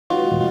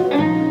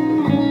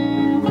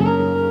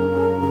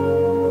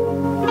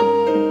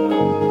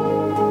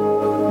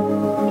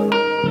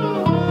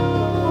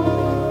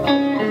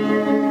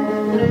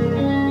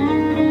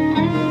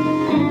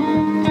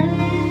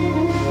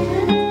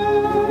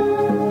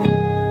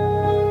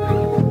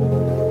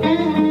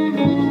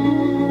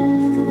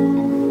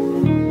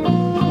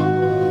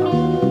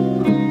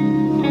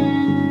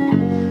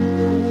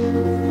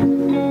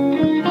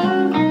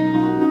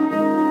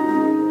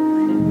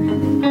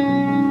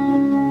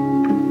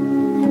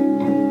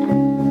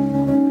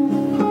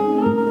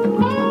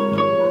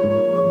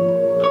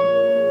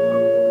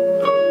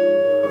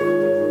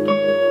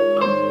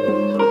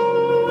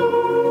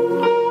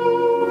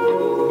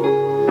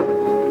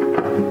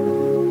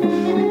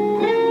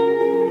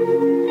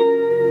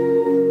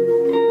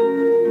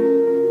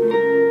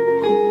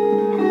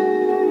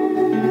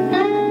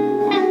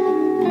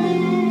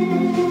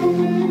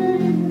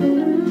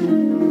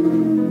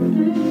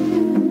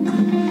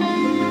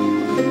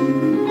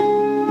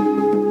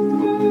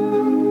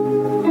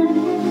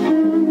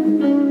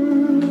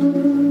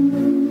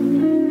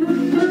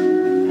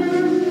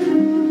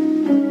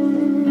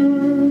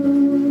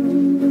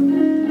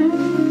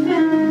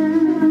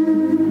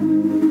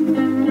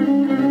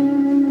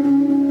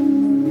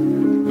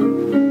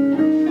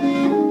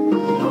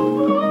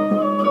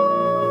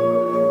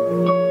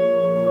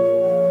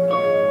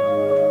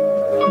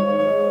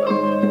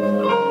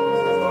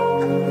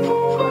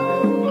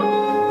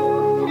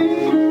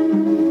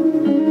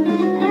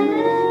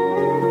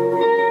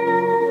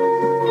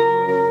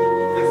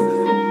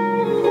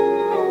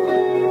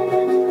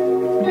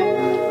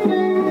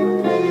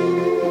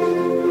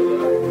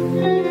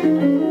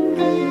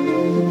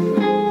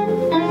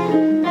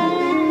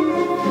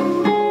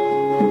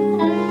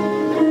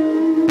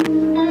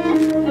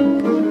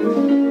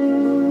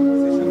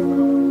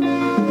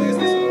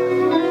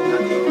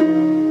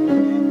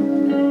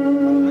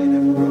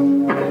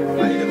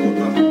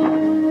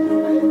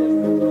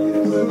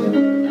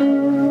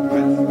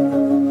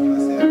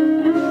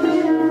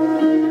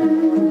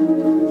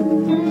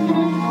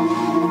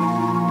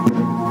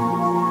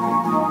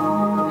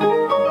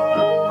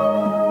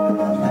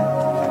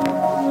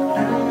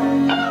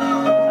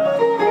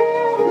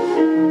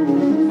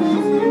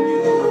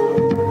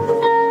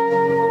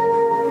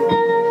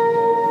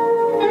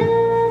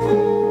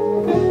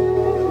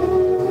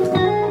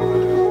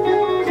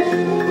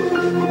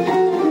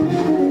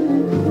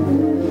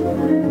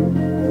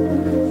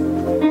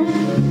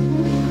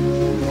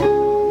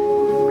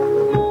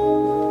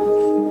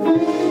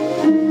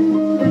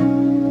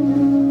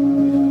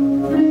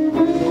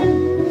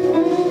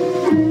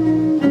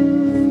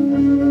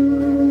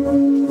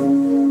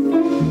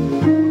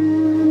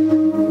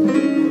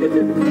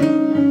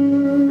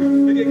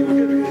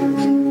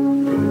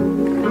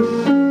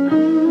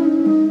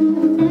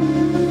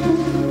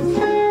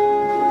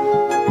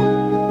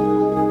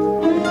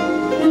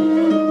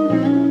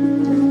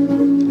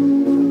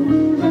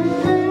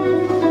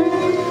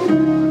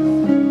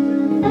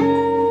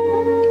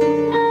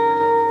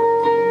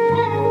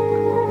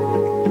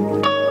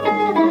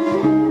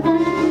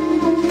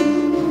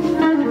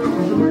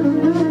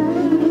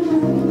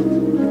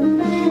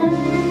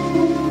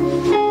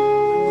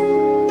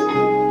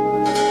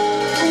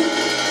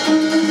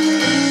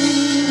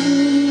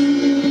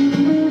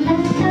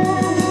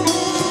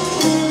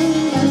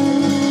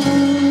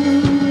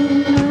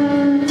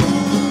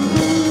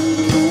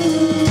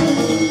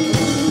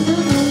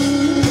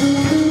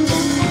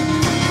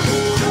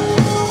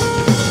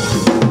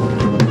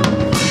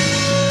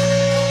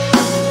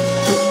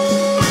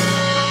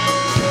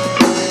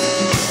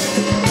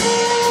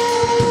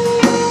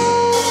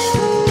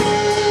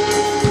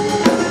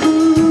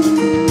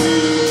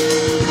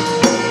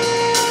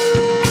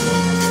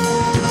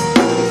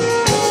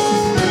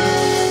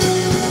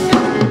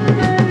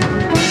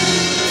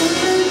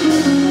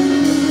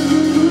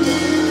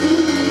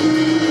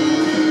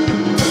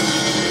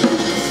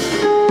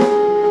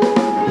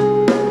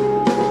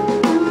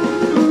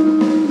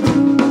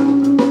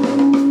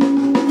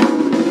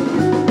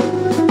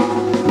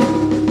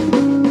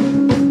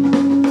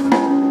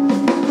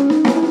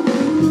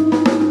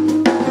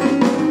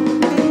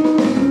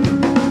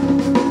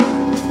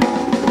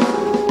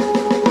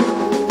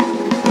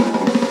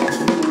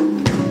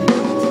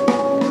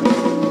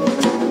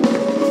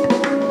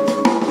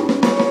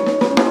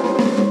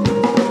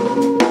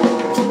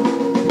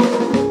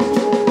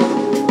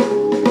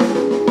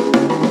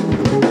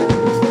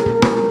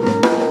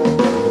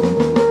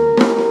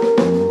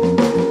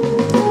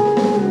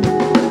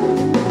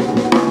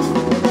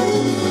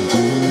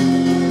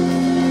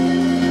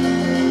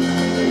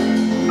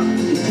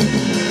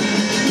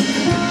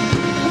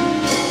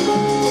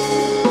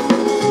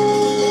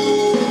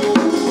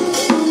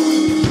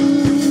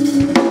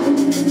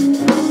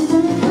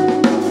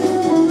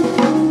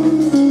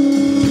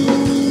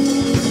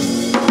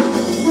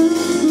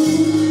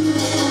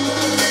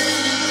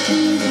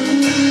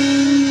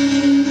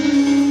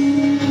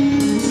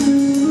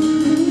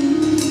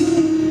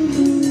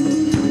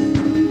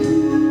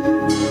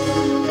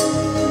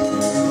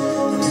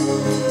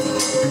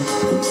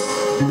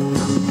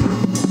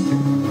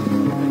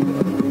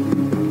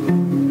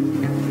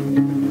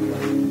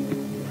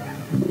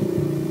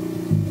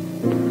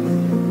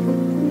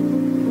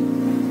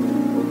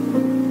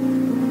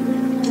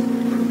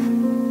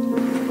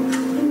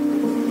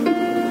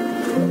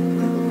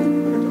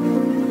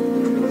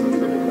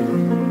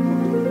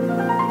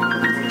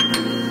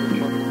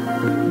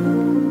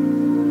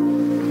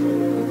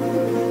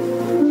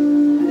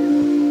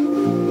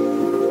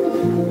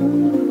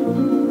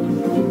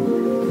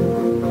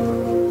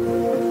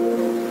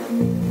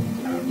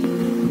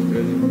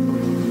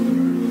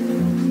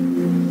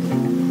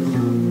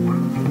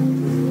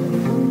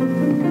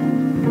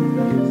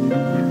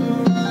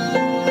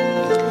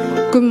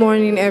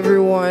morning,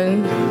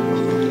 everyone.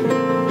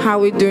 How are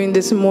we doing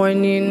this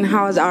morning?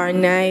 How's our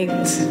night?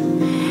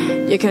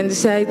 You can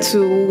decide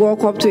to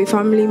walk up to a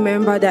family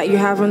member that you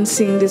haven't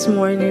seen this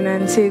morning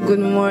and say, good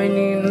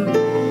morning.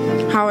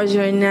 How was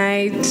your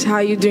night? How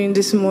are you doing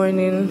this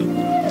morning?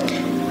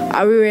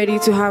 Are we ready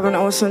to have an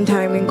awesome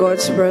time in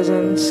God's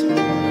presence?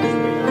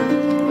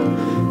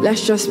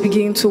 Let's just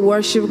begin to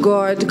worship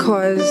God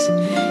because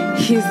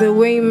He's the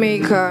way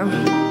maker.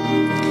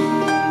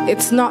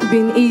 It's not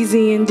been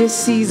easy in this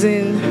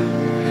season.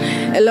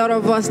 A lot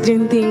of us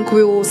didn't think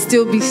we will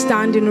still be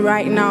standing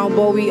right now,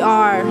 but we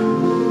are.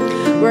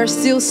 We're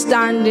still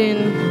standing,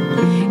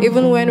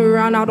 even when we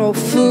ran out of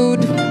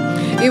food,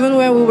 even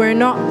when we were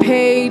not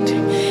paid,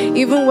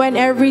 even when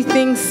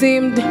everything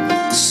seemed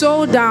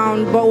so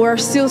down, but we're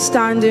still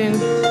standing.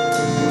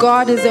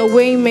 God is a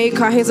way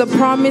maker. He's a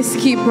promise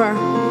keeper.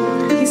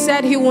 He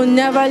said He will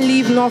never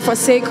leave nor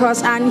forsake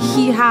us, and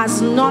He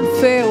has not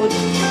failed.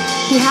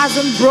 He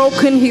hasn't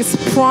broken His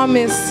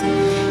promise.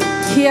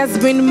 He has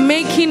been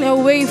making a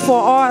way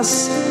for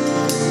us.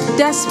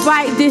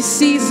 Despite this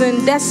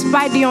season,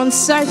 despite the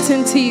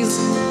uncertainties,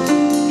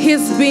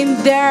 He's been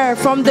there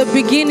from the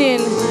beginning,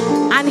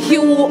 and He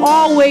will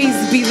always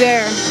be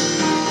there.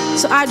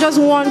 So I just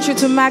want you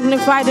to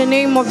magnify the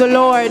name of the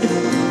Lord,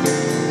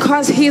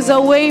 because He's a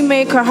way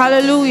maker.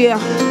 Hallelujah.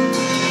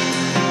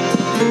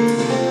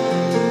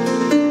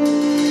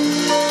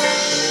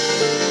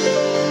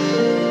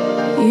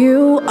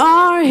 You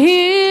are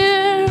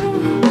here,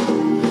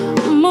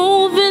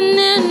 moving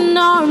in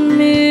our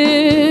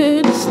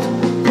midst.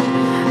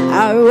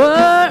 I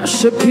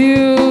worship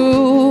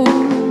You.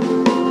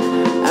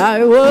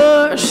 I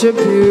worship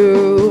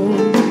You.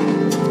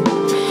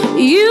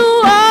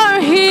 You are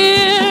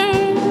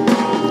here,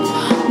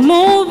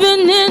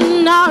 moving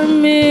in our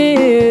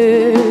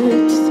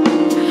midst.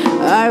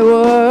 I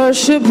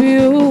worship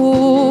You.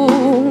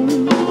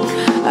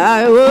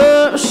 I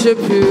worship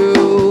You.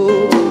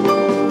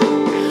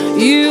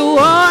 You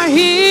are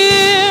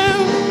here,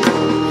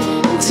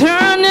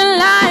 turning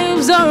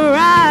lives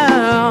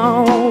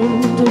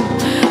around.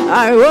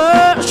 I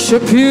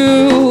worship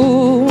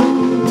You.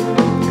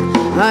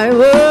 I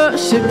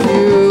worship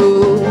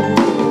You.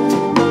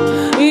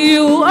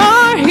 You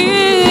are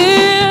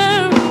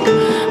here,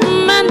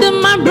 mending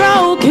my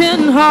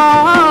broken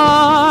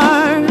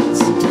heart.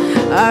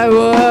 I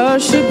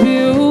worship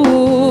You.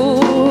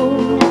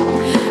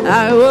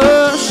 I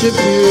worship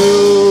You.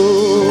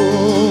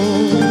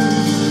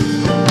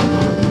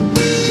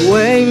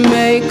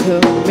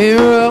 Waymaker,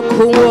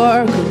 miracle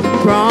worker,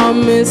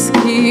 promise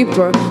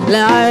keeper,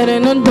 light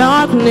in the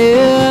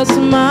darkness,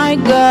 my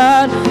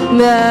God,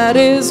 that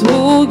is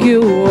who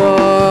You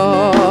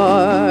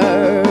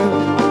are.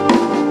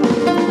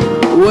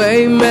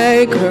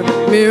 Waymaker,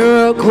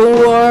 miracle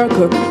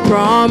worker,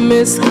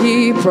 promise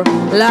keeper,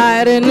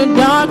 light in the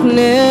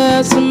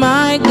darkness,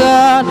 my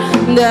God,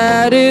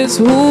 that is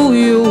who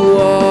You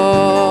are.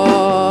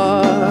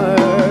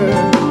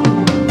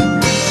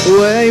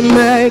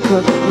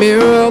 Waymaker,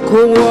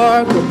 miracle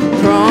worker,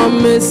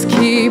 promise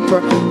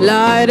keeper,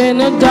 light in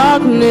the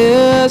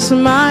darkness,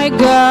 my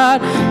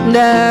God,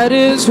 that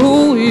is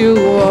who You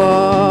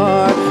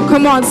are.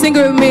 Come on, sing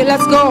it with me,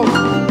 let's go.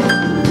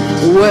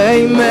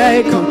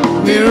 Waymaker,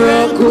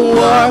 miracle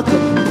worker,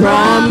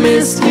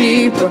 promise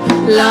keeper,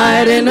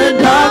 light in the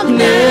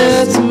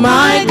darkness,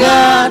 my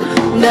God,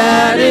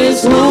 that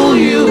is who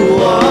You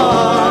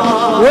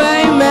are.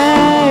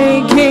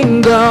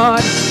 Waymaking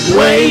God,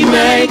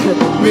 waymaker,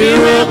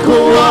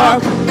 miracle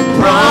worker,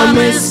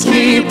 promise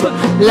keeper,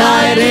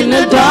 light in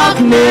the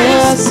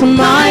darkness,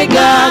 my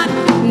God,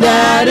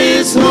 that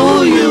is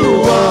who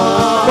You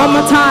are. One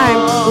more time.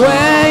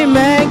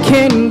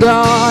 Waymaking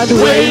God,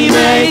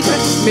 waymaker,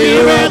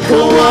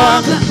 miracle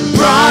worker,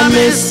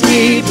 promise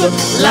keeper,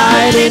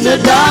 light in the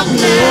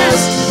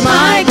darkness,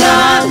 my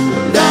God,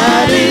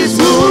 that is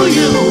who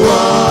You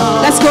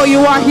are. Let's go.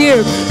 You are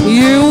here.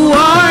 You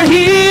are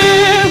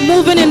here,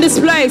 moving in this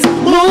place,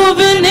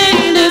 moving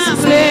in this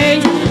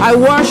place. I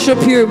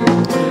worship You.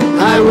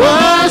 I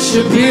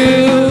worship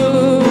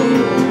You.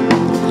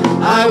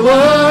 I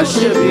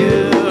worship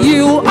You.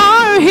 You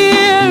are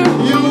here,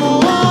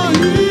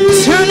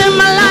 turning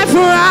my life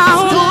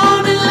around.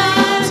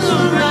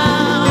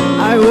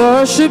 I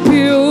worship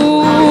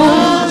You. I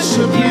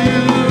worship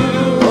You.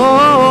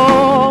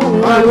 Oh,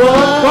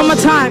 one more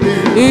time.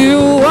 You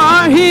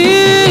are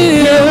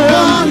here,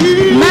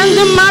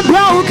 mending my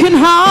broken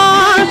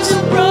heart.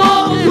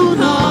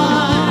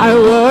 I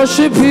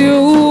worship You.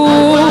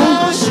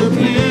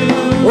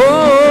 Oh,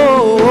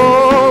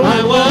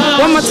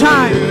 one more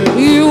time.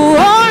 You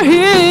are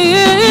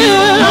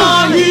here,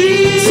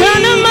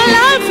 turning my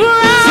life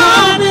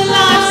around.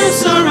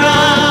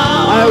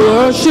 I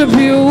worship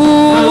You.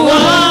 Oh,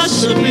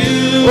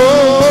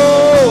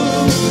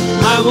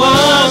 I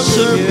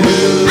worship You.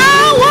 I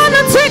want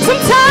to take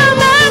some time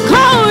and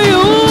call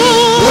You.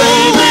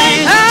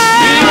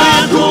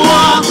 Miracle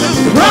worker,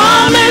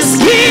 promise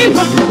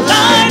keeper,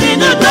 light in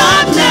the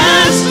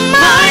darkness,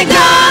 my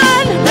God.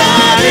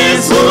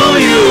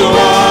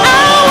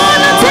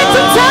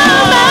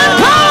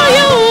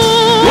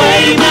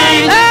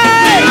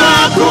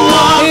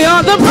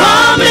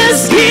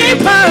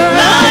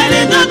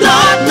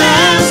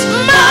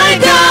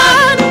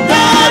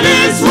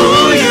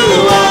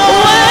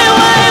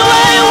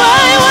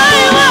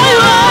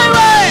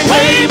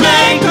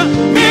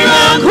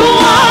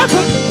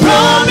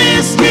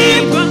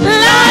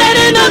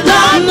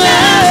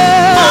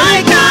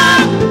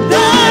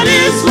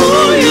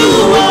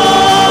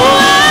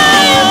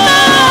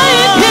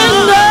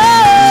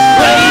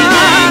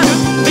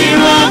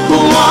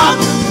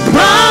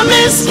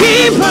 promise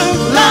keeper,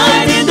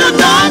 light in the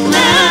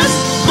darkness.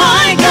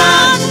 My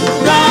God,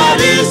 that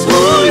is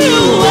who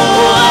you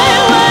are.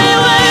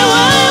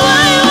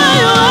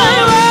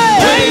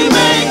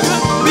 Waymaker,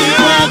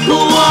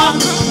 miracle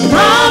worker,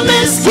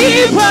 promise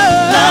keeper,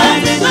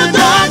 light in the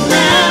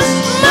darkness.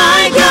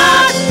 My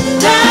God,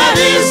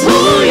 that is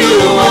who you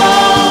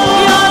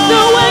are. You're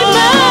the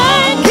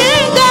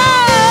waymaking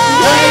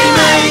God.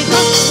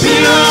 Waymaker,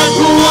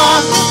 miracle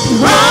worker,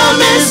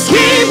 promise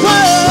keeper,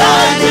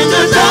 light in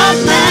the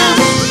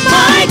darkness.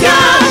 My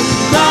God,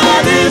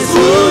 that is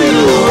who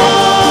you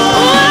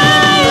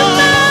are.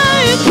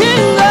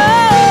 Waymaking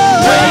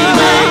God.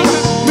 Waymaker,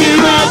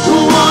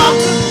 miracle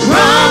worker,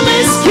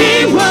 promise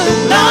keeper,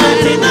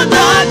 light in the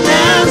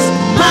darkness.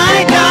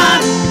 My God,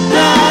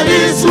 that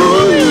is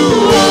who you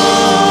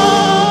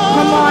are.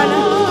 Come on.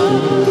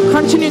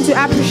 Continue to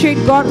appreciate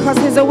God because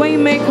He's a way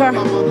maker.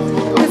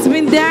 He's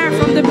been there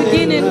from the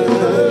beginning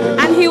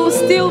and He will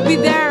still be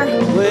there.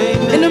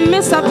 In the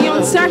midst of the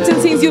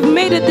uncertainties, you've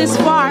made it this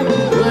far.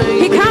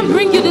 He can't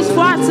bring you this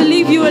far to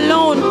leave you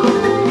alone.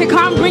 He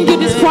can't bring you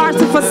this far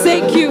to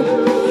forsake you.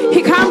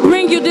 He can't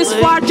bring you this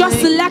far just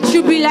to let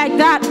you be like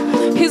that.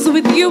 He's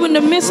with you in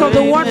the midst of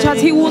the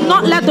waters. He will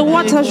not let the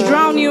waters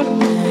drown you.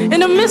 In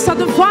the midst of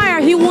the fire,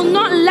 He will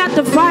not let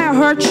the fire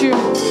hurt you.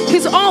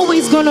 He's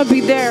always gonna be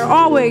there.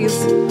 Always.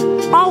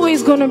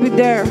 Always gonna be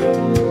there.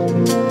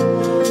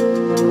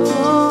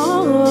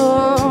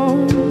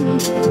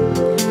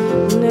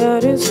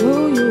 That is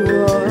who you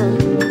are.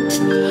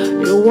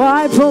 You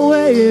wipe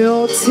away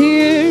your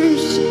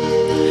tears.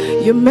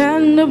 You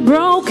mend a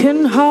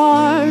broken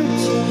heart.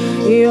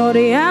 You're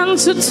the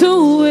answer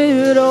to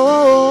it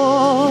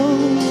all,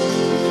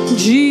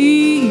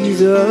 Jesus.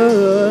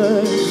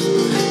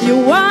 You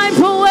wipe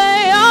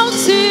away all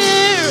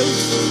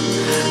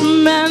tears,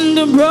 mend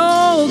a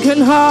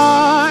broken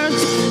heart.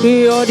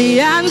 You're the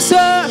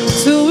answer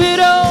to it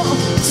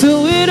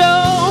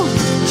all,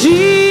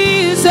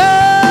 Jesus.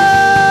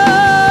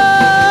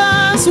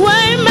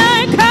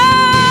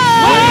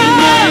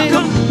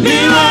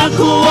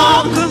 Miracle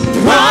worker,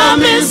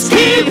 promise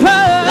keeper,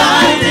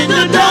 light in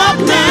the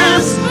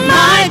darkness.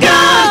 My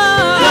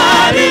God,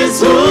 that is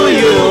who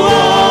you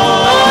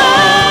are.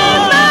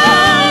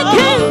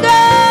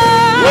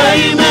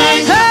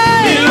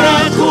 Waymaker,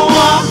 miracle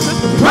worker,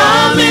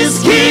 promise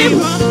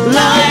keeper,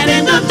 light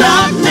in the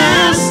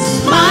darkness.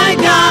 My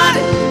God,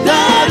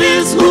 that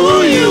is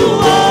who you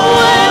are.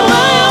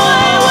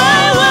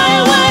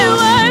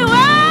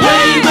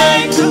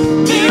 Waymaker,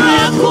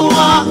 miracle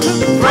worker,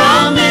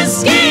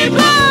 promise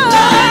keeper,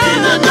 light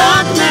in the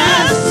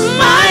darkness.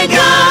 My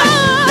God,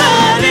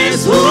 that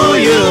is who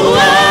you are.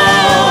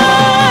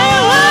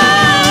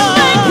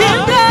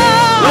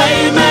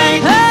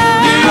 Waymaker,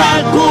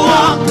 miracle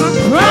worker,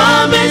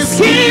 promise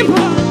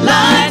keeper,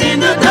 light in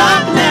the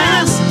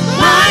darkness.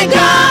 My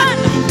God,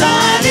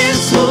 that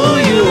is who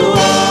you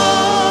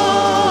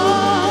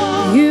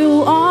are.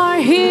 You are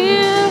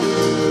here,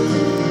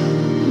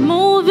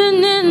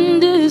 moving in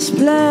this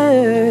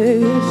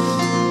place.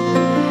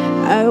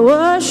 I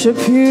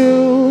worship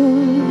you.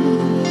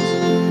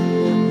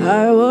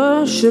 I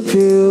worship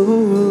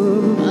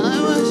you.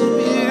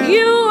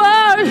 You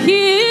are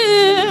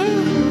here,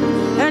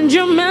 and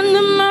you're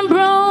mending my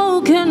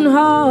broken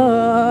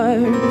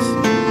heart.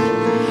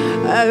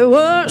 I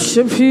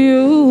worship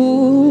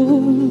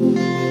you.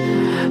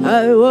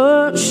 I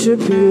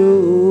worship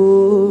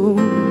you.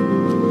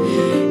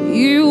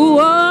 You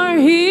are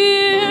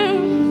here,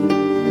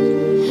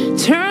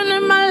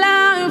 turning my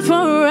life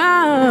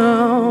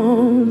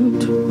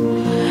around.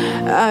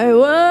 I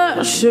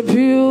worship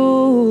you.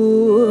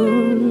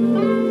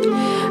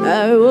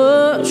 I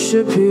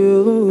worship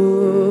you.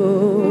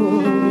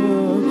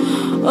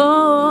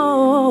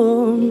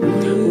 Oh,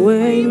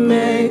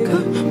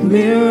 waymaker,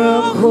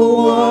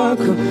 miracle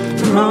worker,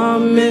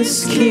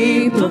 promise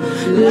keeper,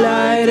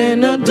 light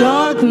in the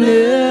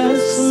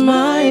darkness.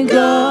 My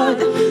God,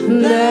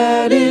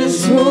 that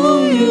is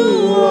who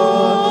you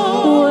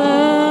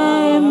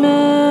are.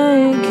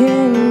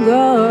 Waymaking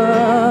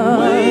God,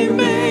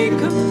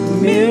 Waymaker,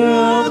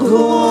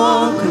 miracle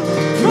worker,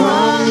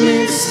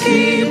 promise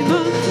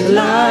keeper,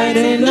 light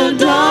in the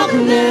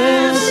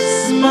darkness.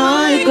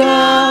 My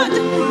God,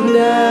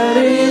 that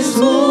is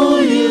who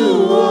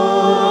you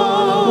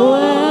are.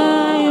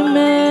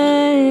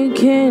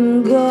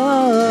 waymaking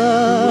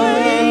God.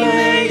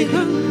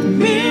 Waymaker,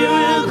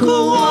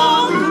 miracle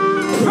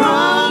worker,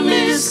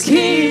 promise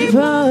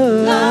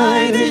keeper,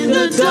 light in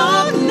the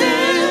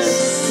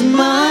darkness.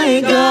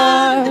 My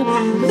God,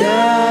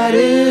 that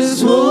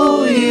is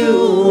who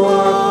you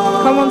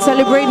are. Come on,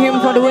 celebrate Him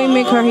for the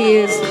waymaker He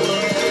is.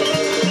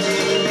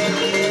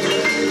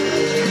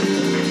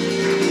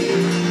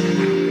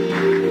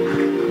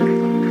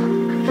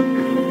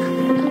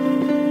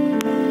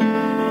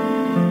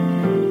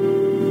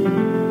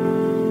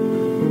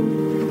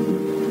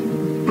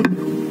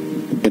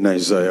 In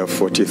Isaiah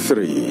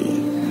 43,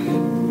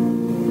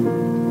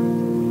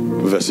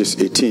 verses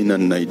 18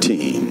 and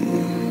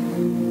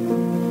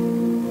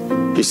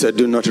 19, he said,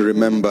 do not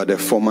remember the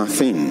former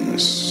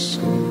things,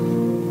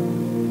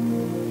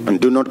 and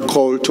do not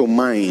call to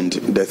mind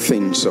the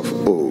things of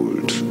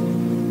old.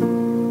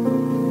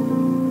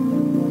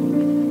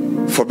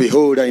 For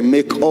behold, I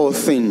make all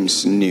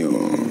things new.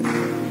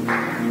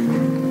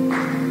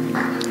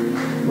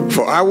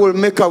 For I will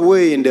make a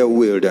way in the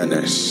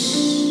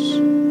wilderness,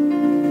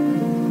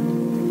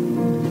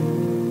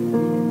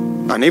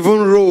 an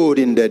even road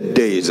in the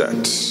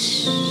desert.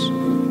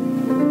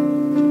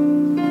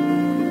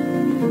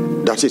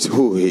 That is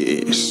who he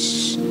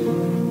is.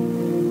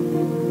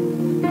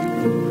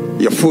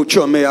 Your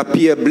future may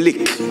appear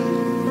bleak.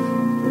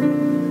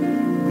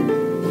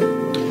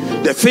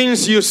 The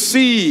things you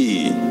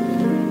see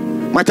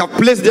might have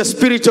placed the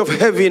spirit of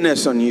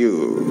heaviness on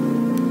you.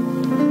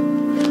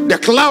 The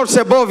clouds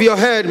above your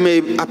head may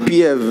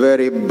appear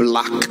very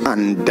black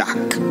and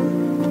dark.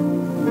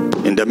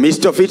 In the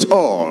midst of it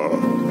all,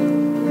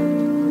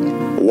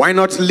 why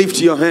not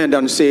lift your hand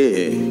and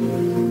say,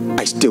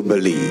 I still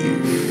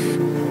believe.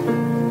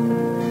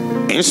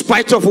 In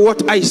spite of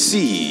what I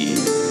see,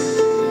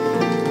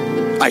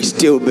 I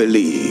still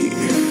believe.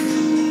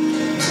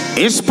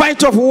 In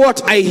spite of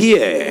what I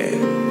hear,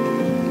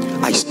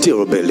 I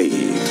still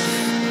believe.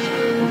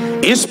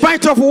 In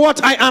spite of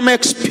what I am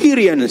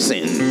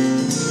experiencing,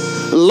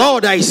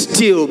 Lord, I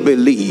still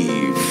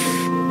believe.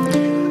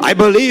 I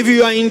believe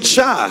you are in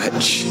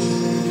charge.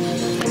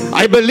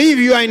 I believe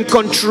you are in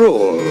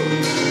control.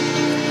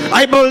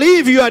 I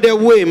believe you are the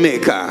way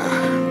maker.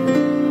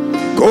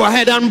 Go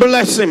ahead and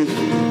bless him.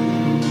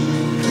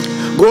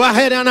 Go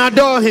ahead and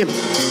adore him.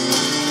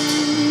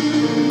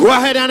 Go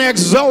ahead and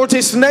exalt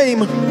his name.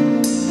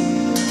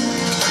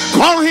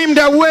 Call him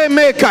the way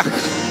maker.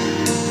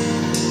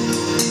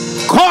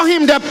 Call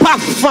him the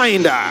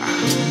pathfinder.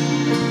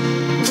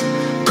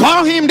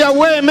 Call him the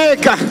way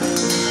maker.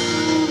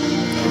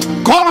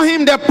 Call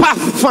him the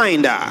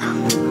pathfinder.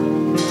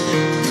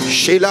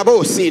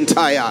 Shilabo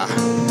Sintaya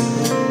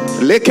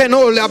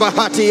Lekeno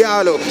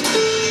Labahatialo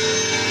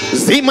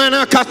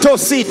Zimana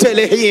Katosi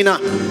Telehina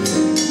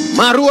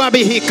Marua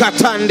Bihi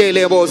Katande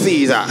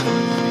Leboziza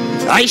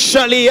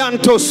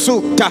Aishalianto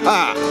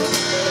Suktaha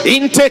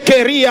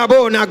Intekeria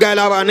Bona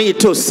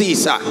Galavanito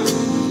Sisa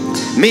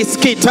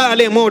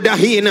Miskitale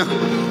Modahina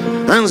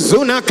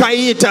Anzuna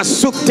Kaita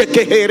Sukte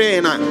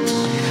Keherena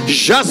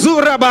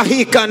Jazura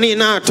Bahika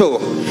Ninato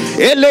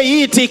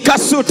Eleiti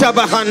Kasuta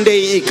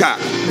Bahandeika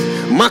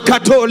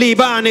Makatoli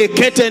bane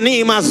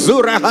keteni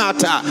mazura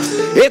hata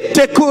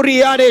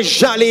ektekuriare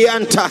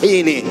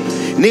jaliantahini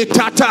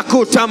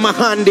nitatakuta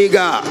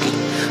mahandiga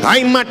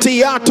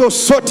aimatiato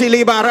soti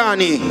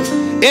libarani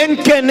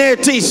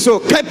enkenetiso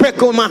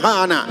kepeko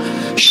mahana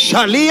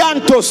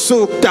shalianto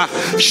sukta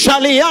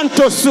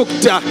shalianto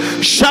sukta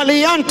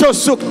shalianto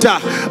sukta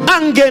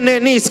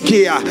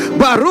angeneniskia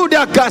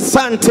baruda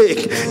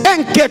kasante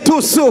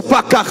enketusu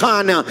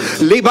pakahana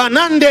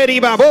libanande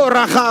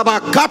ribabora haba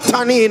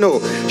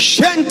katanino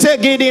shente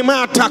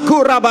gidimata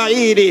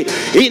kurabaidi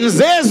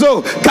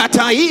inzezo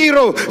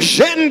katairo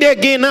jende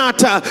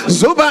ginata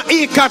zuba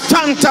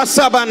ikatanta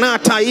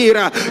sabanata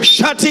ira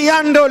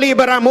shatiando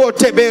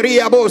liberamote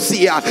beria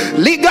bosia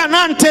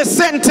liganante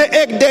sente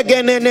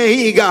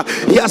egdegenene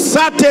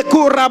Yasate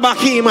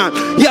kurabahima,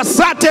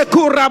 Yasate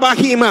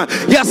kurabahima,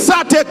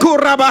 Yasate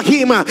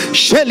kurabahima,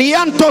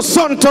 Shelianto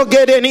sonto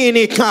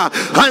gedeninika,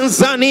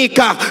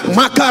 Hanzanika,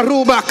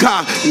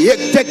 Makarubaka,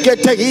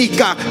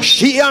 Yekteketeika,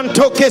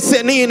 Shianto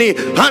kesenini,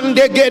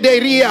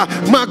 Handegederia,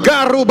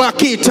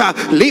 Magarubakita,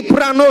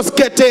 Lipranos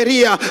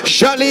keteria,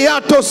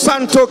 Shaliato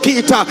santo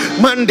kita,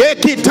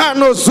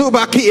 Mandekitano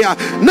zubakia,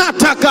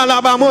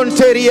 Natakalaba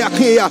monteria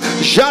kia,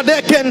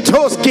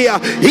 Jadekentoskia,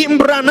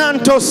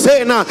 Imbrananto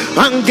sena,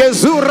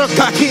 Angezura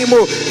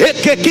kahimu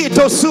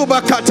ekekito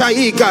suba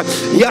kataika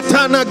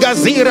yatana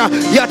gazira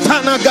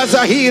yatana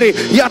gazahiri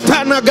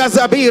yatana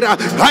gazabira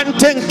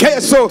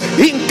antenkeso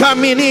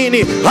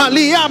inkaminini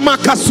aliyama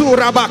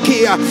kasura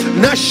bakia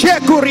na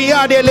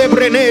shekuriade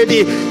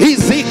lebrenedi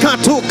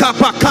izikatu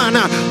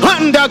kapakana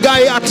anda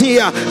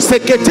gayatia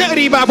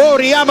sekretari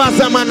babori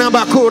abazamana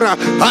bakura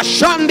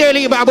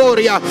ashandeli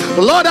baboria.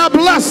 Lord, I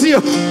bless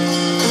you.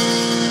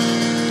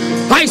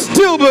 I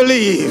still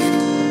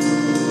believe.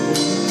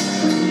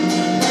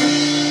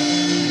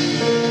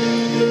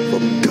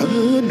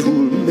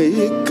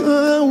 Make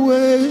a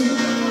way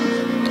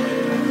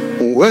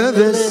where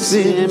there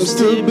seems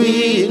to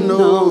be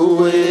no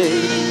way.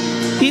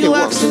 He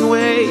works in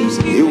ways.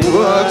 He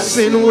works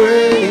in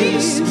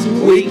ways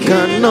we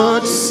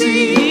cannot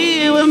see.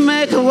 He will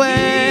make a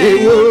way.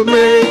 He will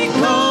make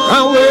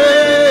a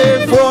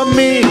way for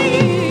me.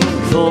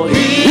 For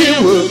He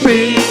will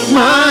be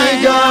my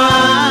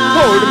God.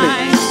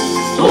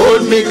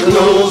 Hold me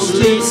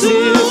closely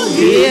to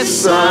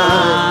His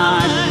side.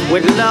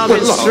 With love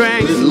and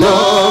strength, with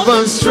love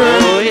and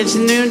strength, for each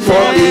new day,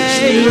 for each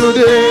new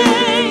day,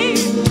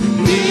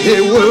 He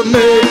will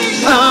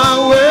make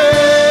a way.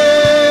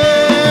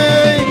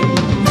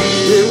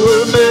 He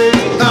will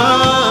make a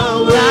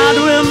way. God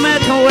will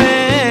make a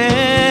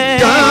way.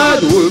 God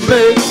will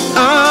make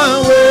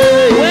a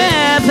way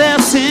Where there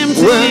seems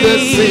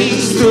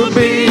to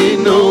be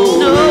no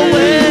way.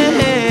 way.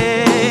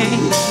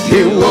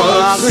 He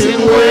walks in in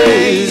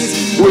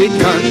ways we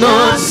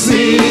cannot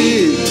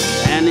see.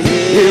 And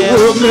He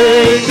will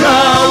make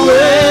a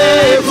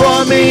way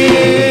for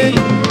me.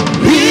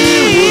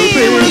 He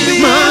will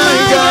be my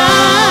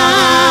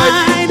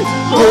guide.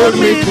 Hold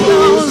me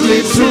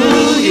closely to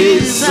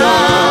His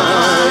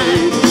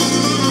side.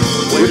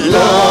 With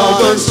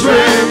love and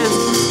strength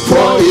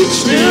for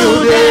each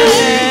new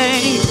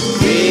day,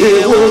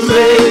 He will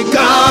make a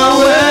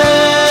way.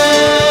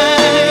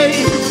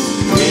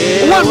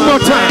 One more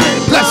time,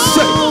 let's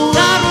say,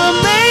 God will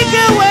make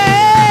a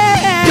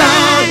way.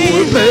 God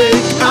will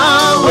make a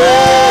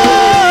way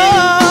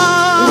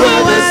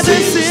where there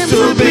seems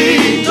to be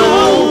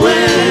no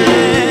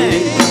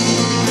way.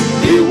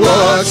 He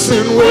works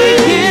in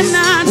ways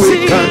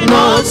we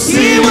cannot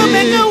see. He will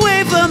make a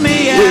way for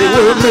me. He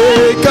will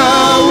make a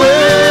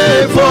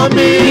way for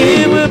me.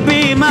 He will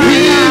be my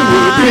He God.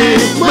 will be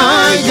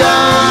my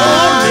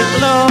God.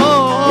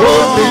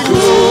 Hold me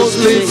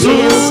closely to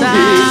His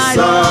side.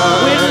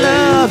 With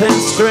love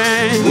and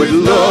strength. With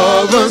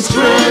love and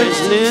strength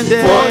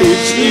for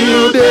each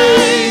new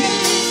day.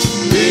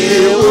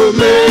 He will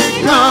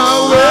make a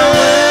way.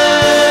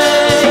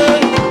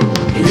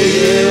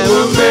 He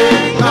will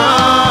make a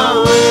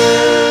way.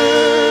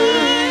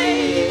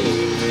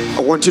 I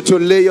want you to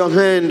lay your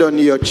hand on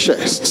your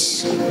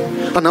chest,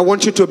 and I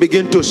want you to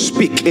begin to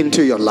speak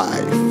into your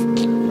life.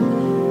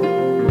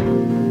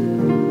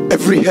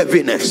 Every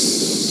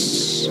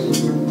heaviness,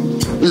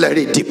 let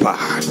it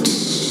depart.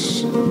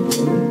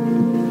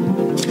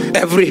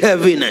 Every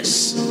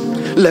heaviness,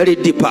 let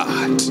it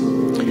depart.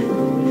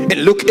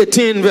 In Luke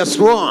 18 verse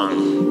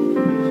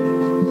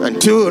 1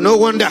 and 2, no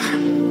wonder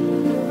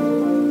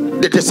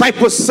the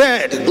disciples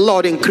said,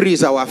 Lord,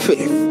 increase our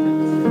faith.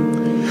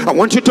 I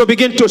want you to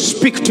begin to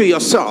speak to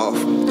yourself.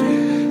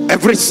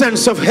 Every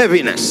sense of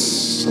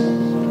heaviness,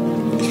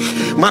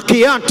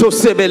 Makianto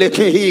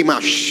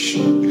sebelekehimash,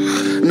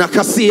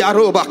 nakasi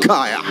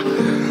arobakaya.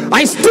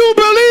 I still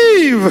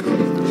believe.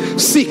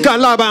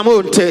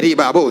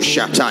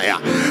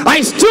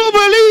 I still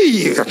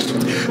believe.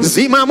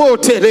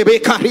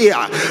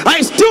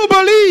 I still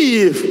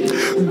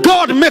believe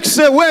God makes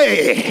a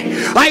way.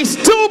 I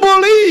still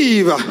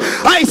believe.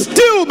 I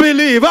still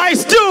believe. I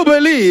still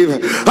believe.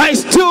 I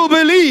still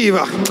believe.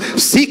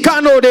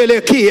 Sikano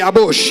delekia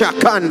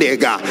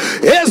boshakandega.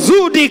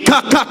 Ezudi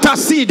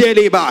kakatasi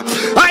deliba.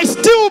 I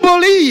still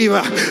believe.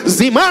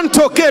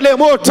 Zimanto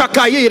kelemota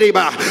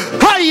kairiba.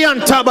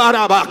 Hayanta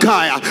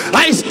barabakaya.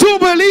 I still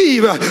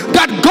believe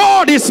that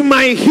God is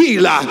my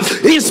healer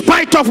in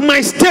spite of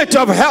my state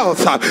of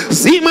health.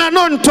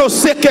 Zimanonto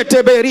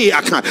sekete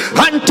beriaka.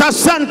 Anta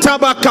santa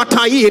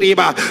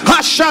bakatairiba.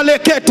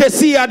 Hashalekete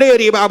siya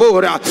deriba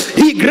bora.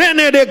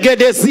 Igrene de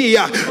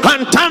gedezia.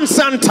 Antam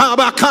santa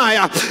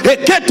bakaya.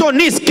 Eketo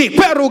niski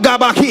peruga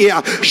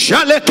bahia.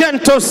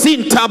 Shalekento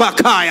sinta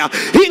bakaya.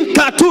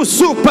 Inkatu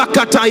supa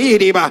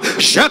katairiba.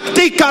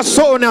 Shakti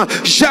kasona.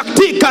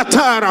 Shakti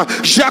katara.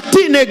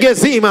 Shakti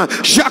negezima.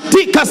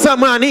 Shakti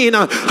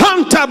kasamanina.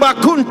 Hanta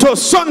bakunto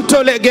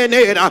sonto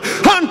legenera.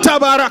 Hanta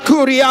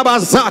barakuri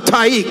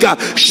abazataika.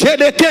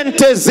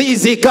 Shedekente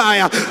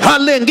zizikaya.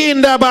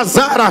 Halenginda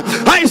bazara.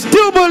 I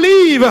still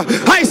believe.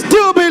 I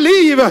still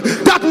believe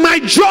that my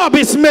job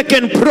is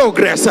making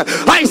progress.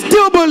 I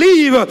still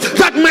believe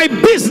that my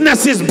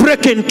business is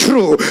breaking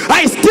through.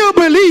 I still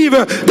believe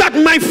that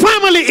my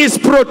family is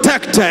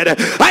protected.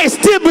 I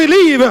still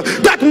believe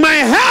that my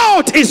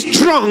health is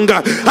strong.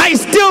 I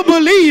still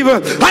believe.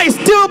 I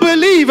still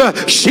believe.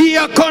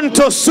 Shia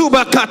konto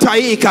suba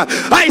kataika.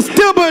 I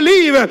still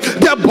believe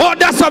the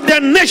borders of the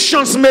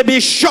nations may be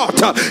shut.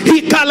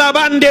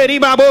 Ikalabande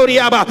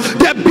ribaboriaba.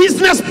 The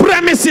business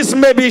premises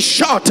may be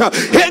shut.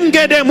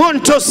 Engede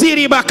monto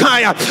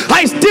siribakaya.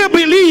 I still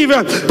believe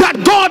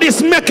that God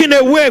is making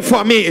a way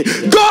for me.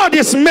 God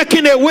is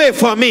making a way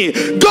for me.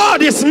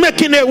 God is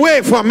making a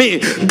way for me.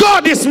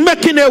 God is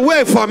making a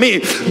way for me.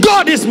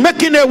 God is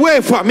making a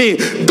way for me.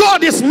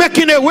 God is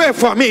making a way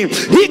for me.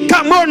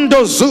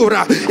 Ikamondo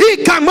zura.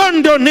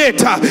 Ikamondo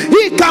neta.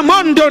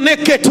 Ikamondo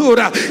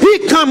neketura.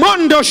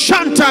 Ikamondo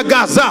shanta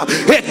gaza.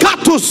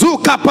 Ekatu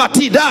zuka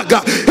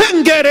patidaga.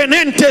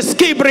 Engerenente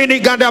skibrini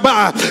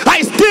gadaba.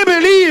 I still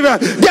believe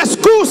the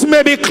schools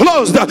may be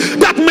closed,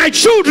 that my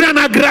children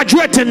are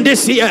graduating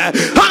this year.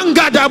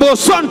 Angadabo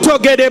sonto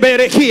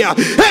gedeberekia.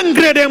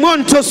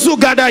 Engredemonto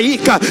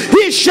sugadaika.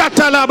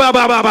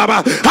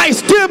 Ishatalabababa. I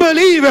still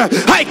believe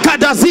I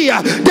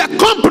kadazia. The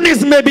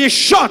companies may be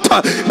shut.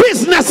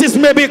 Businesses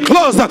may be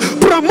closed.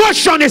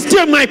 Promotion is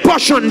still my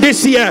portion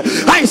this year.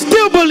 I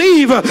still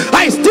believe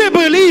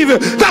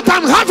that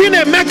I'm having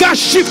a mega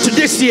shift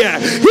this year.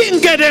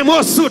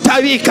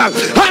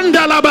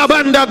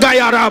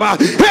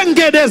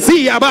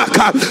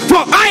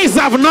 For eyes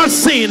have not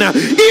seen,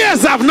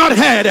 ears have not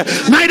heard,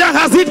 neither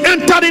has it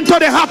entered into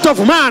the heart of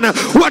man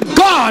what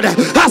God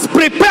has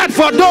prepared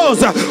for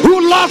those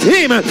who love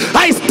him.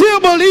 I still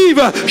believe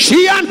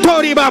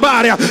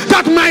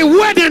that my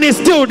wedding is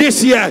still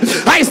this year.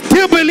 I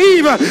still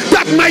believe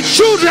that my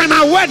children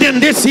are wedding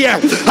this year.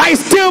 I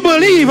still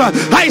believe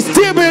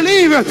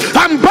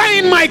I'm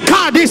buying my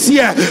car this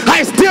year.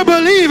 I still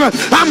believe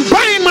I'm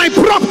buying my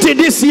property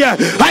this year.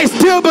 I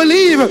still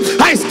believe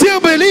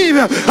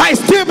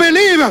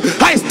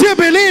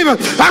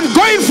I'm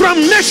going from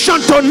nation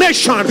to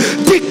nation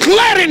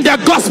declaring the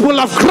gospel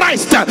of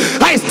Christ.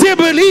 I still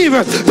believe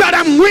that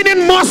I'm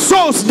winning more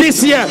souls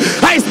this year.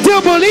 I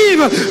still believe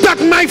that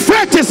my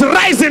faith is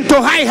rising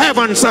to high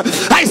heavens.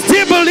 I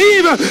still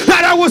believe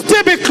that I will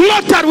still be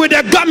clothed with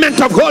the garment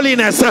of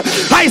holiness.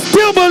 I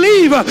still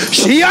believe I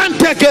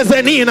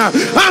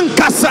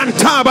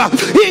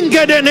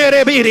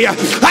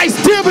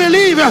still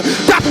believe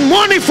that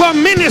money for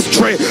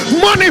ministry,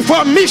 money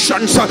for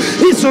missions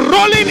is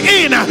rolling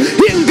in.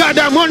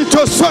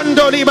 Ingadamonto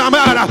sondoli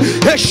bamara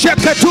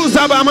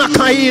esheketuza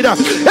bamakaida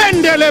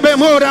endelebe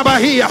mora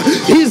bahia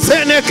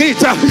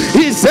izenekita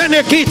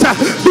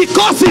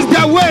because he's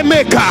the way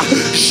maker.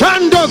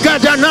 Shando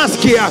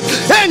gadanaskia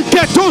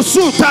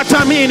enketusu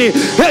tatamini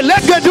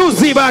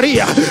elegeduzi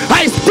baria.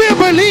 I still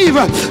believe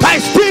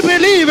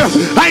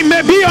I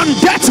may be on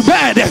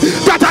deathbed,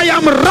 that I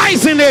am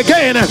rising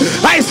again.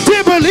 I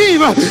still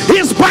believe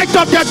in spite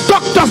of the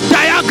doctor's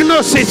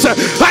diagnosis,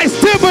 I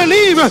still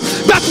believe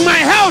that my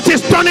health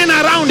is turning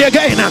around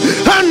again.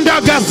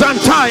 Anda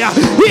gazantaya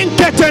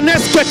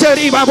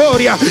inketenesketeri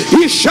baboria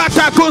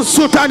ishata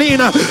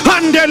kunsutanina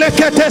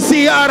andelekete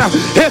siara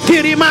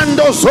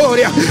ekirimando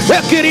soria.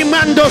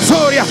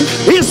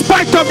 In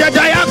spite of the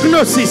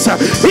diagnosis,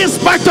 in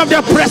spite of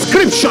the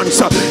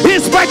prescriptions,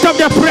 in spite of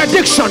the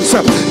predictions,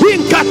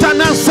 in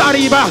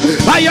Katanansariba,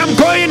 I am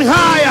going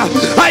higher.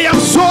 I am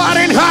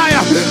soaring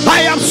higher.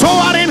 I am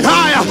soaring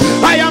higher.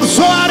 I am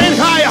soaring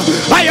higher.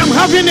 I am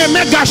having a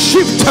mega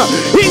shift.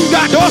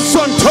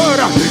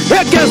 Ingadosontora,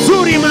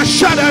 Egezuri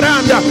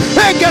Mashadaranda,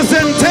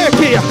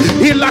 Egezentekia,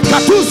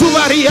 Ilakatuzu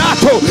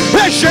Variato,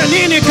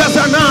 Eshenini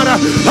Kazanara,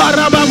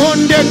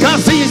 Arabamonde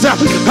Gaziza,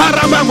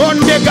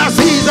 Arabamonde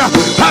Gaziza,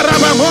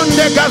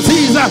 Arabamonde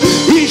Gaziza,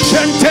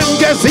 Ishenten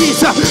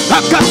Gaziza,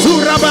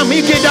 Akasura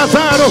Bamiki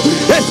Dazaro,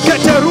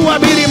 Esketerua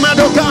Biri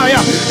Madogaya,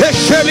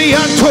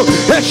 Eshelianto,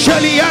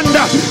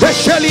 Eshelianda,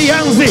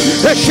 Eshelianzi,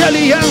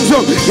 Eshelianzo,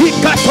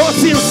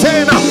 Ikatosin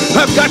Sena,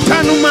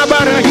 Agatanu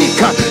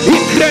Mabarahika,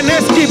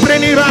 Ikreneski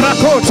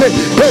Brenirarakote,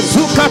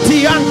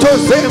 Ezukatianto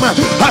Zema,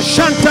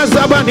 Ashanta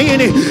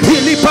Zabanini,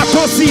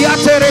 Ilipatosi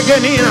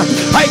Ateregenina,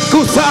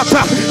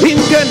 Aikusata,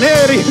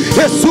 Ingeneri,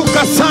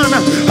 Ezukasana,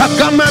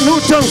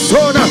 Akamanuton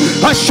Sona,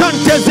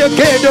 Ashante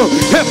Zegedo,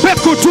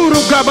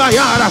 Epekuturu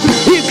Gabayara,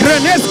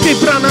 Ikreneski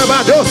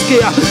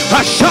Branabadoskia,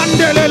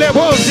 Ashandelele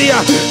Bozia,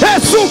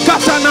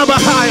 Ezukatana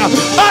Bahaya,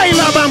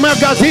 Ailaba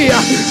Magazia,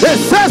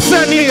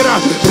 Esesenira,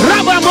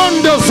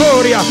 Rabamondo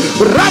Zoria,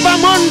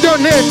 Rabamondo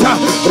Neta,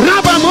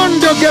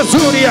 Rabamondo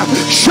Gezuria,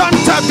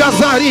 Shanta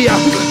Gazaria.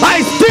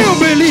 I still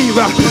believe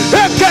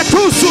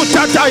Eketusu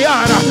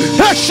Tatayara,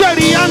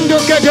 Esheriando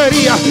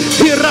Gederia,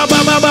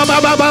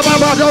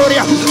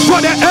 Irababababababadoria.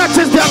 For the earth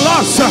is the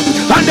loss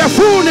and the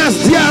fullness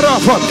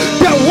thereof,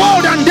 the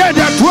world and they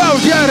that dwell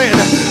therein.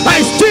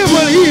 I still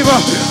believe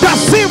that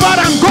silver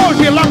and gold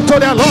belong to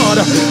the Lord.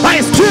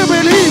 I still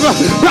believe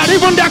that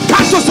even the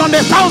cattle on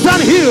the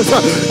 1,000 hills,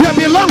 they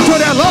belong to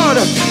the Lord.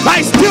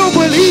 I still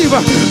believe,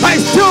 I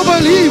still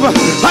believe,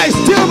 I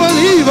still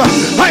believe,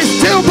 I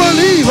still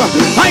believe,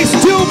 I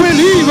still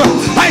believe,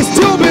 I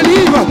still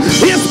believe,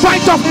 in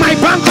spite of my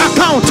bank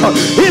account,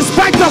 in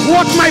spite of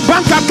what my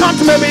bank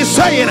account may be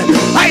saying,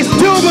 I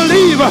still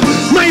believe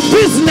my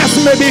business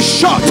may be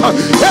short,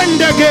 and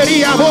the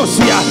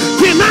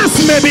finance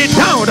may be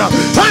down,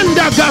 and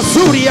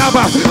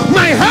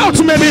my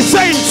health may be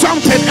saying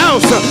something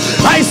else.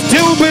 I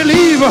still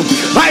believe,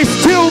 I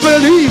still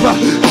believe.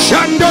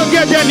 Shando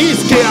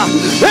Gedeniskia,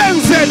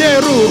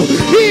 Enzederu,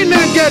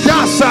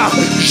 Inegedasa,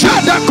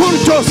 Shada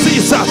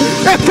Kuntosisa,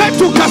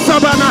 Eketu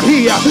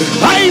Kasabanahia,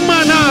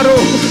 Aimanaro,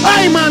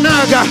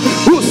 Aimanaga,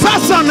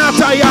 Usasa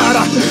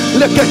Natayara,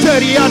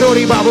 Leketeriado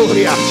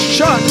Ribaburia,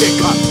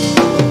 Shandeka.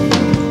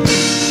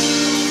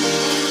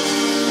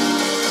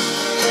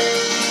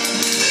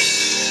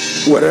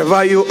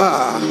 Wherever you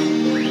are,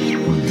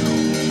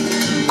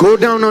 go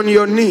down on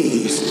your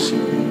knees.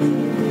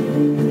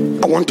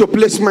 I want to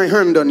place my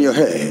hand on your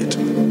head.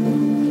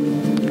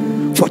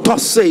 For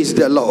thus says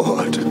the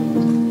Lord.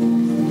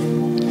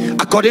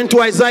 According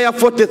to Isaiah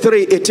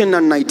 43:18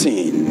 and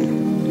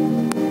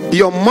 19,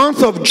 your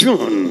month of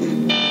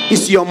June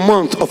is your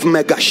month of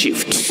mega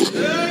shift.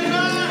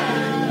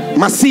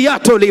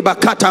 Masiato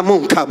libakata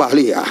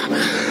munkabalia.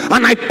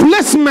 And I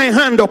place my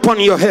hand upon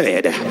your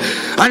head.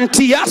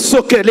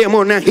 Antiaso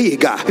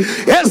kelemonahiga.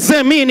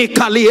 Ezemini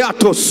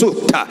kaliato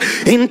suta.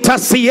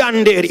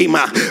 Intasiande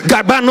rima.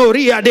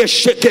 Gabanoria de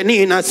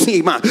shekenina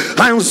sima.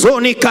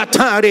 Anzoni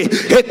katare.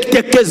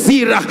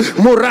 Ektekezira.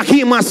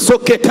 Murahima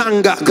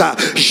soketangaga.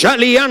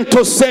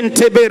 Jalianto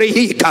sente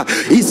berihika.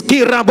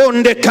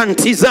 Iskirabonde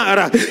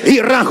kantizara.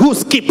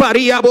 Irahuski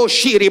pariabo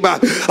shiriba.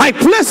 I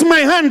place my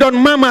hand on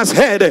Mama's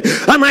head.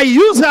 And I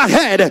use her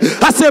head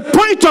as a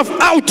point of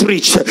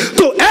outreach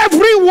to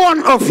every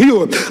one of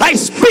you. I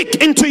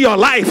speak into your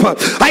life.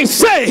 I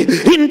say,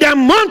 in the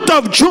month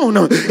of June,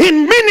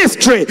 in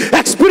ministry,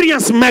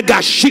 experience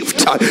mega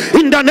shift.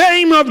 In the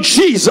name of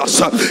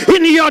Jesus.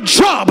 In your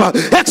job,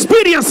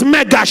 experience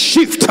mega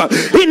shift.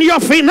 In your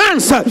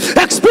finance,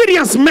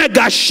 experience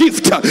mega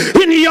shift.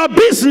 In your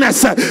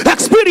business,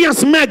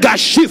 experience mega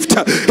shift.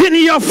 In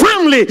your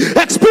family,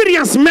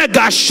 experience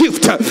mega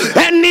shift.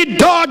 Any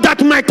door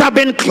that might have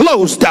been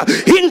closed,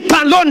 in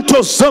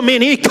Kalonto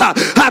Sominika,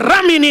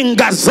 Haraminin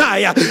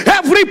Gazaya,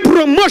 every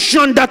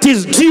promotion that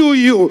is due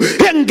you,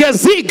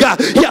 Engeziga,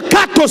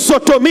 Yakato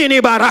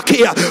Sotomini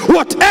Barakia,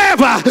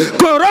 whatever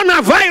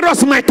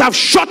coronavirus might have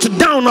shut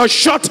down or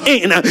shut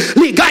in,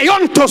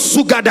 Ligayonto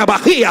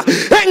Sugadabahia,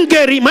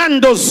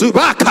 Engerimando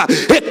Zubaka,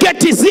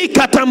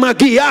 Eketizika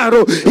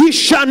Tamagiaro,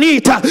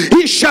 Ishanita,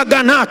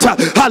 Ishaganata,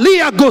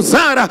 Alia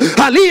Gozara,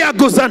 Alia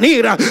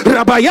Gozanira,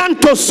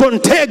 Rabayanto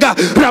Sontega,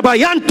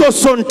 Rabayanto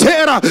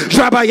Sontera,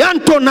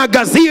 Rabayanto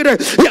Nagazire,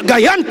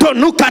 Yagayanto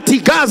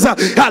Nukatigaza,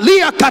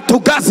 Alia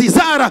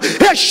Katugazizara,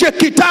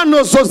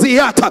 Eshekitano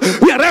Zoziata,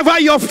 wherever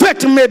your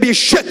faith may be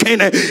shaken,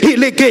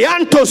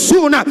 Iligeanto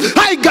Suna,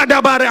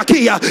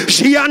 Aigadabarakia,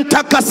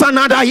 Shianta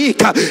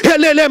Kasanadaika,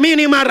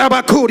 Elelemini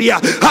Marabakuria,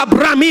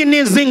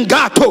 Abramini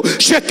Zingato,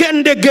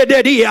 Shekende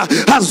Gederia,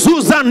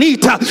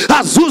 Azuzanita,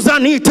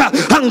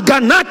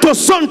 Anganato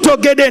Sonto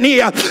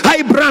Gedenia,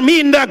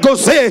 Ibraminda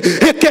Gose,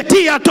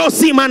 Eketia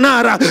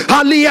Tosimanara,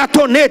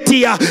 Aliato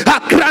Netia,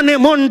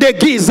 Akranemonde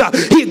Giza,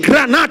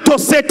 Igranato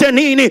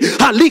Setenini,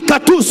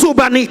 Alikatu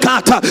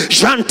Subanikata,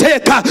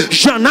 Janteka,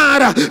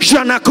 Janara,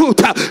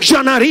 Janakuta,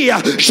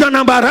 Janaria,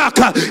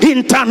 Janabaraka,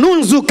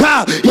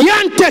 Intanunzuka,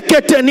 Yante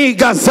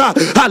Ketenigaza,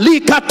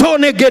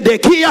 Alikatone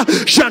Gedekia,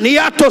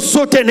 Janiato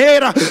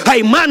Sotenera,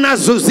 Aimana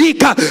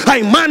Zuzika,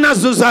 Aimana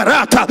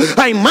Zuzarata,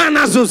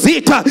 Aimana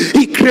Zuzita,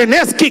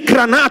 Ikreneski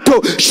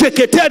Kranato,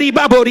 Sheketeri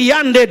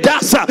Baboriande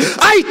Dasa,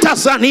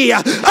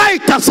 Aitasania,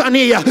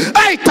 Aitasania,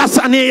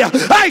 Aitasania,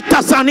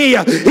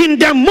 Aitasania. In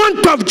the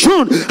month of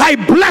June, I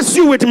bless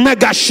you with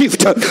mega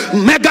shift,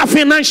 mega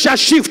financial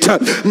shift,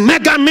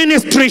 mega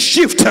ministry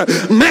shift,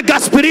 mega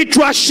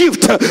spiritual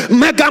shift,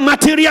 mega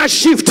material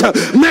shift,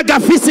 mega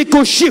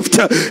physical shift.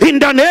 In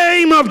the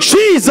name of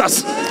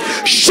Jesus.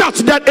 Shout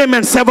that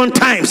amen 7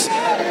 times.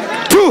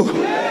 2,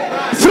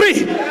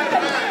 3,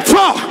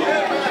 4,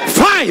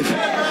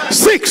 5,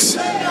 6,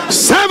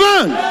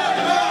 7.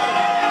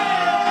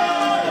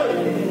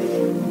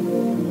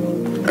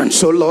 And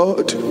so,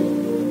 Lord,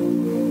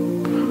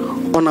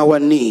 on our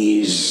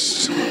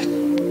knees,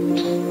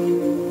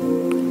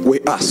 we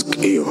ask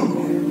you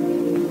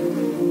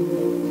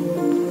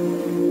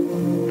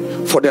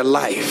for the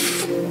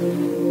life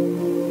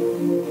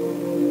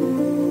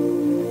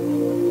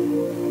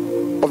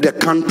of the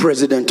current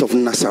president of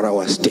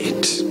Nasarawa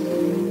State,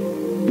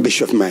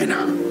 Bishop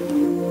Mena,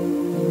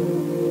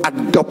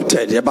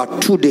 adopted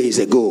about 2 days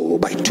ago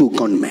by 2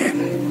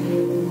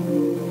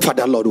 gunmen.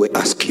 Father, Lord, we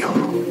ask you.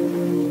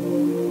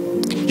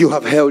 You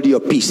have held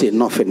your peace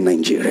enough in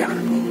Nigeria.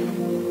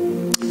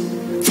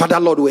 Father,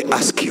 Lord, we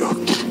ask you.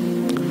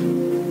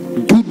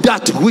 Do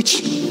that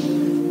which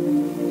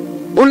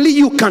only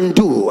you can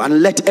do,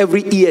 and let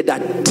every ear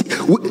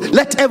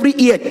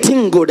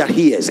tingle that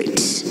hears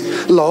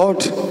it.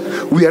 Lord,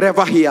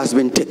 wherever he has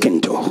been taken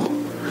to,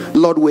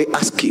 Lord, we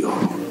ask you,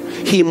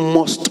 he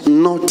must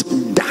not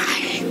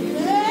die.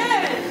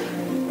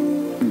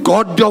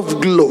 God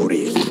of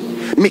glory,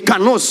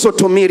 Mikano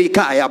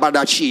Sotomirikaya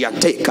Badachia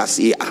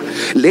Tekasia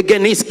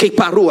Legeniski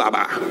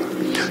Paruaba.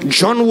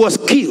 John was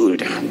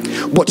killed,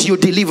 but you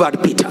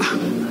delivered Peter.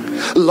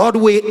 Lord,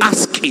 we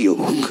ask you,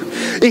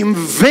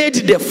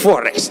 invade the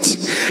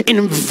forest,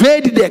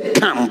 invade the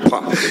camp,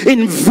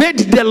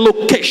 invade the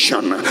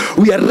location,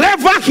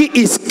 wherever he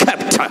is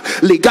kept.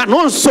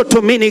 Liganon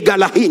sotomini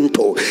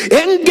galahinto,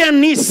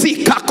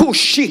 engenisi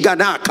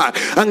kakushiganaka,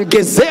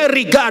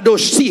 angezeri gado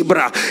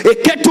sibra,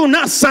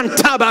 eketuna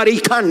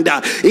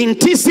santabarikanda,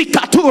 intisi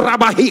katura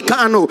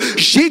bahikano,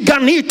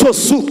 giganito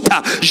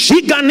suta,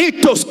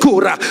 giganito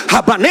skura,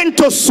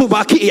 habanento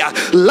subakia,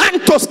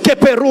 lantos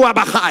keperua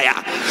bahaya.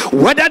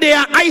 Whether they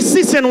are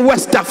ISIS in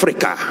West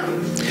Africa,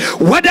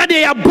 whether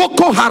they are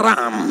Boko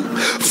Haram,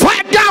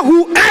 Father,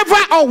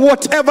 whoever or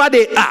whatever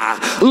they are,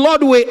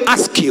 Lord, we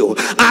ask you,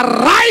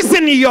 arise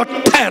in your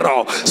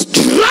terror,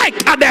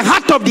 strike at the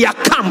heart of their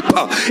camp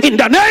in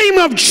the name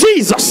of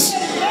Jesus.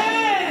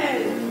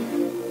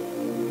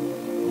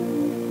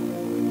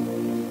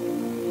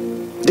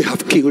 They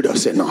have killed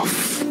us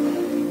enough.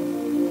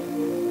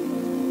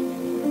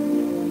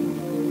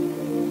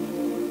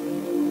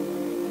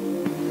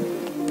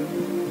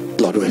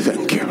 Lord, we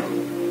thank you.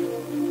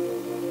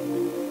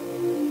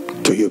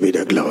 To you be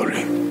the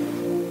glory.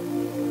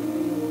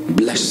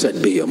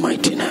 Blessed be your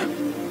mighty name.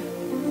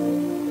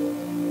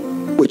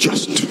 We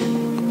just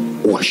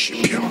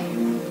worship you.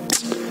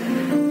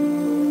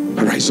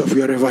 Rise up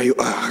wherever you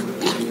are.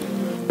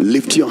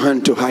 Lift your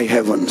hand to high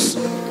heavens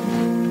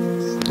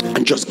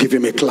and just give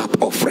him a clap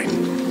offering.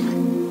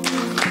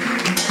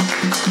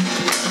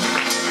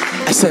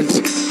 I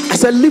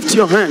said, lift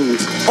your hand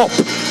up,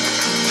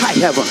 high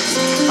heavens,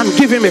 and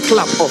give him a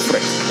clap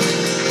offering.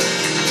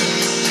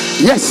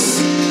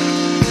 Yes.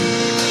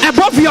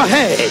 Above your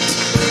head.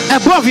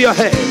 Above your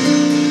head.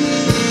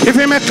 Give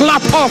him a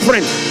clap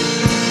offering.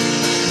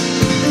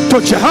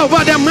 To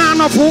Jehovah, the man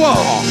of war.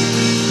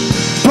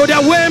 To the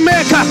way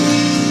maker.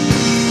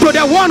 To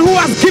the one who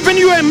has given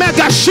you a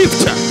mega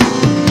shift.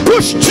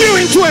 Pushed you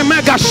into a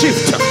mega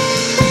shift.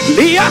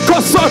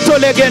 Liako soto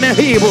legene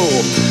hibu.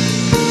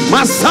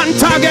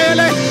 Masanta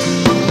gele.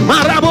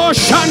 Marabo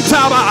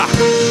shantaba.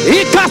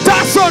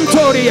 Ikata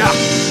sontoria.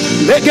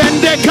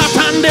 Legende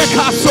katande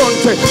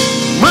kasonte.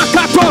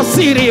 Makato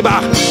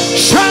siriba.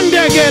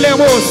 Shande gele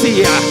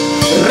mosia.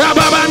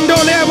 Rababando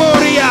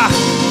levoria.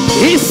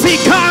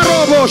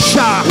 Isikaro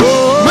bosha.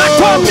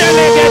 Matonde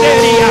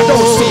legederia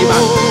dosima.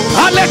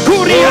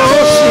 Alekuria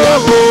boshia.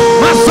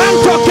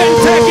 Masanto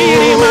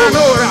kentegiri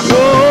manora.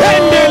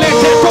 Endele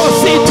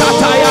ketosita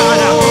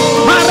tayara.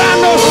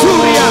 Marano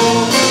suria.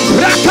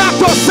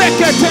 Rakato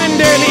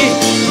seketendeli.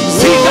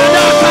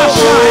 Zigadaka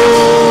shaya.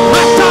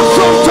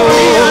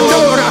 Matasontori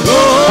andora.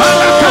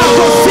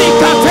 Alakato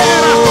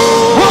sikatera.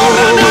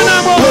 Moranana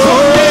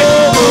mokonde.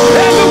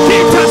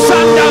 Elukita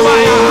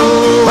sandabaya.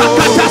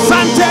 Bakata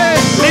sante.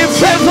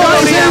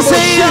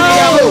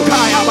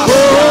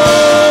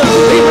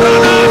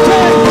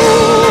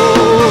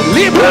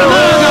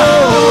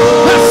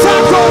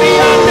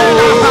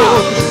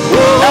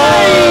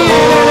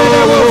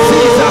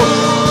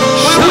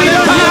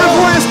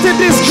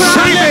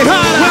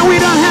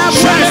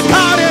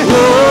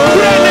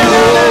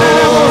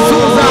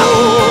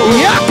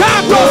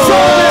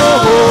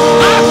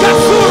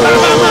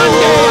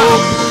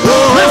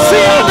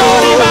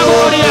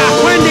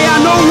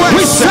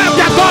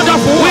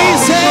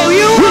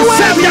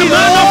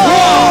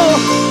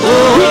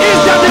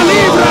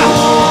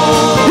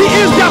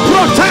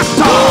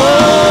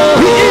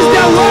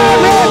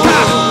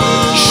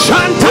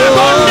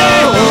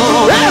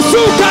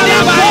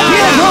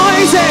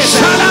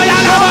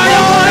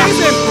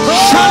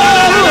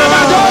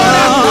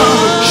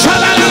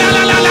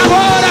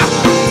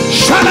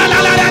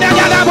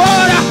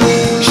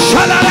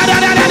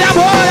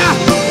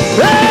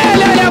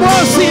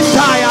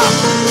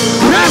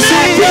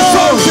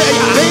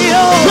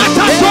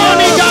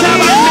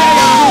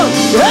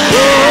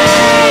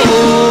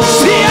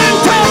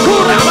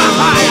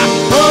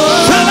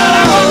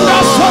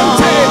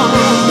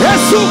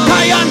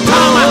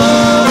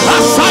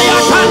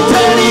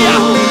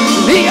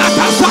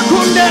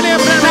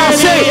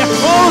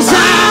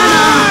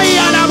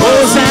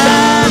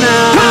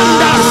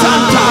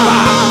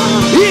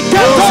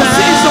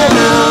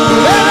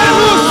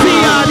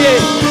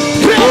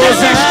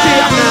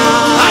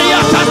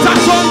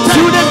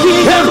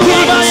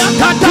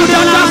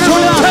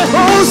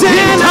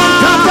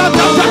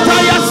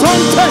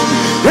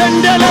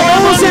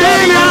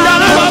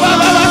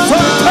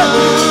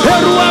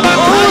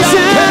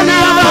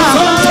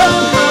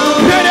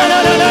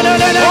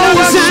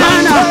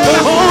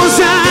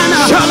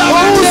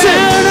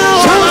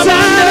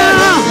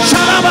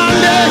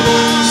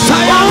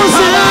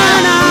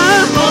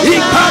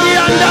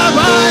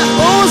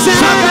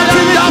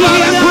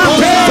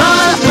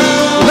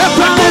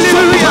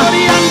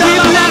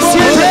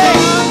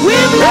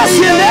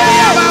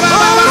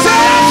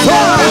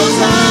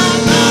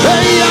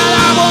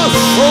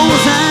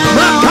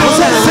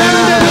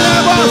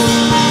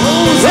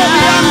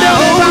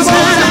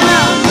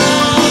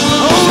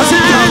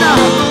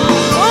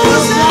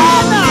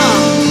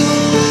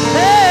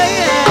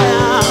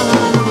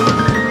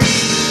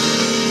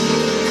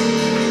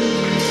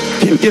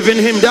 Giving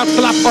him that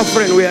clap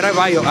offering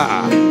wherever you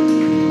are.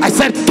 I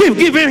said, keep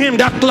giving him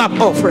that clap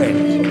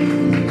offering.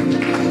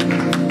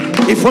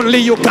 If only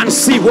you can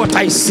see what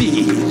I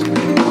see.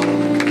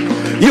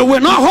 You will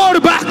not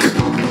hold back.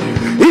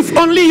 If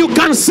only you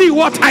can see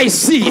what I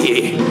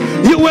see.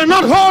 You will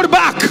not hold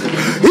back.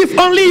 If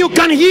only you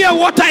can hear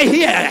what I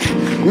hear.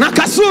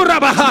 Nakasura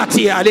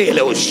bahati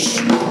alelush.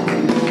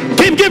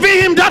 Keep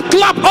giving him that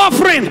clap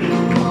offering.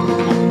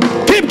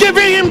 Keep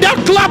giving him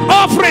that clap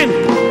offering.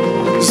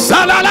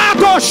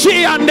 Salalako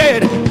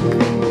shiande.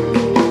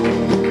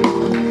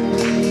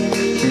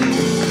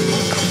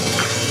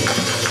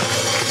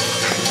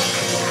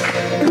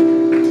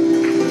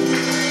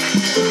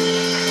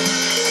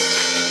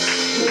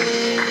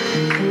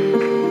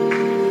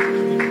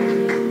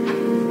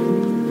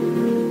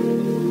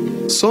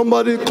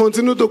 Somebody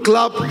continue to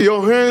clap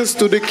your hands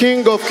to the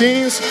King of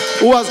Kings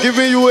who has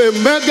given you a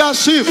mega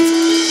shift.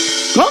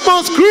 Come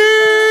on,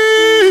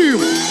 scream.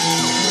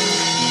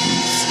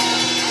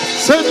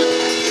 Say,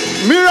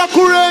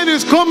 miracle rain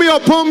is coming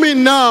upon me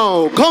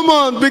now. Come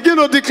on, begin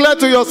to declare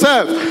to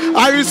yourself,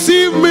 I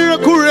receive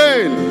miracle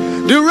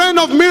rain. The rain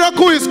of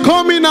miracle is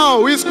coming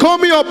now. It's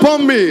coming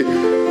upon me.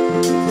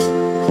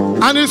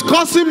 And it's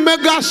causing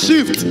mega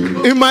shift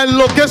in my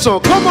location.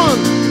 Come on.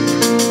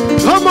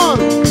 Come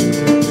on.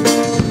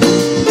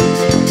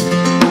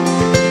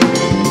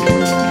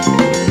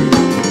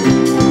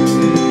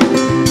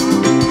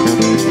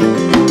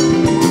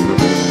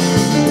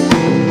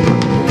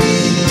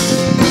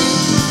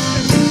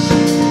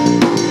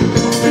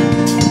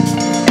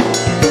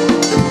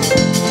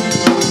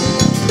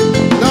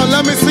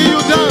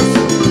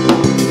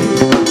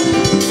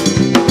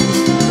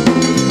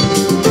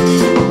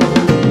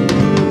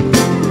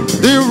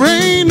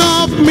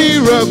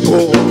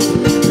 miracle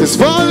is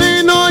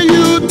falling on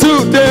you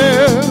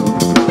today.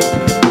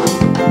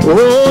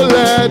 Oh,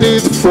 let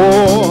it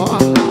fall.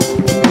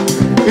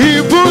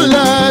 Even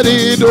let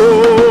it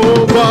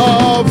overflow.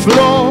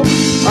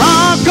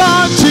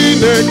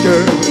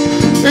 Akachineke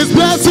is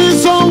blessing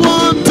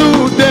someone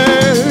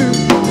today.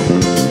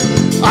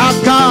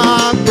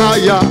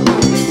 Akakaya,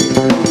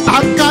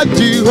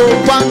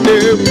 Akajehovah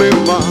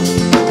Nemema.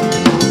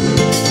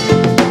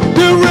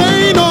 The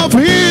rain of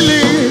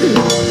healing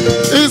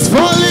is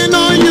falling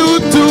on you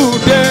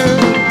today.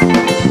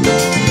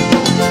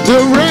 The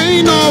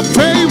rain of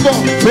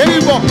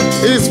favor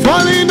is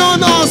falling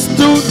on us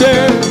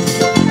today.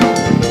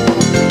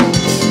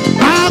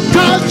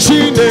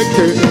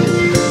 Akachineke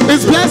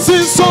is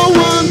blessing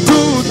someone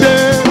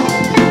today.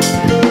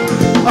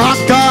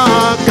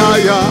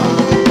 Akakaya,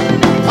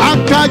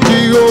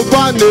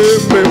 Akajehovah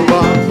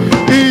Nemema.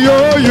 Yo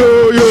yo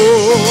yo.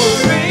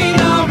 Rain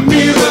of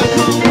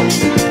miracle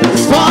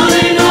is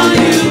falling on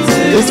you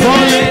today. It's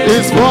falling,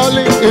 it's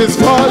falling, it's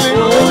falling.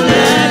 Oh,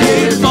 let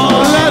it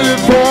fall. Let it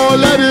fall,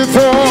 let it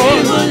fall.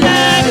 We will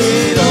let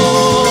it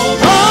all.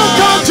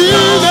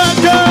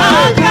 Akachineke.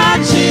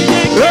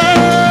 Akachineke.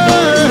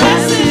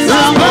 Blessings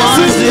on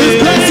It's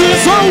blessing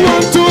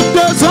someone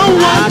today,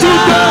 someone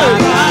today.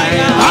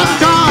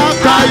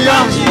 Akakaya,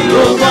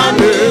 Jehovah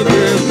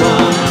Nemema.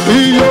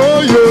 Yo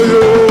yo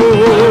yo.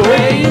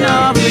 Rain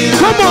of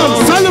Come on,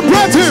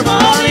 celebrate him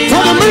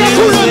for the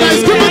miracle that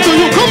is given to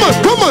you. Come on,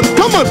 come on,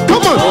 come on,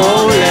 come on.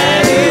 oh,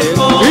 let it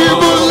fall. He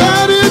will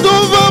let it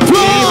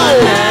overflow.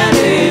 Let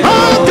it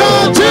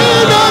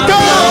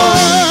Akachineke.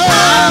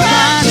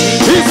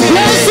 He's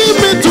blessing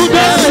me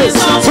today.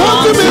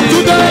 Something me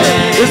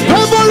today. He's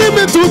favoring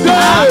me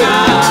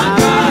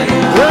today.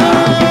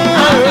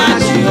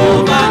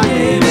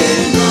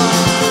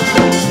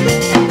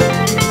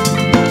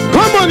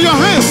 Come on, your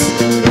hands.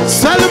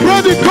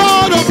 Celebrate the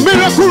God of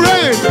miracle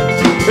rain.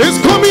 It's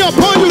coming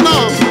upon you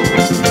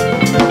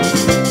now.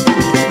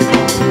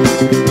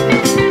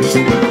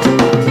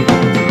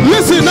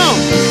 Listen now.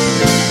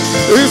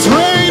 It's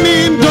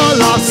raining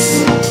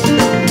dollars,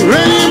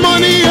 raining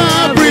money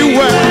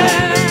everywhere,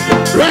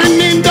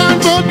 raining down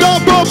for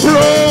double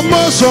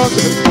promotion,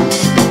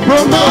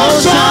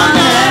 promotion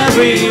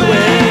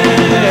everywhere.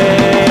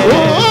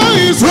 Oh,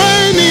 it's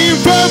raining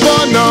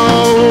favor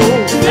now.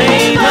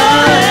 Favor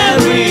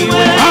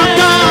everywhere.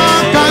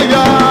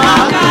 Akakaya.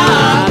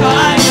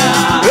 Akakaya.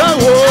 Yeah,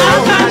 whoa.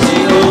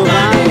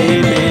 Akajehovah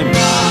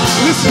Nemema.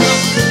 Listen.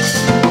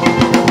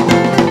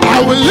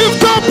 I will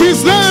lift up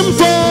his name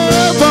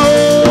forever.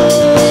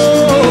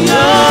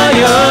 Yo,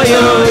 yo,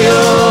 yo, yo.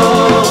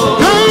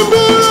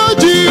 Kambura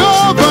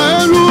Jehovah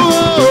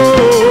Eluo.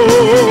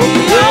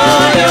 Yo,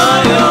 yo,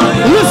 yo,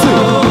 yo. Listen,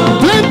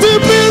 plenty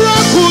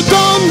miracle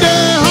done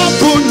they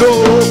happen, no.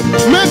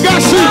 Mega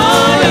shit.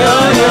 Yo,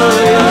 yo,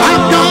 yo.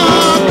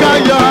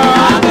 Akakaya.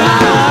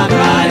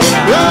 Akakaya.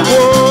 Yeah,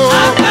 whoa.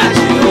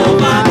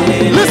 Akajehovah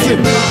Nemema. Listen,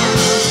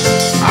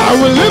 I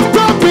will lift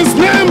up his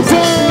name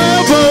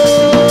forever.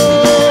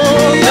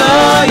 Yo,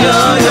 yo,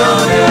 yo,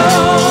 yo.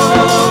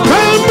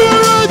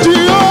 Kambura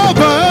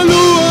Jehovah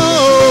Eluo.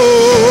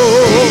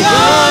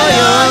 Yo,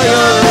 yo,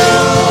 yo, yo.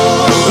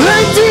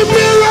 Plenty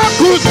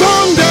miracle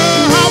done they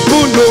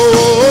happen, no.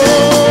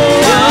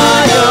 Yo,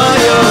 yo,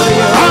 yo,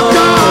 yo.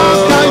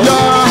 Akakaya.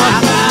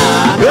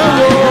 Yeah,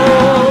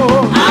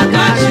 whoa.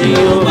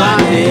 Akajehovah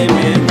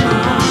Nemema.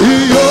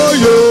 Yo,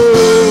 yo.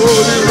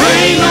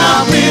 Rain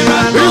of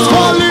miracles. It's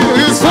falling,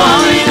 it's falling.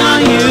 Falling on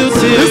you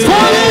today. It's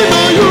falling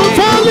on you,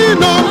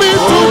 falling on me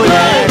Oh,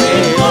 today. let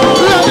it fall.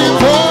 Let it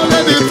fall,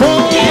 let it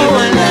fall.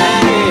 Even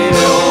let it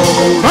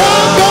all.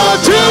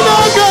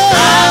 Akachineke.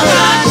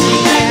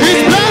 Akachineke. His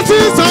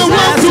blessings are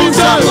what Blessings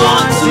today.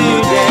 upon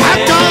today.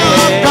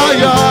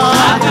 Akakaya.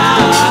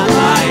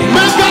 Akakaya.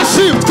 Make a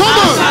shift, come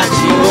on.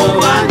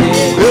 Akajehovah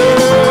Nemema.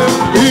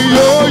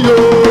 Yo, yo.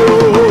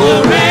 The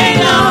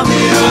rain of The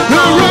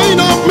miracles. rain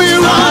of Falling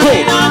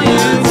miracle on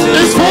you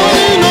is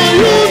falling on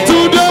you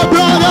today,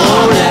 brother.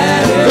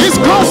 It's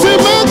causing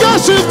make a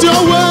shift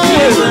your way.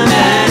 Even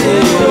let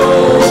it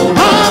all.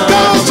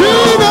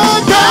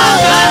 Akachineke.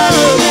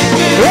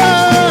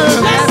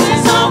 Yeah.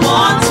 Blessings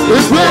upon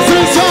It's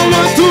blessing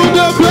someone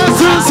today,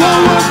 blessing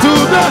someone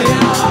today.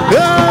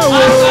 Yeah,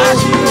 well.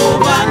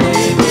 Akajehovah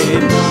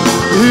Nemema.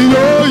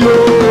 Yo, yo.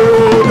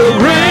 The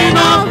rain Rain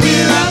of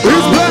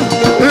miracles.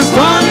 it's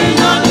falling, Falling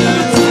on you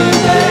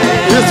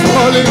today. it's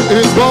falling,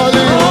 it's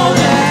falling. Oh,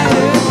 let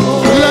it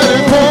fall. Let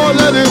it fall,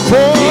 let it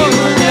fall.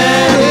 Even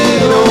let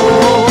it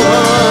all.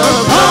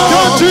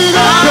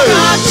 Akachineke.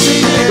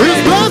 Akachineke.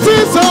 It's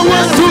blessing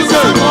someone Blessings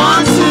today.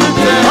 upon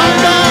today.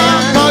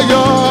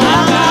 Akakaya.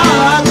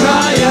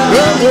 Akakaya.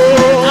 Yeah,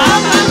 well.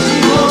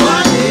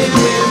 Akajehovah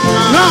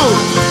Nemema. Now,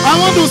 I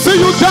want to see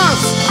you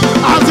dance.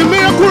 As the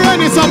miracle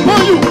rain is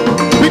upon you,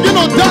 begin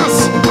to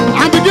dance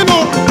and begin to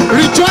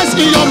rejoice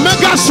in your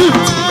mega shift.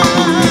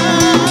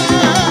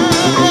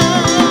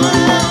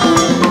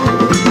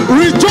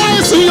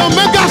 Rejoice in your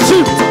mega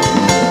shift.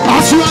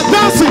 As you are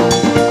dancing,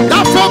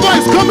 that favor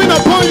is coming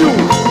upon you.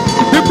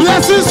 The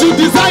blessings you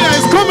desire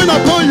is coming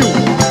upon you.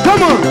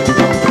 Come on.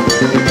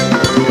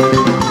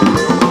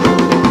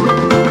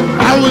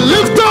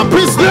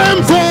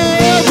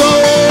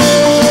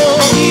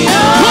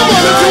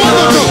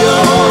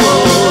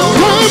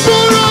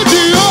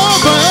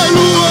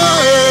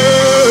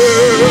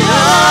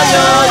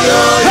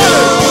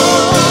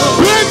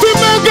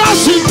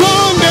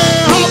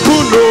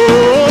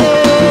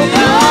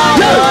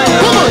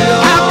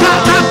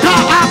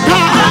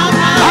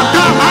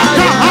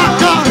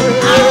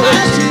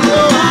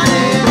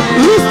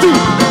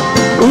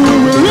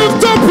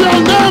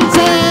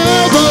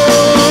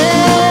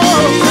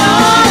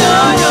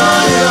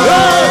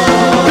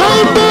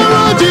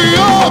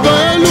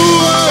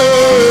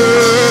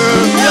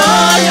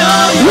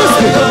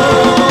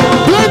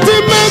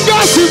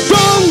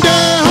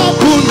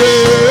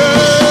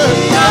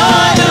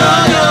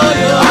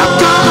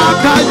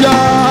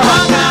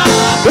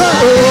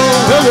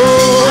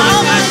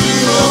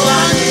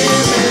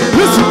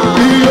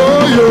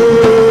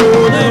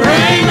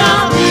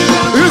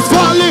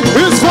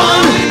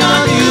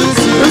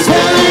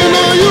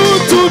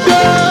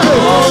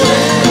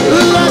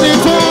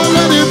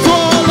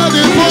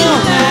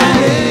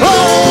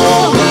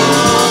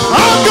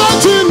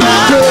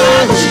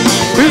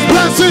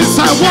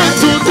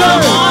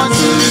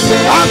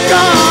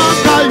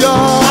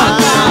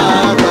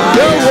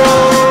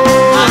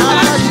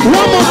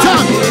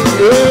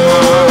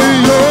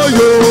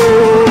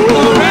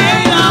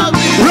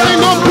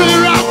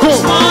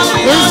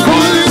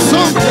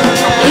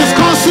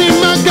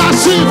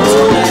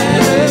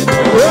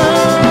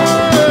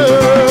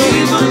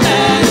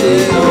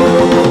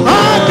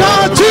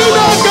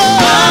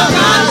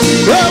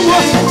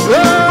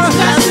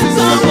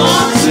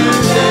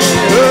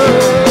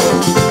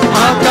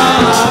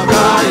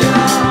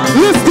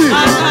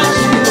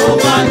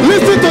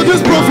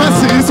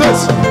 He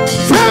says,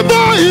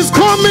 favor is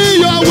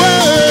coming your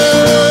way.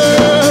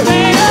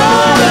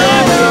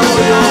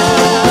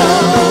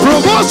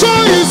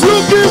 Promotion is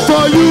looking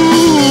for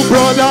you,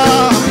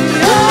 brother.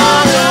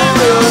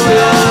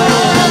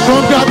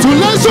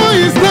 Congratulations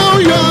is now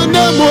your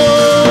name.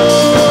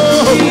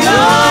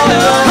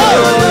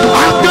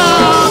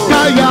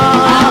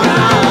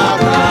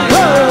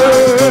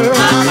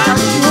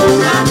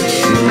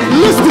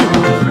 Listen,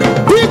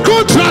 the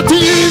contract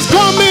is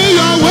coming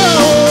your way.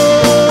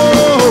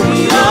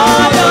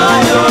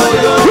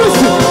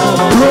 Listen,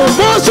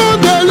 promotion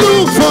they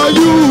look for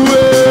you,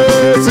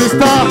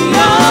 sister.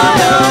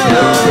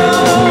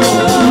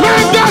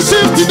 Mega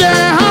shift they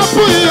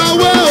happen your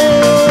way.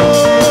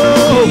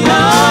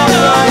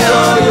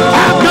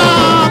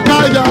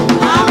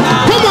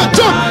 Come on,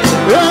 jump.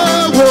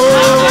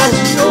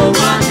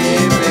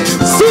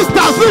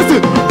 Sisters,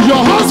 listen,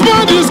 your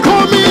husband is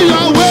coming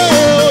your way.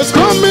 It's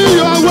coming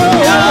your way.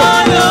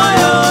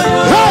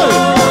 Hey,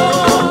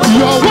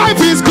 your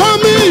wife is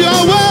coming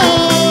your way.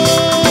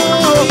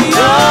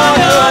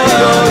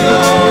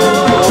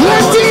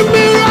 Plenty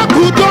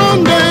miracle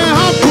done they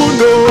happen.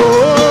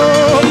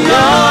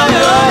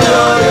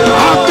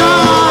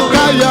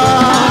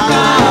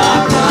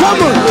 Come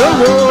on, the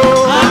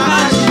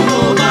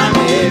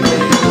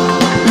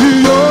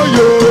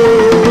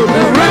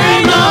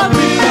rain of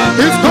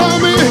is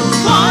coming.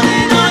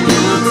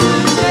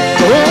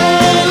 Oh,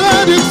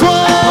 let it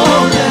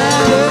fall.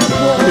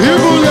 He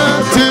will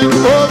let it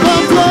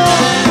overflow.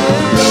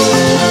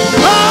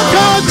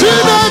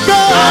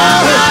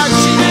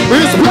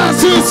 His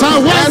blessings are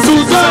where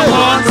today.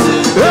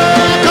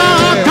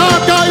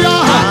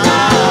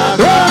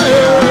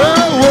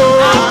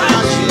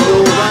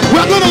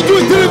 We're going to do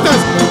it 3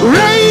 times.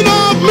 Rain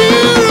of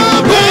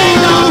miracle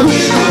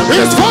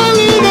is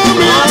falling on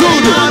me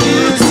today.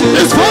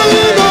 It's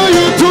falling on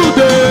you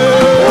today.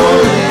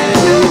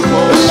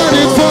 Let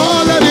it fall,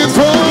 let it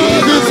fall,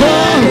 let it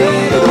fall.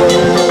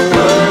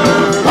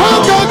 Oh,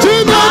 God, you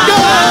know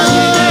God.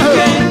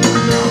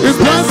 His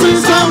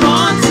blessings are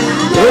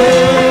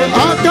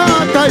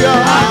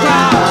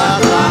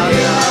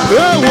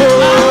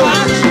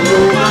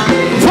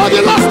for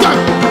the last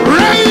time,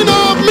 rain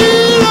of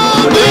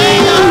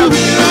miracle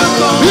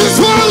is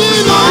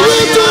falling on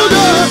you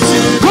today.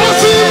 Cause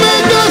he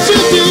made the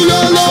city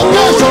your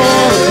location.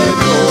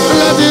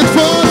 Let it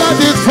fall, let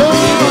it fall.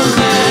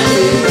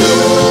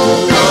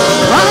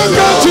 I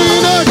got you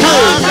in the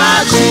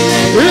case.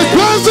 His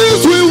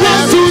blessings we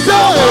want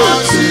today.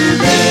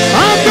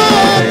 I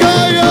got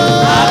you.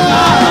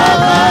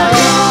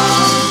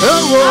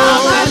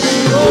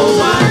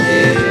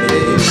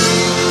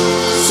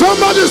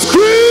 Somebody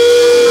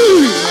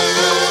scream.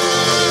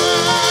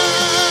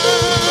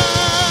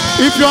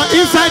 If you are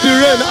inside the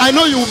rain, I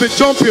know you will be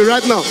jumping right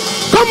now.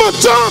 Come on,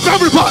 jump,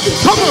 everybody.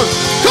 Come on,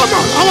 come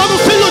on. I want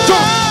to see you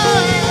jump.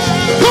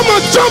 Come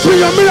on, jump in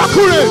your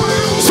miracle rain.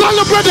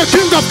 Celebrate the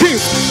King of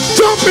Kings.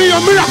 Jump in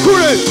your miracle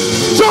rain.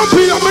 Jump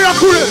in your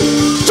miracle rain.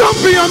 Jump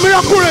in your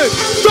miracle rain.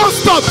 Don't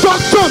stop.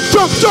 Just jump,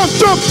 jump, jump,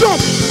 jump, jump.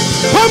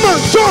 Come on,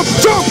 jump,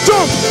 jump,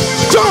 jump,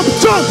 jump,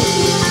 jump.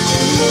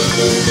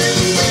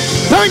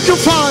 Thank you,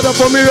 Father,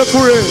 for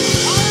miracle rain.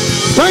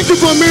 Thank you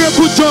for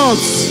miracle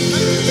jobs.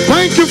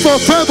 Thank you for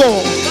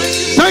favor.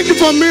 Thank you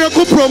for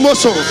miracle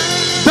promotion.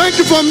 Thank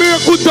you for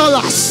miracle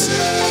dollars.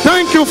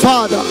 Thank you,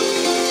 Father.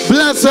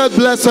 Blessed,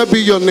 blessed be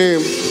your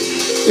name.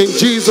 In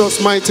Jesus'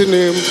 mighty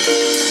name,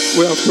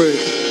 we have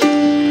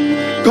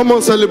prayed. Come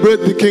on,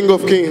 celebrate the King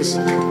of Kings.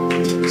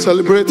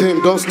 Celebrate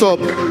him. Don't stop.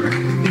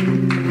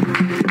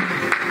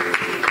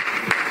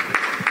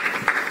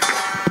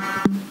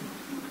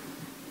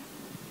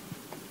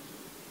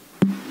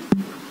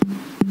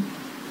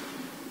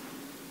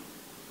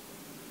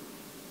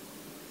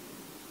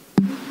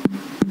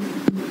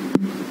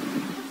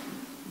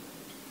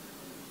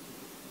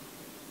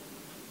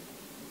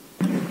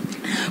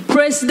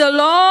 Praise the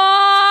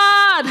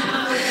Lord.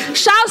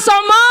 Shout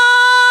some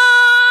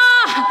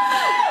more.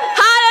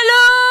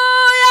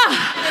 Hallelujah.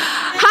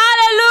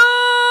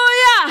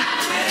 Hallelujah.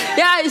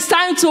 Yeah, it's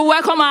time to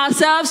welcome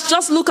ourselves.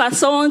 Just look at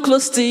someone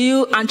close to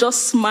you and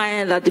just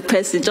smile at the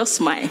person. Just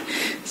smile.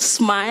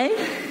 Smile.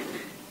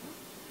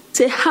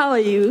 Say, how are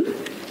you?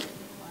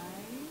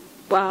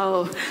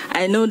 Wow,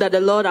 I know that the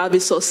Lord will be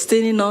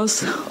sustaining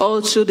us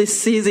all through this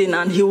season,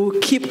 and he will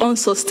keep on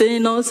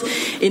sustaining us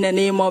in the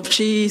name of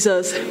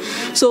Jesus.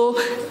 So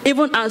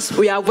even as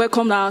we have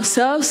welcomed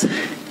ourselves,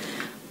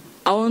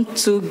 I want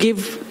to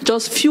give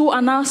just few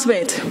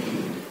announcements.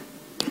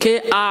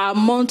 Okay, our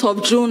month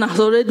of June has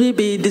already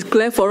been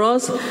declared for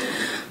us.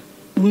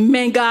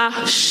 Mega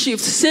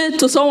shift. Say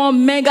to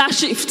someone, mega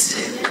shift.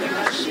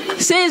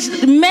 Say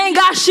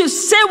mega shift.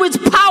 Say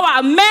with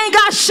power,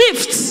 mega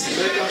shift.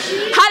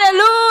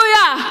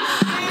 Hallelujah.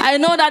 I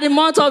know that the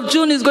month of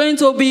June is going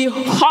to be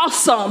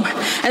awesome.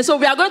 And so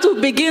we are going to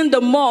begin the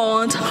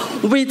month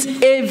with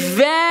a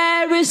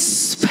very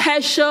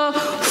special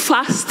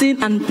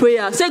fasting and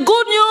prayer. Say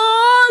good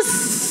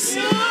news.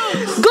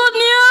 Good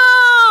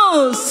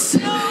news.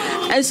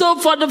 And so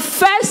for the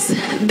first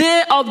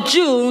day of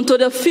June to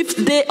the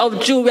 5th day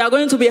of June, we are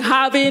going to be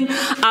having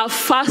our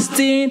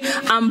fasting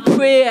and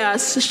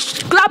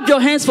prayers. Clap your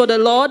hands for the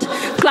Lord.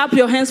 Clap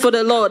your hands for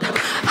the Lord.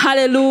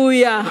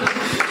 Hallelujah.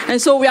 And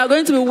so we are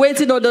going to be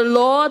waiting on the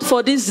Lord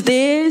for these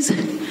days.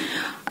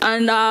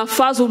 And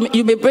fast,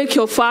 you may break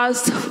your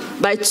fast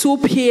by 2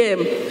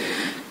 p.m.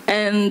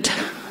 And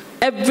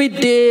every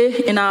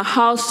day in our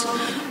house,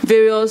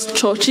 various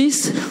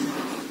churches,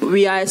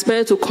 we are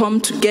expected to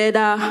come together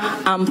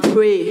and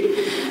pray.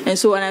 And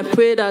so when I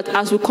pray that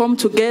as we come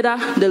together,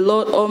 the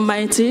Lord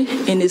Almighty,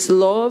 in His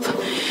love,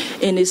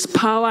 in His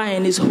power,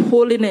 in His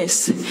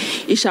holiness,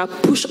 He shall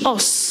push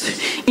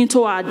us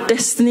into our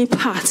destiny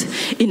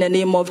path in the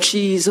name of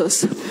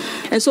Jesus.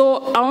 And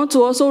so I want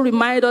to also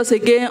remind us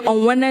again,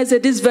 on Wednesday,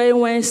 this very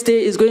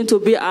Wednesday, is going to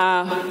be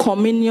our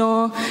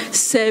communion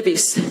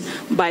service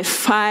by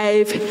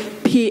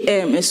 5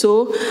 p.m. And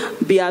so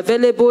be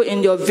available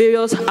in your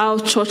various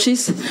house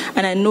churches.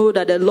 And I know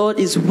that the Lord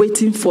is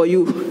waiting for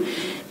you.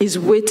 Is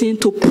waiting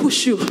to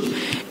push you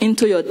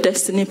into your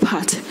destiny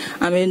path.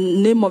 And in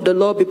the name of the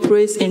Lord be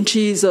praised in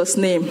Jesus'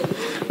 name.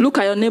 Look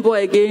at your neighbor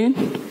again.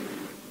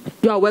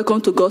 You are welcome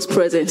to God's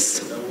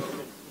presence.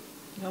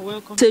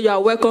 Say you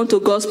are welcome to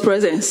God's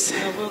presence.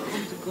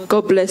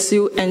 God bless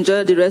you.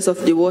 Enjoy the rest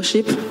of the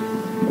worship.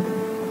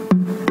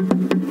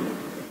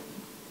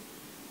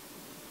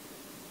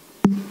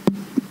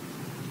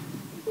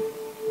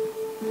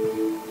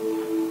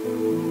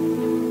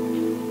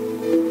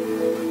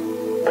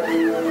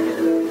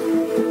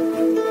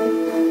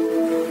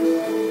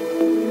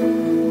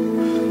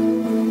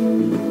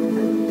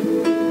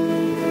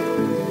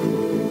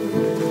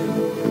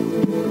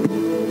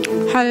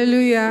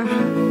 Hallelujah.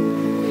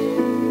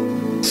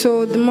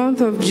 So the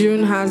month of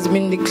June has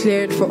been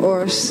declared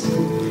for us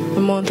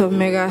the month of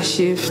mega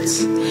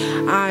shifts,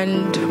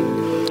 and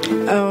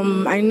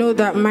I know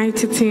that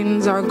mighty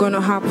things are going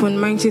to happen.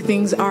 Mighty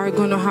things are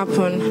going to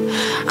happen,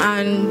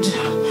 and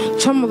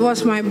some of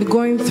us might be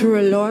going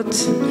through a lot.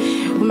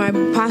 We might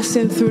be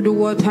passing through the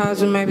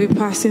waters. We might be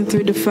passing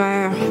through the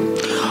fire.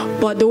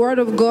 But the word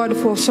of God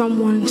for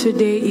someone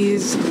today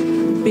is,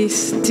 be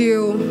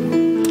still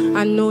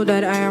and know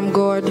that I am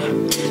God.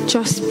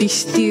 Just be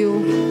still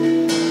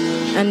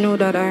and know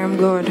that I am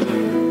God.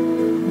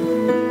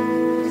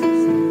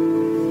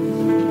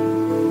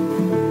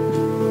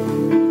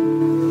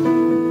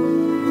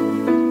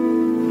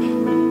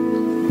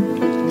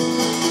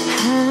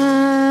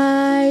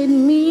 Hide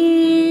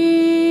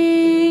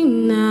me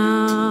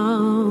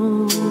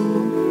now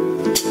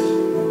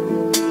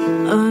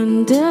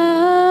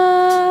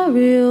under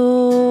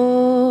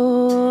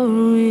your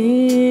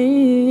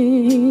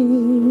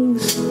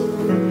wings.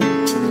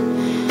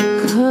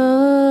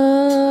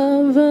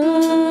 Cover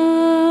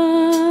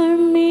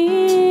me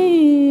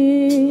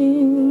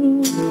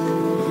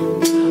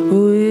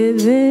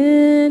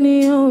within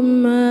your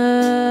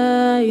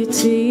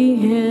mighty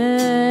hand.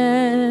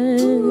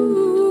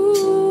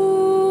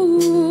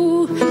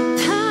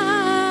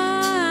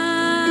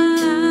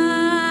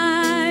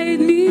 Hide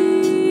me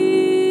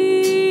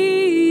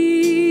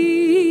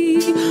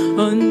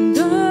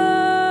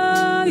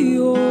under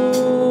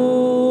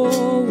your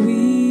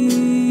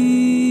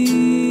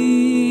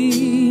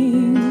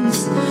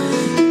wings.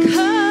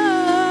 Cover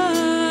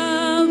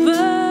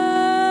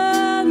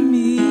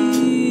me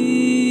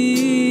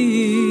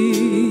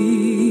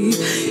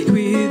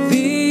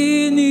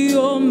within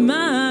your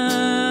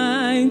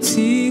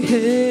mighty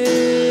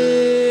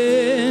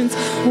hands.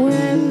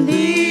 When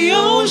the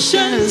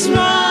oceans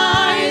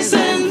rise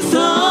and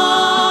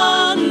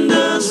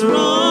thunders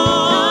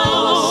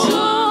roll,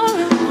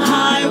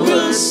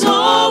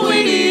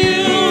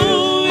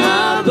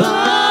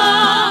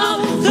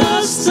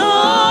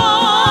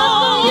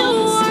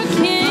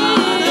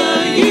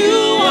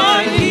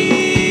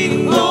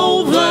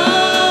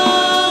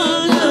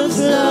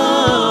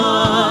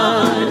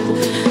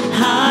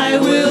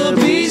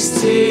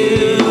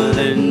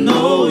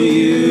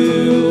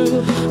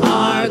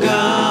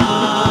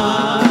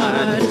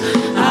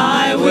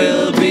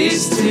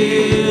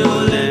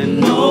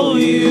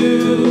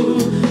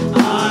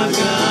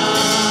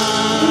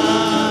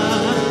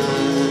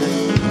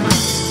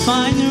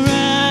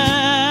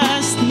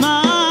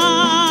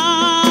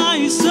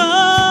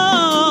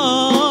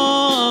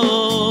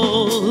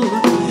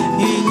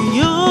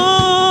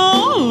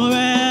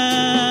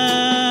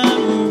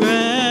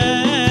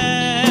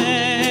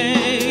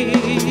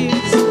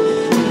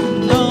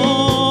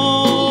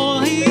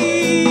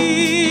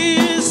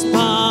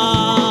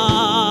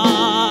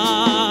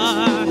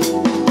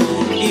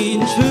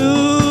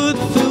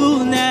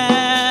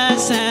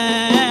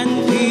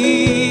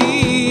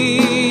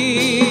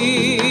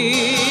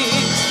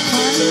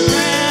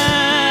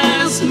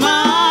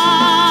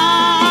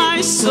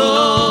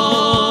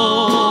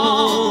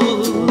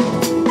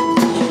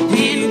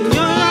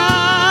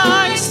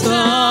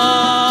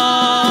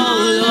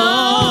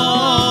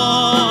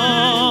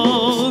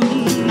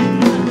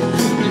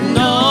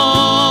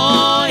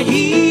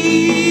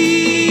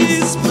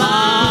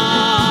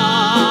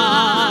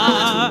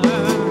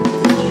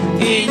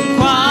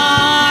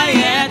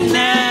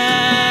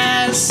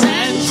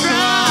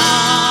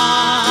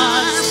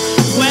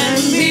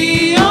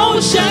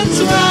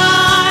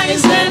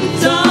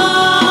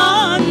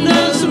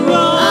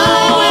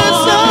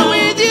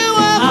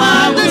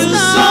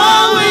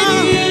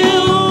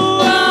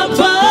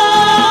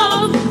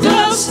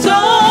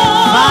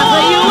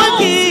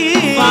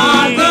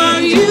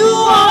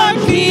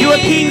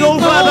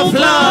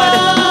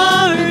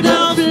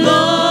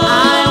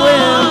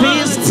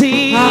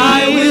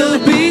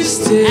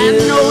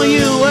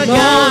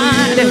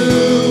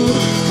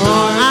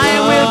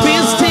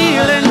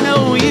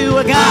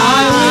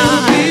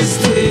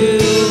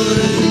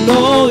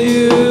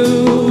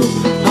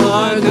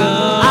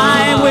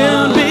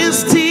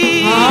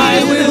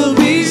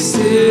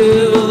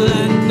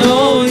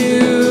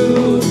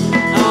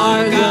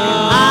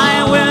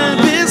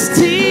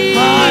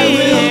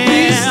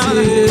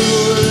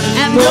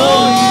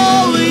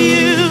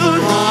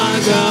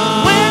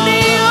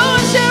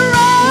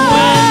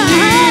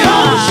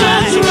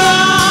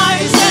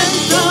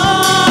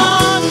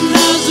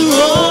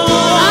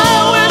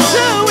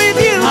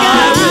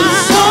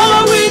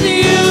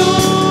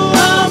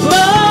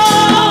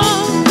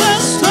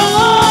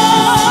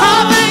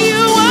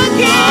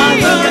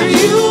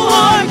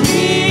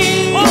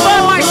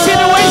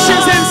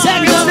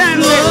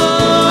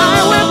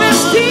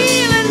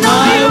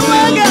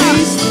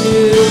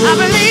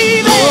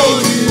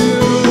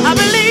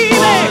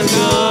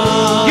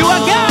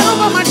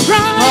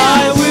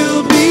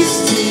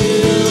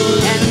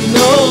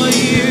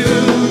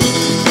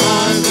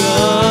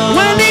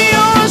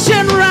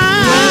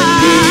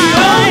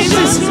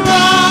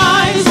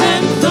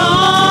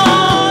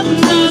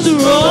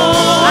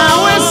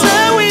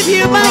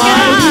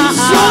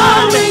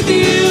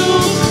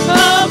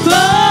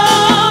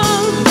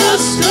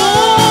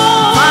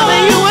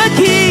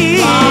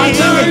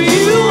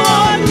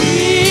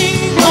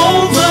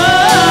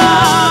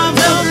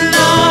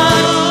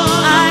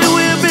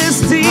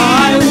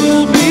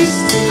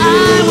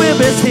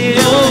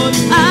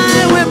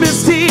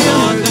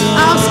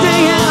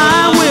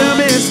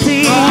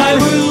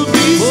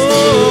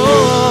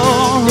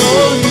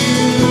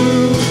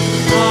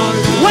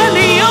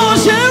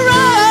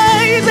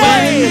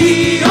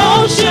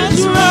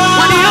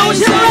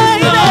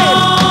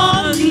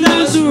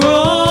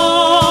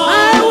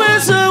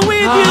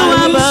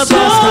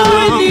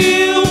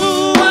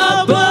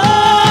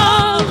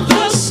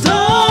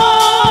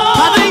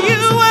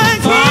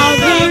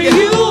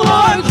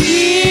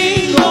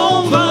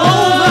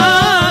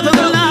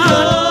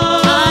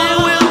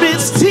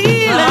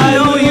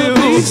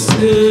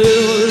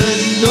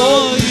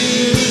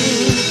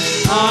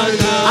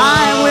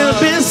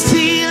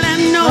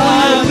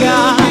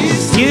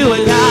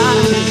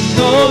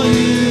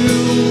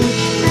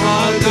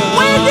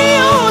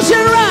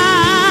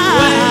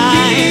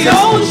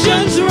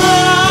 oceans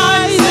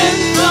rise and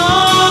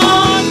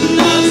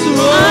thunders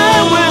roll. I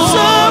will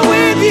soar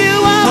with you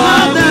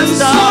above the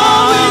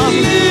storm.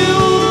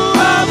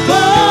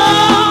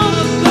 Above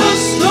the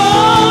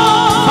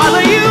storm.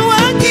 Father, you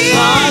are King.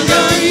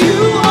 Father,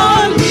 you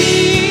are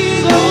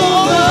King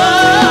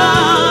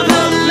over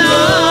the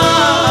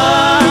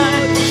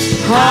night.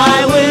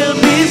 I will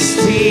be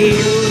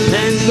still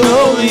and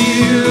know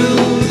you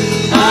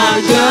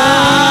are God.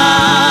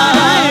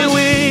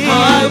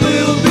 I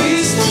will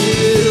be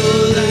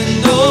still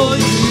and know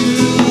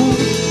you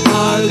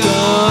are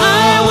God.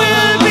 I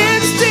will be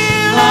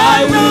still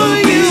and know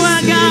you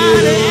are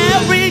God.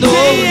 Every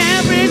day,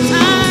 every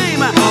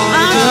time, I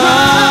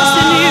trust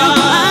in you.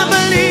 I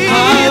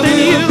believe in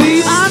you.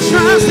 I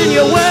trust in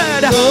your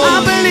word. I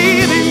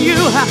believe in you.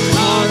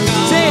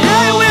 Say,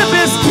 I will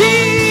be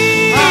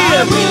still. I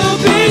will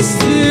be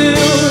still.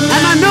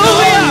 And I know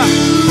you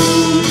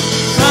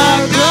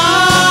are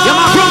God. You're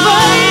my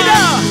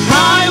provider.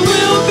 I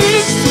will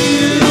be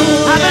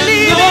still. I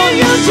believe in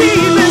you,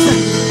 Jesus.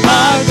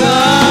 Our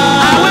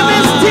God. I will be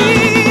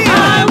still.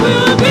 I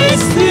will be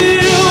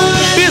still.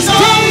 Be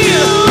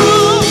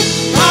still.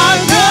 Our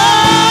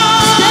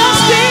God. Stand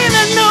still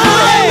and know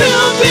I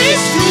will be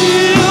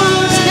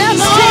still. Stand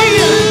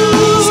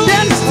still.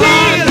 Stand still.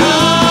 Stand still.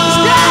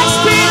 Stand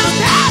still.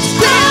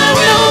 I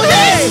will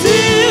be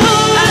still.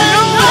 I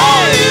know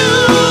you.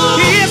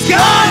 He is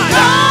God.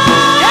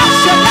 Yes,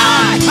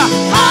 Shaddai.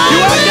 You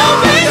are God.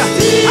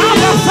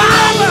 Abba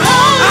Father.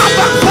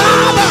 Abba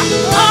Father.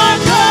 Our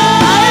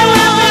God. I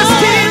will be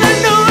still and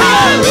know I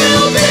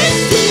will be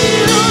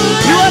still.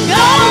 You are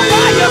God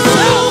by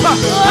yourself.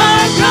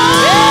 Our God.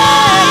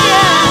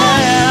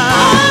 I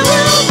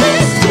will be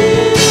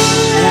still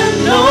and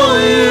know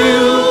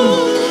you.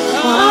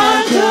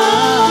 Our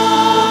God.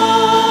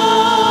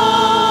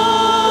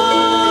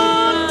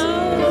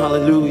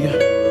 Hallelujah.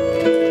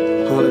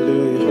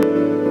 Hallelujah.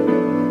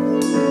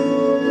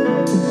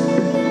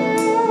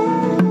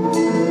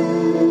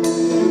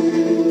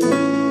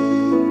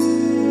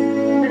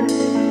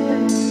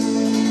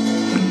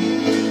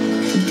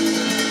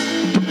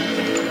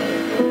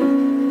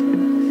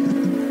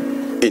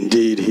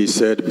 Indeed, he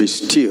said, be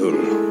still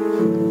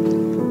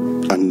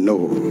and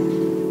know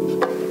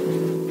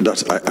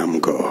that I am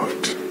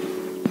God.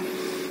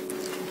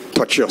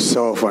 Touch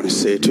yourself and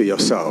say to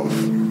yourself,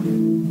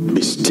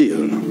 be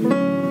still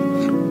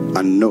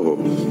and know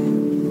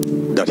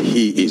that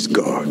he is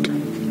God.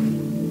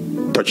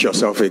 Touch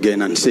yourself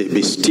again and say,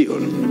 be still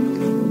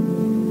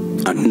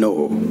and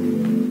know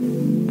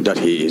that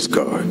he is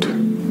God.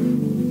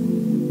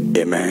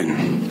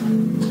 Amen.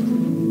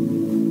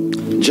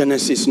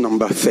 Genesis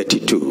number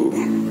 32,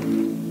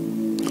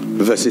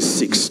 verses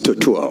 6 to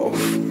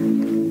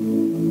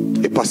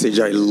 12. A passage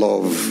I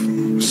love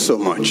so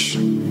much,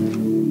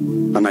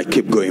 and I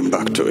keep going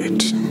back to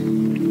it.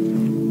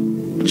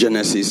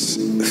 Genesis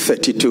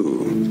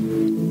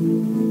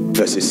 32,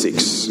 verses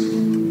 6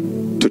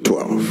 to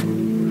 12.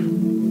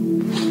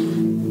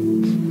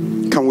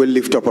 Can we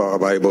lift up our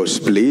Bibles,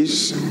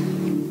 please?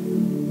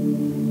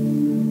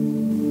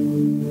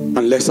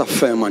 And let's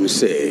affirm and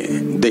say,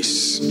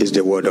 this is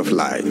the word of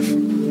life.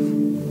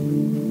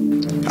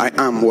 I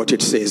am what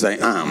it says I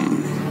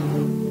am.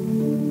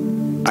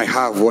 I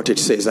have what it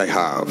says I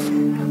have.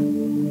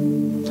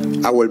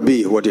 I will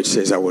be what it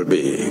says I will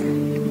be.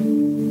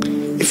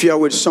 If you are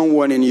with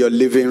someone in your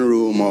living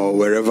room or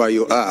wherever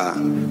you are,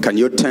 can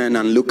you turn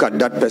and look at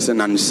that person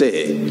and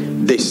say,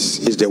 this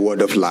is the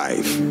word of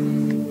life.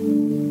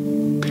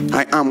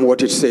 I am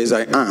what it says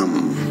I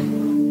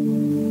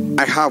am.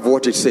 I have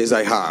what it says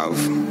I have.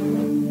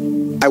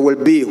 I will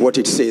be what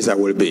it says I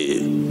will be.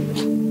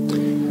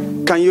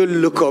 Can you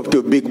look up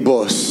to Big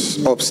Boss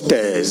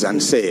upstairs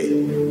and say,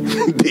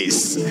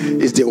 this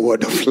is the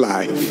word of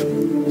life.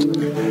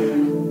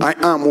 I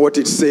am what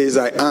it says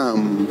I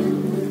am.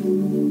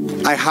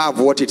 I have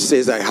what it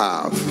says I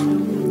have.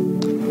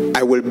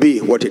 I will be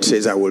what it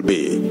says I will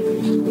be.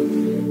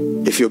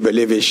 If you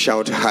believe it,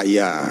 shout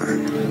higher.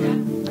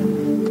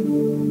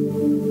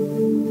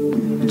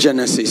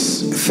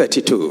 Genesis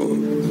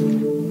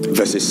 32,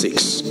 verses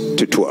 6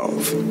 to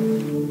 12.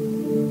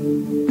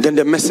 Then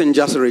the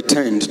messengers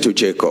returned to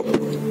Jacob,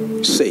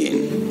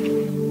 saying,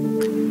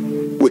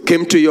 we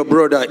came to your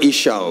brother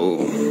Esau,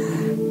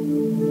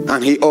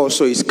 and he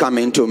also is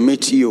coming to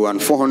meet you, and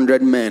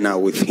 400 men are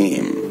with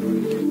him.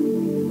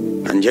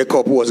 And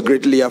Jacob was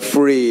greatly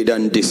afraid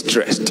and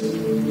distressed.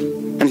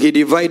 And he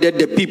divided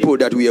the people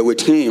that were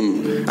with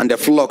him, and the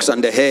flocks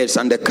and the herds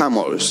and the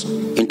camels,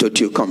 into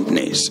 2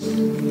 companies.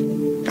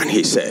 And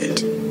he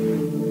said,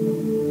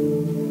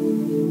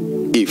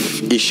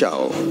 if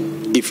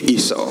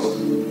Esau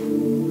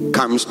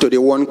comes to the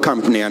one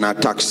company and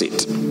attacks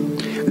it,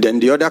 then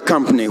the other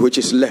company which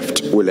is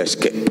left will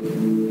escape.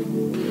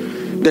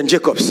 Then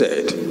Jacob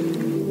said,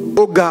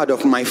 O God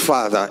of my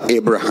father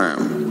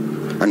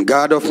Abraham, and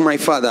God of my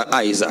father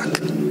Isaac,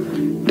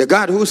 the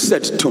God who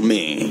said to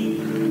me,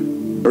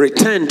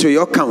 return to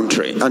your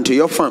country and to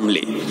your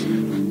family,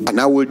 and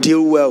I will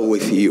deal well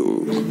with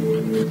you.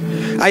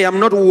 I am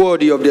not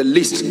worthy of the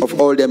least of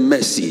all the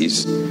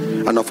mercies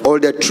and of all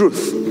the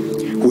truth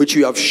which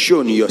you have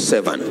shown your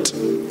servant.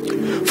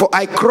 For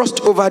I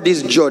crossed over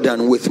this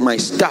Jordan with my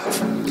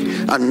staff,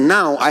 and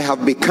now I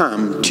have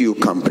become 2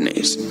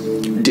 companies.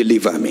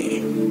 Deliver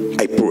me,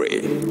 I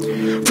pray,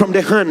 from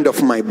the hand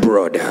of my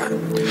brother,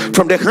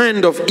 from the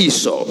hand of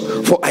Esau,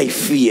 for I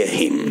fear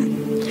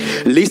him,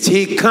 lest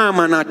he come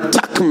and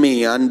attack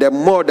me and the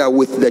mother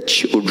with the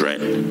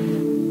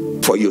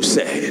children. For you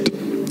said,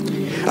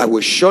 I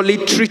will surely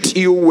treat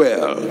you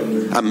well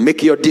and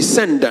make your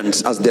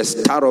descendants as the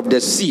star of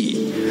the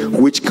sea,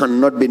 which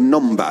cannot be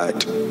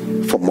numbered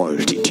for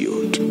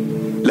multitude.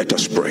 Let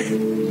us pray.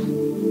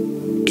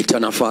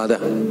 Eternal Father,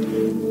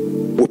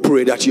 we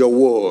pray that your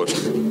word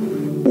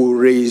will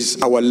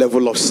raise our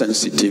level of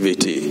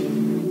sensitivity.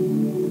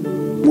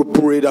 We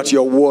pray that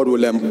your word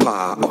will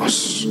empower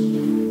us.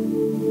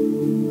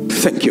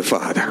 Thank you,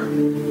 Father.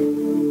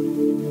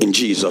 In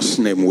Jesus'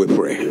 name we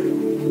pray.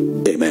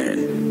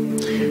 Amen.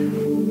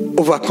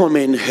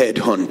 Overcoming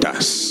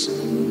headhunters.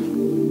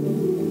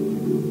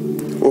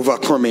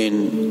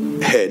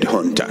 Overcoming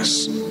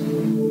headhunters.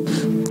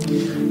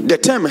 The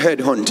term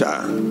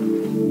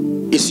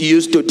headhunter is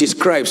used to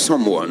describe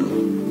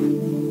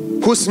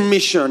someone whose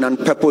mission and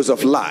purpose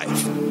of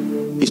life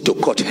is to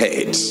cut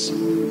heads.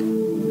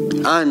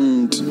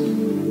 And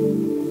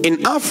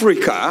in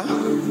Africa,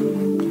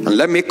 and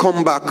let me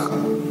come back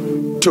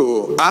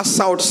to our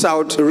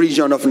south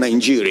region of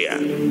Nigeria,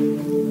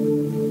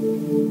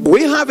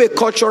 we have a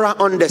cultural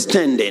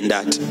understanding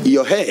that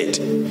your head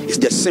is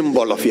the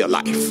symbol of your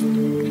life,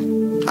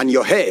 and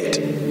your head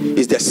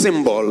is the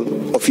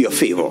symbol of your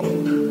favor.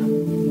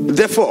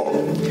 Therefore,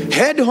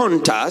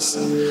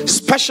 headhunters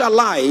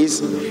specialize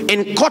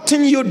in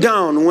cutting you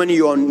down when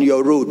you're on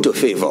your road to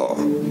favor.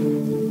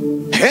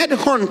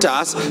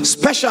 Headhunters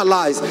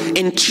specialize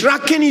in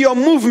tracking your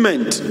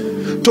movement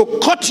to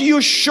cut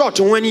you short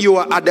when you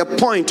are at the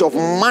point of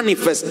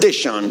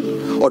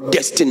manifestation or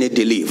destiny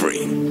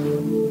delivery.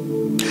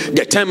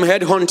 The term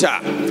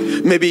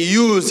headhunter may be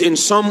used in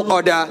some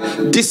other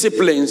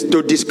disciplines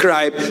to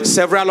describe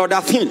several other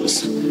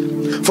things.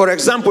 For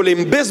example,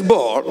 in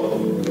baseball,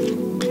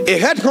 a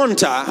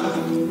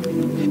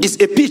headhunter is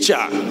a pitcher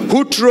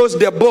who throws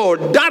the ball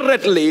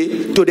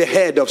directly to the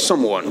head of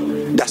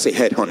someone. That's a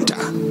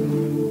headhunter.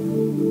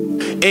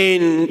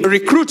 In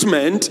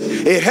recruitment,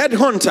 a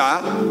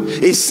headhunter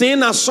is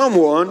seen as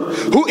someone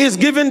who is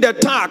given the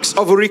task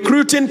of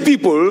recruiting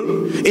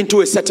people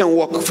into a certain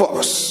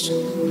workforce.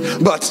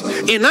 But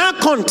in our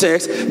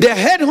context, the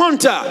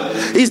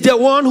headhunter is the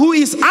one who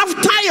is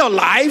after your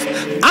life,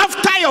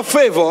 after your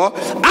favor,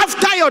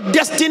 after your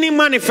destiny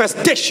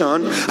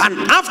manifestation,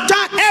 and after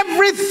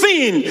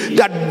everything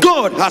that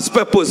God has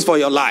purposed for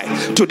your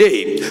life.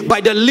 Today,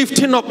 by the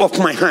lifting up of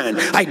my hand,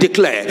 I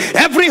declare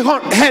every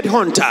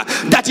headhunter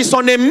that is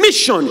on a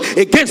mission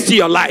against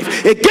your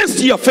life,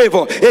 against your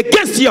favor,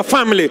 against your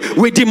family,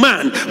 we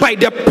demand by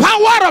the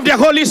power of the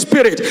Holy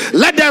Spirit,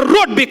 let the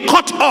road be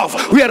cut off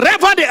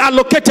wherever they are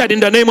located in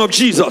the name of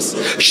Jesus.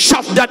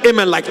 Shout that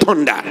amen like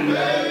thunder.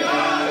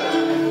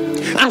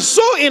 And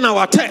so in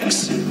our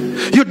text,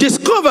 you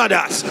discover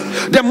that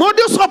the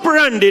modus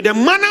operandi, the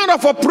manner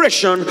of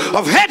operation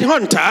of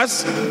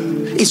headhunters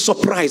is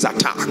surprise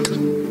attack.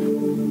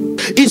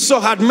 Esau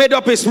had made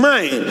up his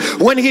mind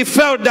when he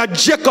felt that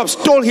Jacob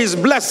stole his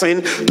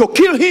blessing to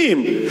kill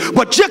him,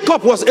 but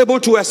Jacob was able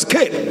to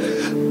escape,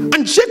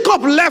 and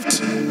Jacob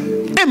left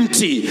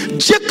empty.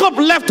 Jacob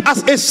left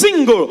as a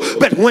single,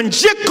 but when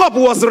Jacob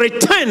was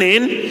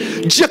returning,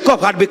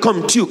 Jacob had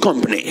become 2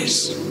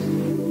 companies.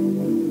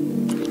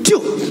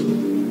 2.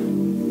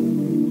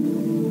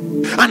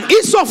 And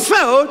Esau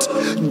felt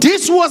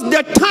this was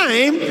the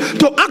time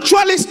to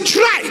actually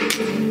strike,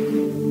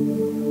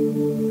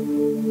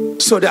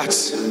 so that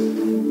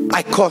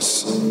I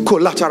cause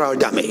collateral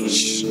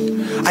damage.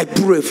 I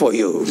pray for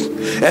you,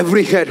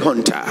 every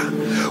headhunter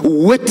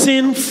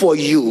waiting for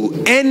you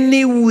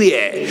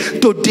anywhere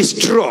to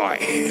destroy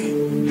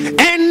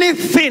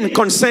anything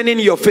concerning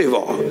your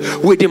favor,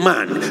 we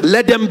demand,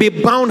 let them be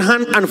bound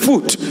hand and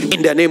foot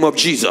in the name of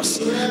Jesus.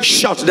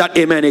 Shout that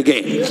amen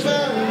again.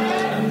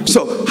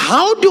 So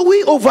how do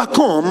we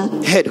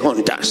overcome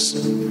headhunters?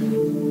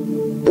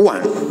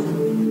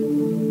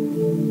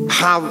 1.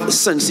 Have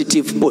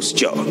sensitive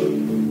posture.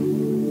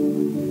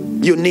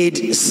 You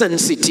need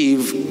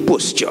sensitive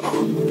posture.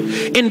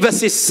 In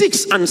verses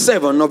 6 and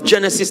 7 of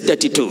Genesis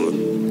 32,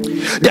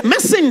 the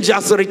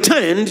messengers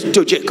returned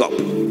to Jacob,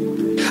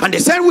 and they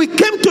said, we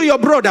came to your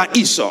brother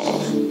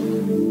Esau,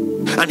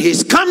 and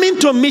he's coming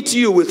to meet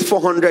you with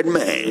 400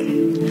 men.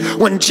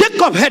 When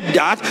Jacob heard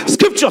that,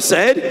 scripture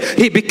said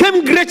he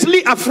became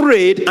greatly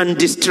afraid and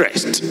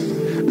distressed.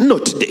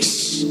 Note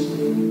this.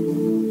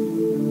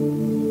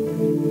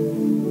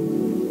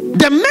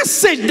 The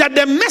message that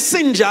the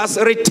messengers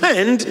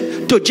returned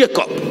to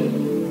Jacob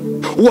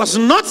was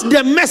not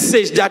the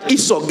message that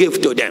Esau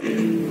gave to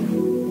them.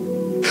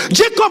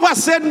 Jacob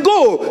has said,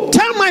 go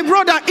tell my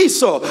brother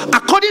Esau,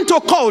 according to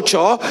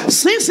culture,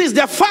 since he's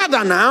the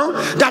father now,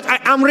 that I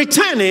am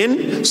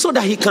returning so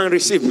that he can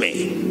receive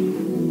me.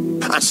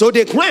 And so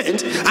they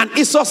went, and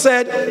Esau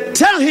said,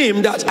 tell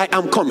him that I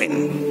am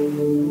coming.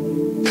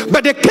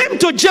 But they came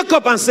to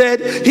Jacob and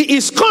said, he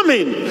is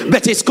coming,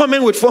 but he's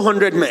coming with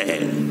 400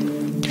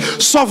 men.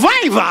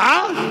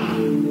 Survival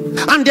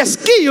and the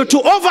skill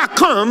to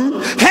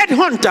overcome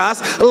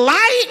headhunters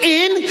lie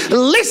in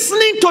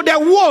listening to the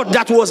word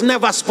that was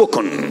never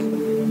spoken.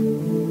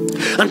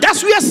 And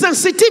that's where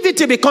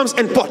sensitivity becomes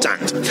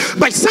important.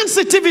 By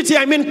sensitivity,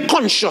 I mean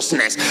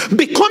consciousness.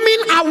 Becoming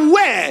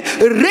aware,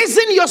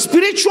 raising your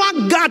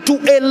spiritual guard to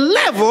a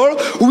level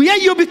where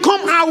you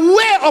become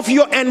aware of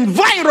your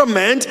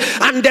environment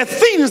and the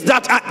things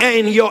that are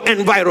in your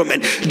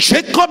environment.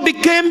 Jacob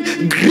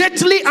became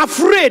greatly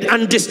afraid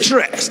and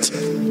distressed.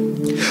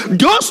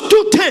 Those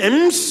two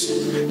terms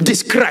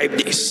describe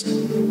this.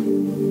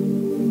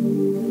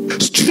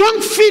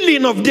 Strong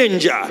feeling of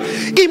danger,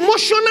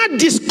 emotional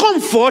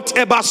discomfort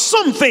about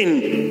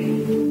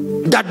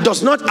something that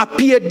does not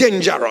appear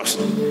dangerous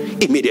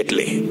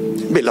immediately.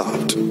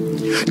 Beloved,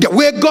 the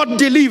way God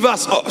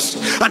delivers us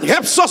and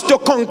helps us to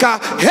conquer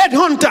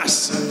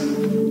headhunters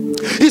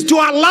is to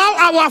allow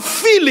our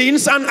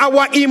feelings and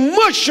our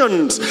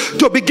emotions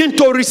to begin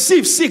to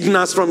receive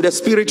signals from the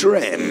spirit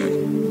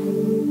realm.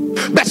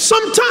 But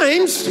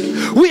sometimes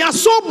we are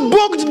so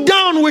bogged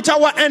down with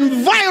our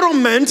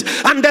environment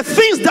and the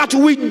things that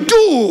we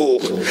do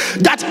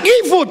that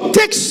evil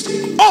takes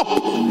up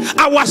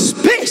our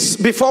space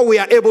before we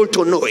are able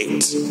to know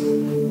it.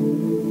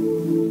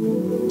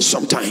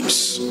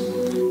 Sometimes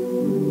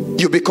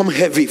you become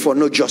heavy for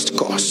no just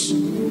cause,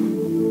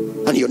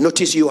 and you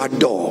notice you are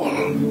dull.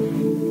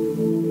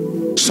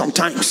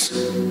 Sometimes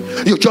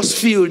you just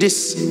feel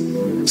this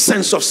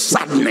sense of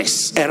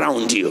sadness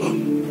around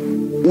you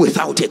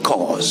without a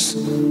cause.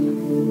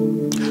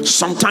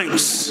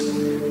 Sometimes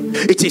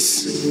it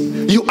is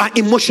you are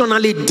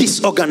emotionally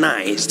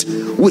disorganized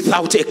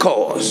without a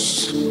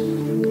cause.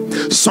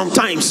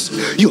 Sometimes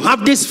you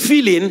have this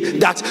feeling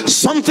that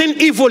something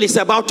evil is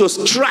about to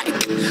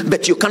strike,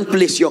 but you can't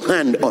place your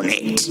hand on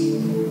it.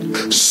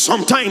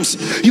 Sometimes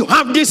you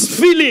have this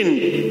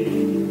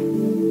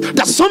feeling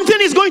that something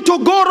is going to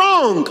go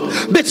wrong,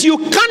 but you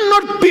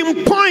cannot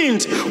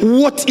pinpoint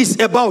what is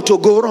about to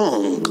go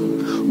wrong.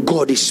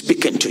 God is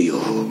speaking to you.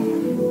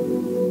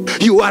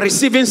 You are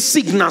receiving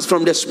signals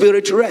from the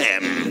spirit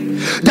realm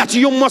that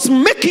you must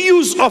make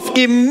use of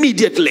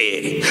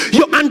immediately.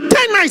 Your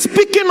antenna is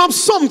picking up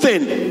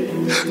something,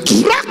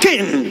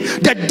 tracking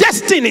the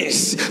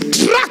destinies,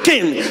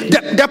 tracking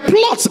the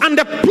plots and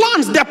the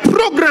plans, the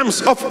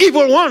programs of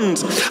evil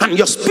ones, and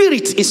your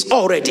spirit is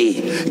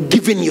already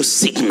giving you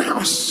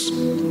signals.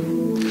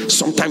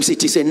 Sometimes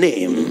it is a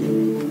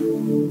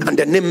name, and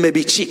the name may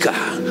be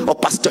Chika or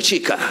Pastor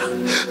Chika.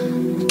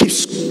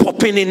 Keeps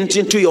popping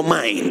into your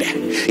mind.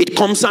 It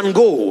comes and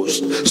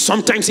goes.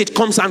 Sometimes it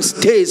comes and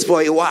stays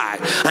for a while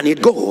and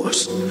it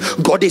goes.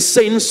 God is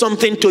saying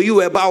something to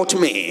you about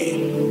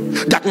me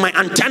that my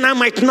antenna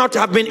might not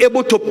have been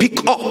able to pick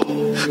up,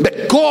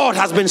 but God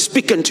has been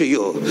speaking to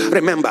you.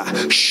 Remember,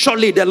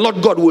 surely the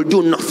Lord God will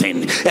do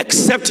nothing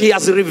except he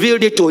has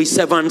revealed it to his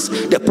servants,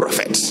 the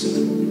prophets.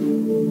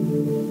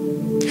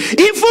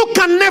 Evil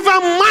can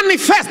never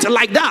manifest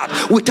like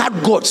that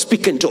without God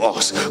speaking to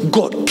us.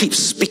 God keeps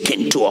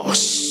speaking to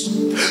us.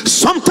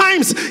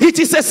 Sometimes it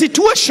is a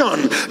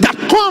situation that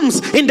comes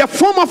in the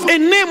form of a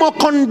name or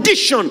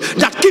condition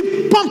that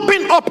keep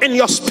pumping up in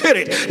your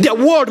spirit. The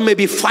word may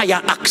be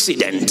fire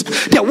accident.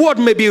 The word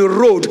may be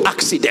road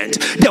accident.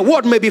 The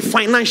word may be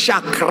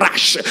financial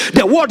crash.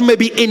 The word may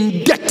be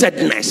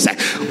indebtedness.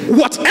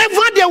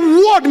 Whatever the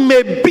word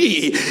may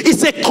be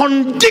is a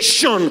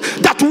condition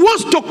that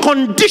wants to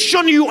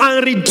condition you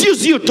and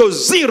reduce you to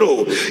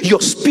zero.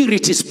 Your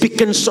spirit is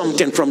picking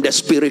something from the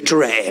spirit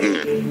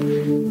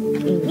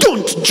realm.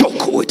 Don't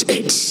joke with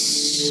it.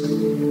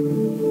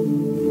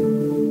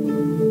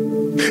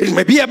 It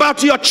may be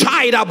about your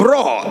child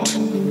abroad.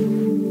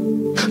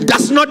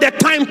 That's not the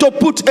time to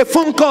put a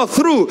phone call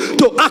through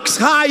to ask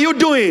how are you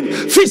doing.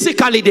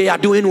 Physically they are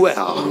doing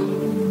well,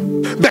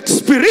 but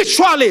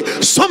spiritually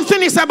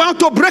something is about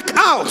to break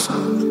out.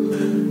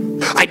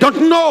 I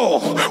don't know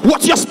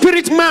what your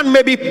spirit man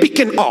may be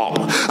picking up.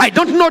 I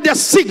don't know the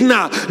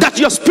signal that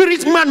your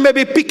spirit man may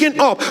be picking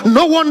up.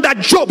 No wonder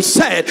Job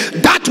said,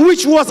 that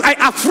which was I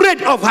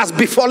afraid of has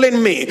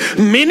befallen me.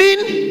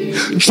 Meaning,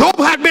 Job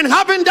had been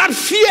having that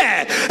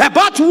fear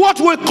about what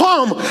will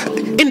come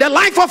in the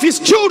life of his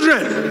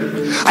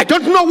children. I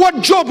don't know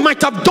what Job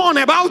might have done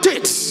about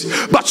it,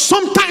 but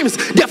sometimes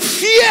the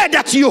fear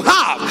that you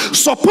have,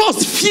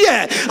 supposed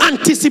fear,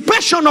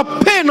 anticipation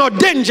of pain or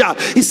danger,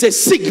 is a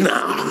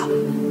signal.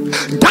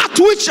 That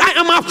which I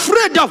am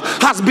afraid of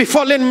has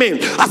befallen me.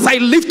 As I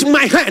lift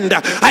my hand,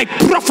 I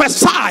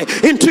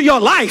prophesy into your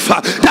life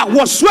that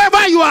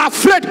whatsoever you are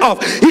afraid of,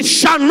 it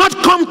shall not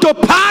come to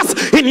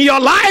pass in your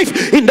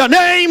life in the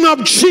name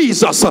of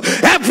Jesus.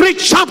 Every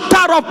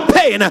chapter of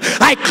pain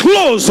I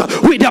close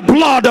with the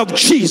blood of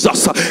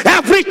Jesus.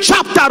 Every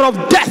chapter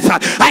of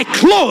death I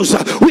close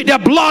with the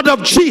blood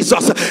of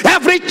Jesus.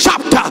 Every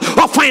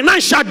chapter of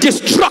financial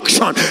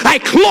destruction I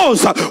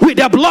close with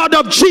the blood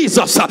of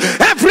Jesus.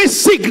 Every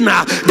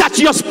signal that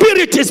your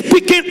spirit is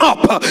picking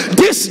up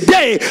this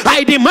day,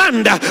 I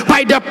demand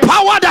by the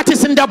power that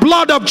is in the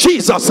blood of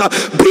Jesus,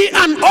 be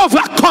an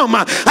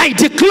overcomer. I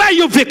declare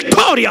you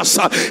victorious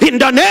in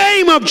the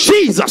name of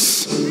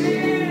Jesus.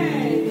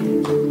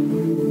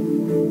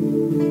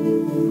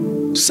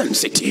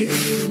 Sensitive.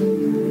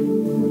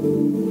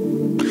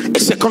 A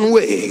second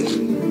way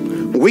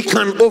we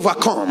can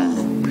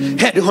overcome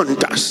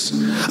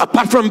headhunters,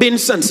 apart from being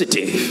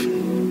sensitive,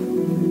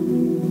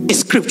 is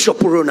scripture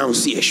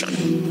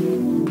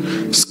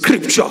pronunciation.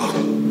 Scripture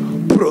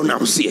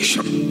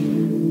pronunciation.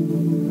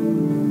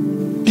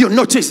 You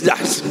notice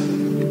that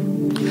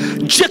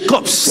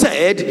Jacob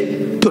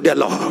said to the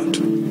Lord,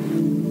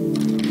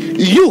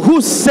 you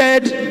who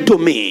said to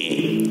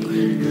me,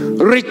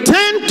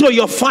 return to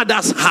your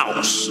father's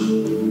house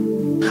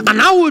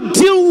and I will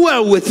deal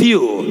well with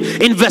you.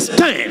 In verse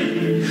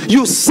 10,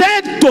 you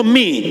said to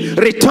me,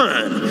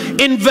 return.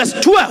 In verse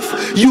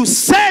 12, you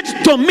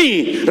said to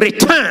me,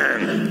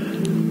 return.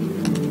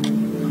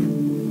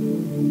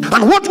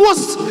 And what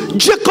was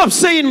Jacob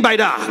saying by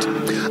that?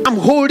 I'm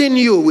holding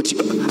you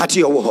at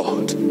your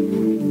word.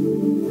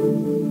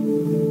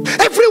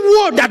 Every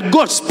word that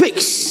God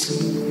speaks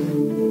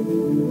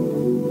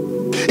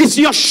is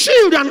your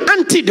shield and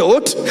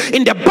antidote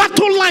in the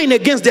battle line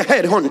against the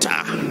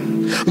headhunter.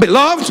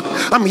 Beloved,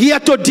 I'm here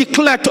to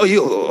declare to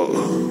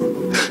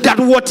you that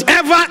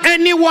whatever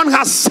anyone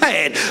has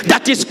said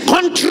that is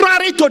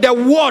contrary to the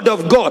word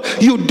of God,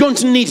 you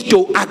don't need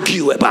to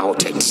argue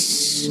about it.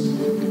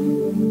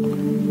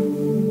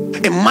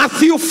 In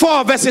Matthew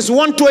 4 verses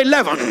 1 to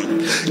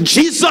 11,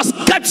 Jesus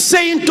kept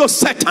saying to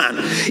Satan,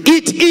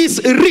 it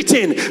is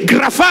written,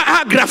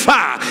 grapha,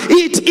 grapha,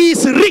 it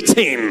is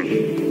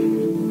written.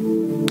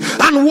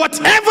 And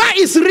whatever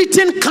is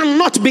written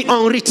cannot be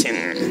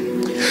unwritten.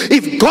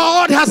 If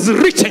God has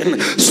written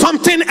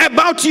something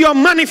about your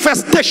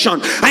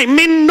manifestation, I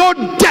mean no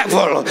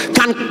devil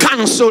can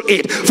cancel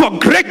it. For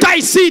greater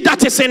is he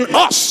that is in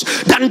us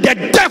than the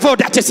devil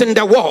that is in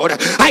the world.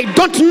 I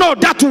don't know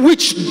that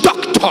witch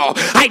doctor.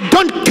 I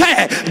don't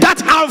care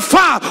that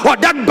alpha or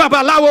that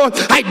babalawo.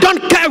 I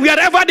don't care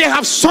wherever they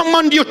have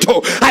summoned you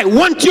to. I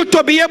want you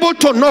to be able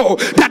to know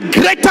that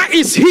greater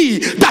is he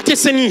that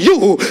is in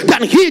you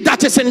than he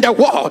that is in the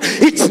world.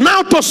 It's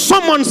now to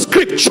summon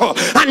scripture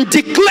and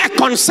declare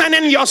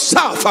concerning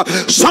yourself.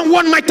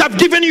 Someone might have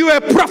given you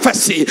a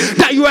prophecy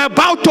that you are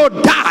about to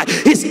die.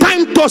 It's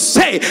time to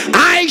say,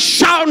 I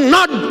shall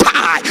not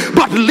die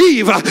but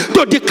live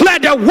to declare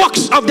the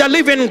works of the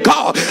living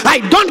God. I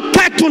don't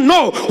care to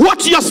know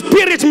what your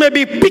spirit may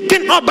be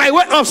picking up by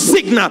way of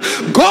signal.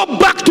 Go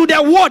back to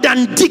the word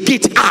and dig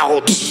it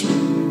out.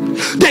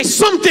 There's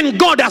something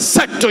God has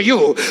said to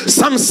you.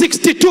 Psalm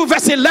 62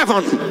 verse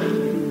 11.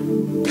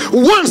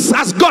 Once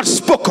has God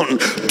spoken,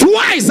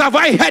 twice have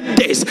I heard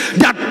this,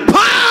 that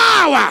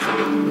power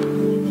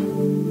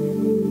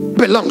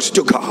belongs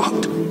to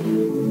God.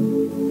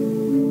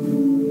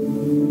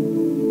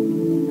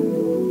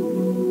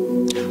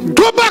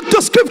 Go back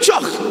to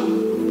scripture.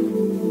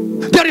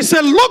 There is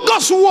a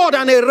Logos word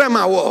and a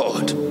Rhema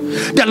word.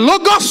 The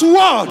Logos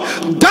word,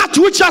 that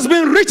which has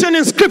been written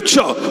in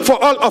scripture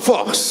for all of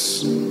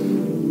us.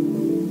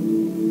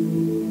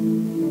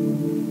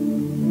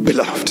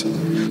 Beloved,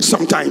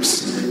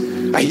 sometimes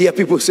I hear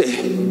people say,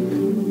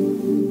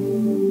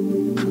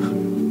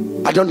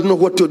 I don't know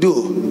what to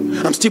do.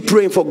 I'm still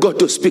praying for God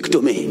to speak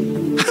to me.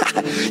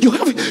 He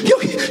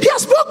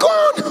has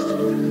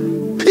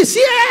spoken. It's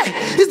here.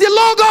 It's the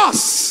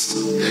Logos.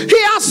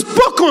 He has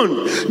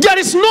spoken. There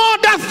is no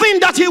other thing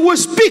that he will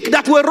speak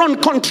that will run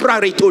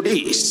contrary to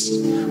this.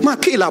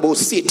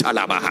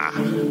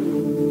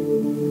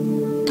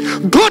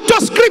 Go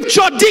to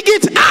scripture, dig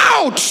it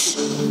out.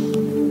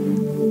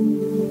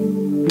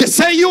 They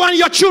say you and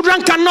your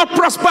children cannot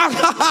prosper.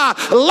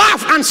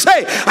 Laugh and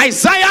say,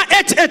 Isaiah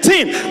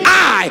 8:18,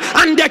 I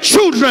and the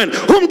children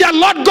whom the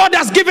Lord God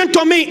has given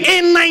to me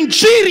in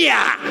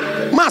Nigeria.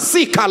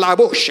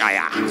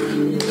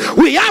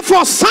 We are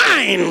for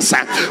signs.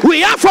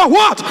 We are for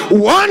what?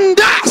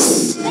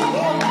 Wonders.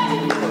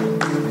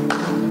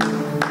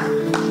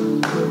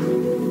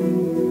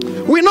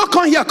 We not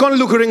come here, come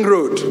look Ring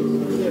Road.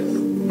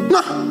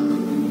 No.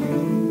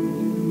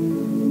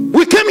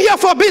 We came here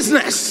for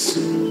business.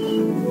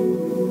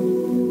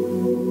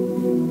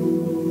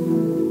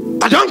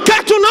 I don't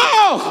care to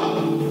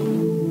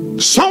know.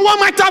 Someone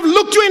might have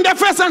looked you in the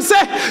face and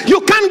said, you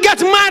can't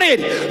get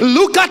married.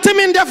 Look at him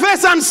in the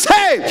face and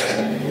say,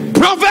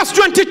 Proverbs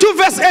 22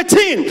 verse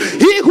 18,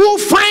 he who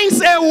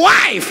finds a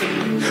wife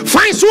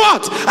finds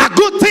what? A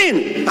good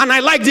thing. And I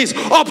like this.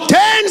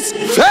 Obtains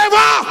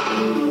favor.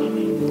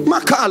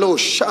 Makalo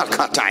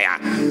Shakataya.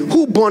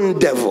 Who born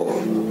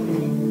devil?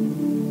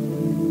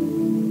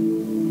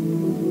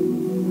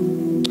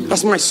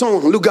 As my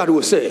son Lugard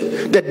will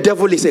say, the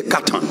devil is a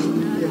carton.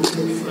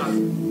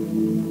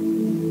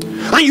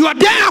 And you are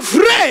there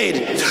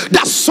afraid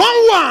that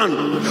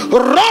someone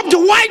rubbed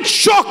white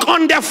chalk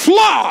on the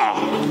floor.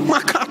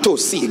 Makato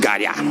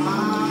Sigaria.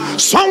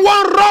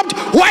 Someone rubbed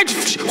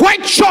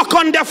white chalk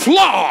on the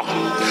floor.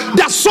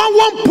 That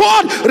someone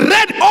poured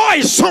red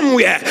oil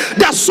somewhere.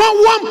 That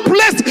someone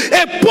placed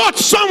a pot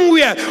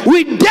somewhere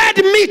with dead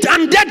meat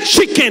and dead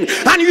chicken.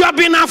 And you have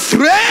been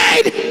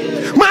afraid.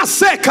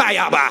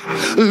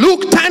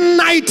 Luke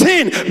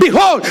 10:19.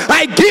 Behold,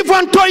 I give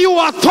unto you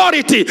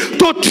authority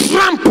to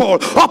trample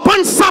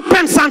upon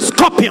serpents and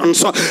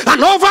scorpions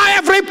and over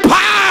every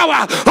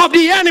power of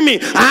the enemy,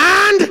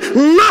 and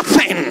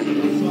nothing.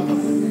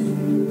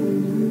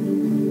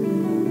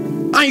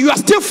 And you are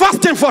still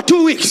fasting for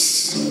 2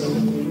 weeks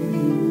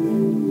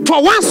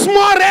for one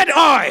small red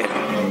oil.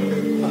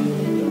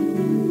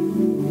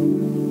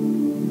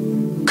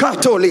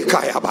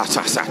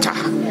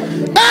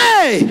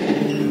 Hey!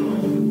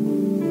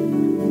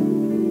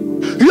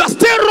 You are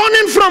still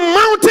running from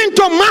mountain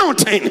to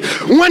mountain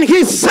when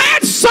he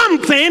said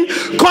something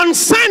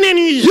concerning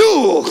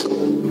you.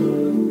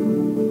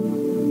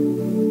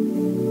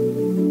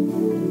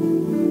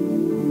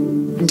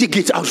 Dig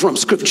it out from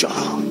scripture.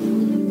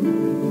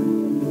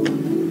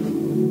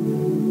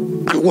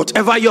 And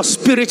whatever your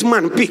spirit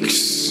man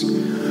picks,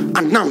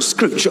 and now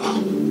scripture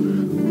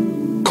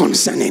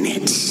concerning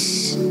it.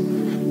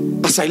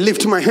 As I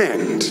lift my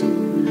hand,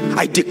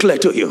 I declare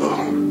to you,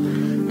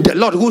 the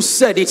Lord who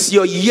said it's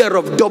your year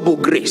of double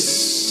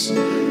grace,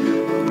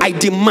 I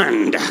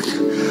demand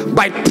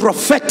by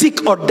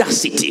prophetic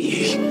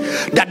audacity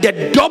that the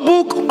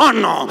double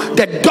honor,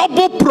 the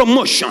double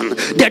promotion,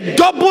 the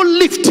double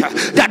lift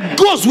that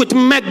goes with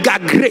mega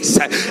grace,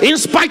 in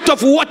spite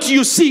of what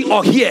you see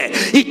or hear,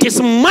 it is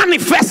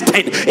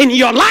manifesting in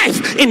your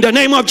life in the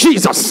name of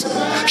Jesus.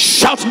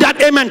 Shout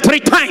that amen 3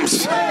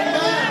 times.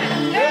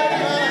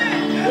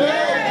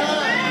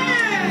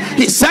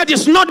 He said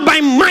it's not by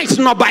might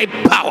nor by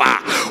power.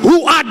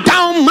 Who art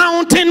thou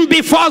mountain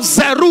before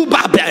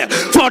Zerubbabel?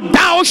 For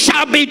thou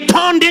shalt be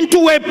turned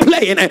into a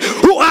plain.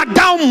 Who art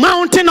thou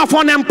mountain of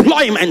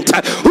unemployment?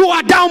 Who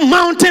art thou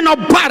mountain of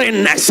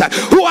barrenness?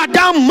 Who art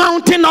thou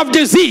mountain of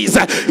disease?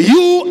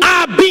 You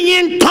are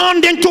being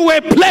turned into a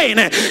plain.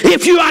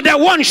 If you are the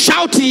one,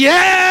 shout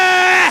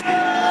yeah.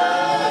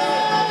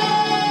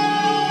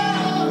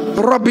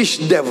 Rubbish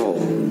devil.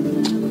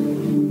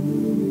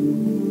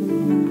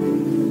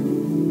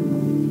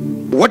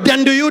 What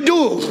then do you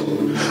do?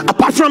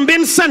 Apart from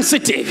being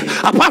sensitive,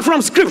 apart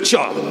from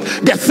scripture,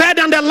 the third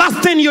and the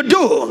last thing you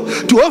do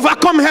to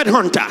overcome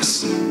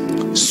headhunters: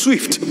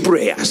 swift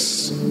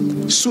prayers,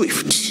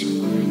 swift,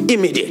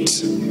 immediate,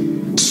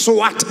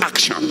 SWAT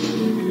action.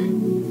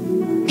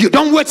 You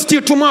don't wait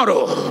till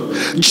tomorrow.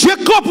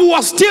 Jacob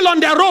was still on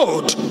the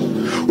road.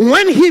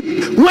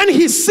 When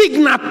his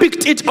signal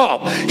picked it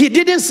up, he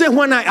didn't say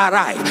when I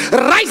arrived.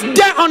 Right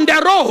there on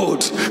the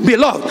road,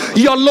 beloved,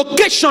 your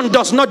location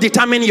does not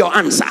determine your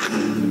answer.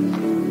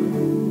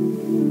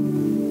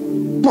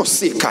 Right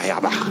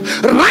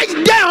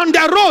there on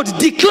the road,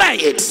 declare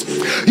it.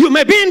 You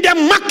may be in the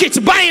market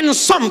buying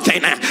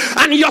something,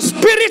 and your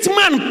spirit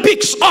man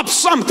picks up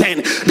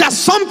something, that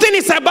something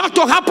is about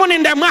to happen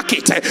in the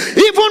market.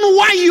 Even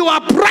while you are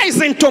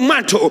pricing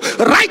tomato,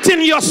 right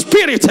in your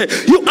spirit,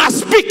 you are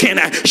speaking.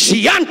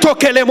 Shianto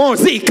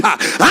kelemozika,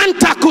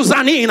 anta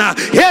kuzanina,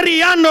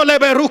 heriano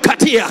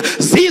leberukatia,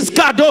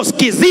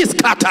 zizkadoski,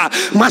 zizkata,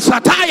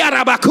 masataya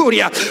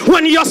rabakuria.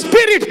 When your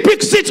spirit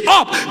picks it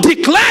up,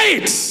 declare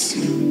it.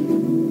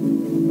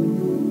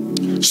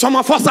 Some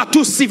of us are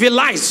too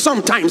civilized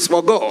sometimes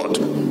for God.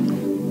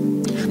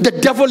 The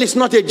devil is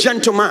not a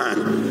gentleman.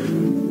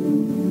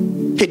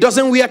 He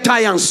doesn't wear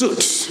tie and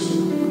suit.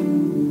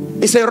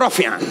 He's a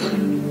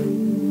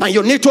ruffian. And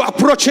you need to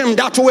approach him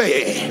that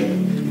way.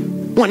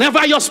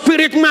 Whenever your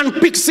spirit man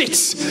picks it,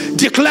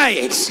 declare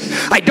it.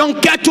 I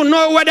don't care to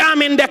know whether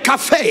I'm in the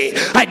cafe.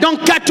 I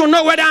don't care to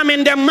know whether I'm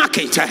in the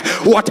market.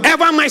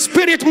 Whatever my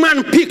spirit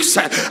man picks,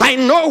 I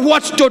know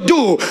what to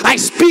do. I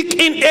speak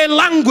in a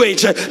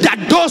language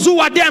that those who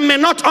are there may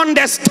not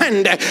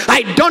understand.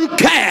 I don't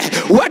care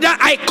whether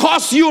I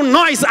cause you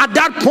noise at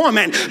that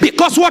moment,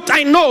 because what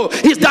I know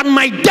is that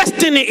my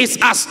destiny is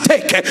at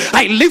stake.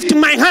 I lift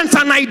my hands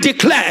and I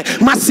declare,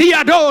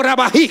 Masiado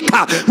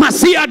Rabahika,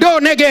 Masiado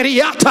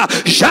Negeriata,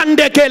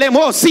 Jande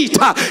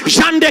kelemosita,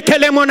 jande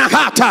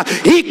kelemonahata,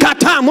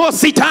 ikata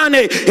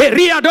mositane,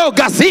 eriado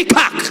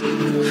gazikak.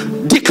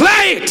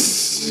 Declare it.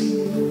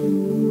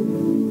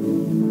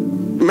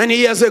 Many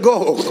years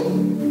ago,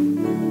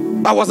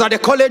 I was at the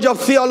College of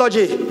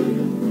Theology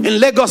in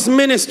Lagos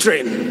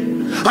ministry,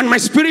 and my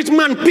spirit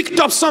man picked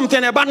up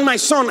something about my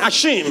son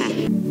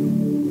Ashim.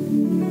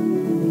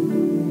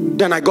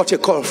 Then I got a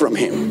call from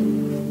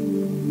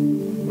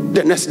him.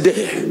 The next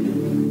day,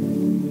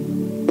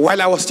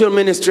 while I was still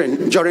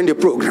ministering during the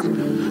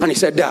program. And he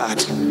said,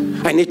 Dad,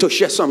 I need to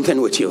share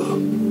something with you.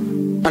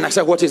 And I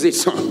said, what is it,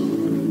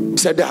 son? He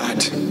said,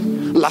 Dad,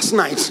 last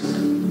night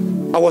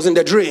I was in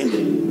the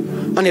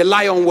dream and a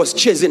lion was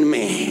chasing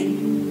me.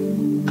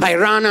 I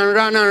ran and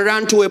ran and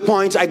ran to a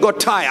point I got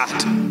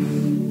tired.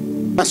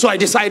 And so I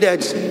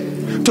decided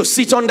to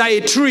sit under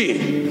a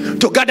tree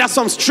to gather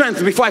some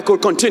strength before I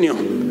could continue.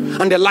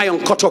 And the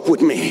lion caught up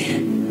with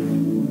me.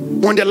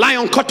 When the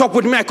lion caught up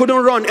with me, I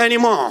couldn't run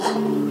anymore.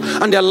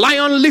 And the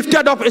lion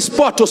lifted up his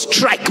paw to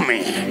strike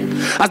me.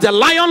 As the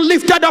lion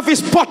lifted up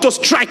his paw to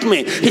strike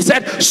me, he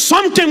said,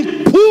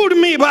 something pulled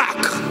me back.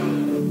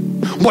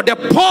 But the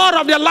paw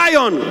of the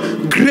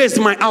lion grazed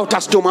my outer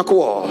stomach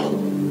wall.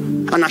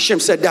 And Hashem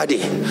said,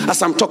 Daddy,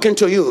 as I'm talking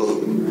to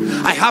you,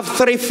 I have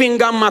 3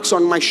 finger marks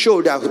on my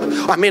shoulder,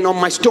 on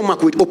my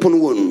stomach with open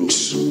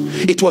wounds.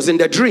 It was in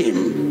the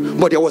dream,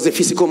 but there was a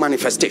physical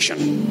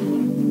manifestation.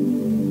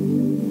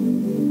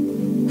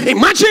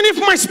 Imagine if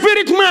my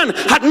spirit man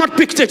had not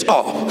picked it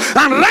up.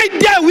 And right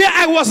there where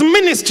I was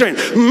ministering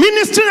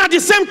at the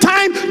same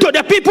time to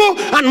the people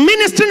and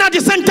ministering at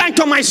the same time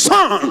to my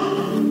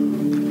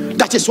son.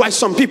 That is why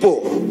some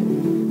people,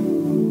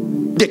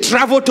 they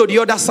travel to the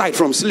other side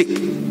from sleep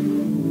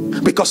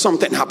because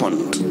something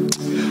happened.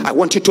 I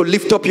want you to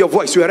lift up your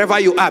voice wherever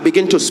you are.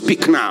 Begin to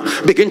speak now.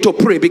 Begin to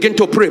pray. Begin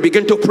to pray.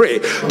 Begin to pray.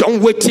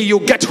 Don't wait till you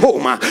get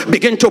home.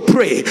 Begin to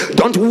pray.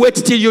 Don't wait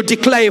till you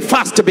declare a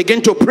fast.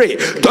 Begin to pray.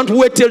 Don't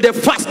wait till the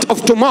fast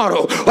of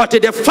tomorrow or till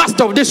the fast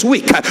of this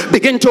week.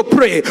 Begin to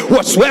pray.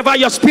 Whatsoever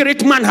your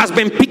spirit man has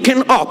been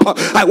picking up,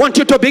 I want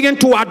you to begin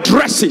to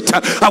address it.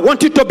 I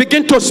want you to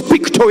begin to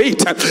speak to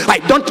it. I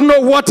don't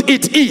know what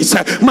it is.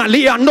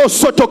 Malia no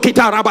soto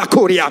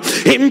kitarabakuria.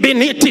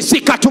 Imbiniti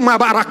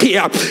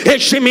sikatumabarakia.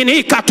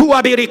 Eshiminika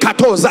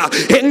tuabirikatoza.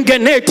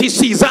 Engeneti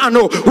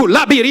sizano.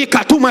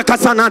 Ulabirika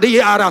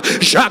tumakasanadia.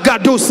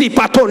 Jagadusi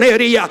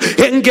patoneria.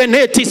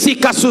 Engeneti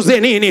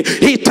sikasuzenini.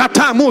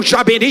 Itatamu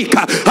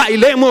shabirika.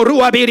 Ailemo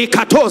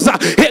ruabirikatoza.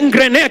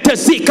 Engrenete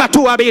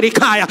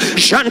sikatuabirikaya.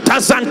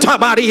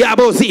 Shantazantabaria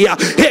bozia.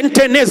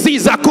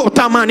 Enteneziza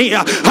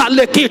kotamania.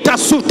 Alekita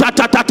suta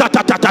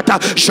tatatatata.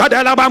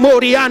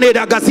 Shadalabamoriane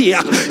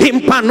dagazia.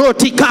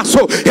 Impanoti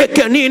kaso.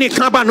 Ekenini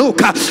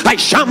kabanuka.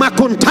 Aishama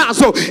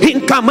kuntazo.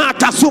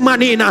 Inkamata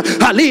sumanina.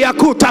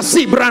 Aliakuta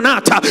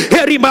sibranata.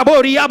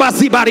 Erimabori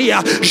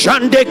abazibaria.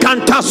 Jande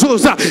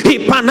kantasuza.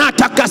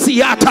 Ipanata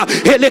kasiata.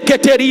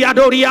 Eleketeria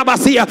doria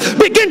basia.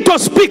 Begin to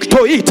speak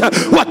to it.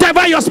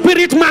 Whatever your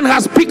spirit man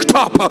has picked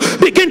up,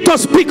 begin to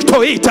speak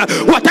to it.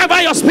 Whatever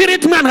your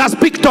spirit man has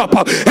picked up,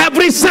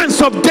 every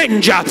sense of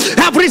danger,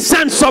 every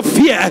sense of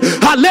fear,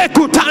 every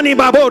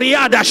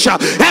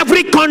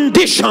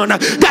condition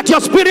that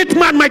your spirit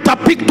man might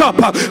have picked up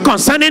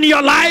concerning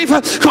your life,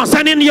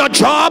 concerning your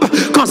job,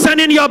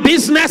 concerning your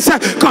business,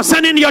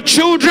 concerning your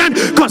children,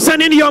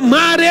 concerning your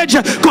marriage,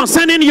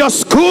 concerning your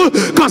school,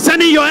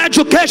 concerning your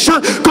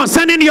education,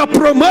 concerning your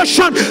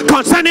promotion,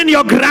 concerning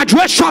your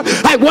graduation,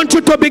 I want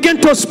you to begin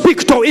to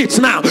speak to it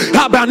now.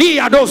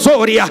 Abania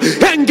dozoria,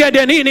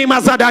 engedenini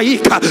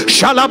mazadaika,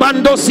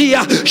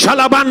 shalabandosia,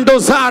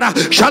 shalabandozara,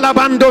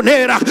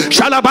 shalabandonera,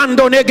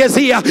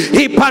 shalabandonegezia,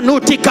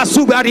 ipanuti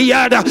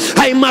kasubariada,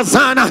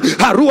 aimazana,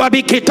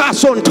 aruabikita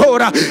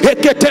sontora,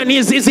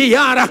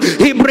 eketeniziziara,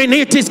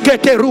 ibrinitis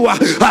keterua,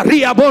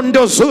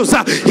 ariabondo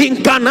zuza,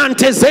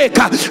 incanante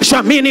zeka,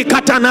 shamini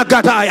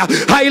katanagadaya,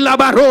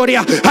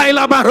 ailabaroria,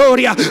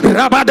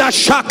 rabada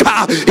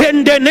shaka,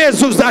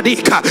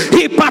 endenezuzadika,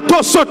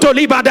 ipatosoto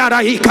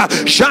libadaraika,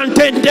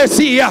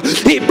 shantendesia,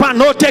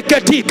 ipanote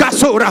ketika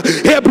sura,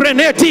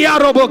 ebreneti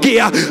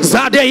arobogia,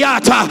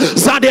 zadeyata,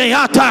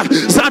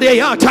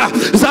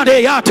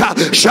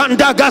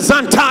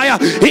 shandagazantaya,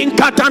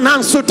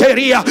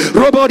 inkatanansuteria,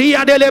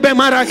 roboria delebe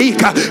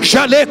marahika,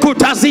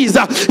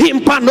 shalekutaziza,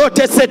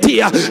 impanote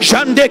setia,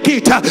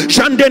 shandekita,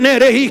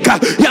 shandenerehika,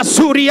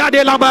 yasuria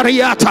de la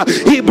bariata,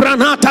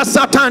 ibranata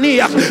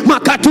satania,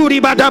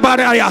 makaturi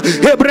badabaraya,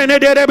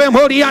 ebrenederebe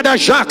moriada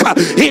shaka,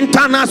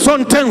 intana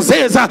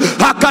sontenzeza,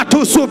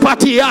 akatusu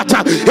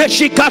patiata,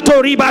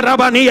 eshikato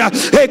ribarabania,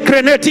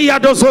 ekrenetia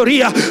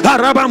dozoria,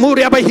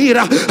 arabamuria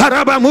bahira,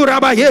 arabamura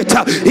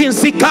bayeta,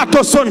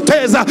 insikato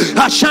sonteza,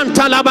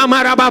 ashanta laba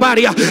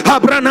marababaria,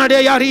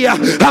 abranade yaria,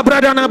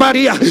 abradana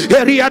baria,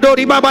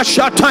 eriadori baba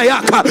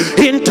shatayaka,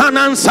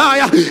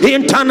 intanansaya,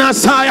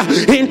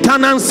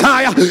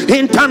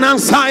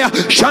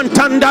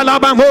 shantanda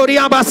laba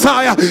moria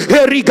basaya,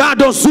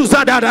 erigado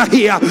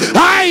suzadadahia,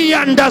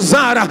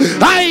 ayandazara,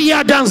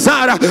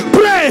 ayadanzara.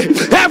 Pray,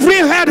 every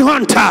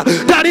headhunter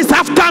that is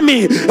after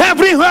me,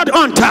 every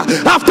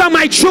headhunter after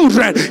my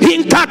children,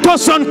 inkato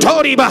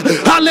sontoriba,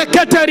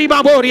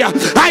 aleketeriba moria,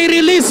 I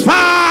release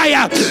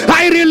fire,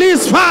 I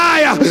release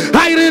fire,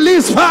 I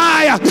release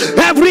fire.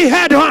 Every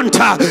headhunter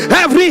headhunter,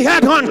 every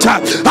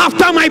headhunter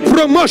after my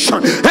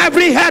promotion,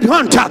 every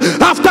headhunter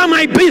after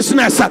my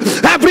business,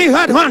 every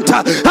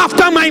headhunter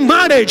after my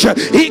marriage,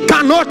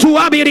 ikanotu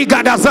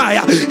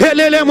abirigadazaya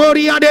elele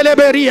moria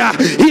deleberia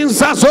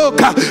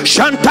inzazoka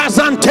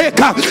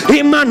shantazanteka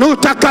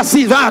imanuta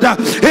kasivada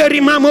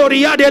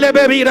erimamoria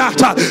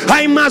delebebirata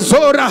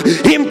aimazora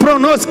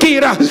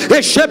impronoskira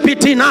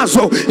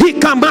eshepitinazo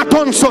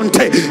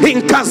ikamatonsonte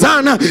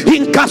inkazana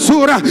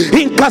inkasura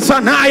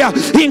inkazanaya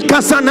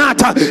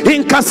inkasanata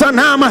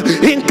inkasanama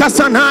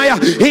inkasanaya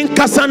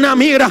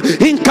inkasanamira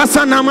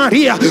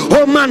inkasanamaria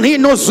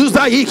omanino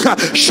zuzaika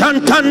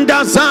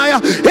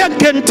shantandazaya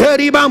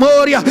ekenteriba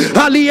moria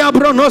alia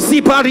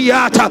bronosi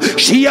pariata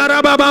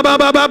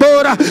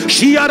shiarabababababora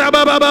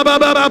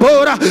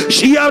shiarabababababora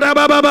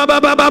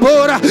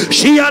shiarabababababora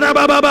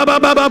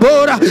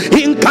shiarabababababora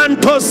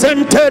incanto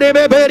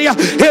senterebeberia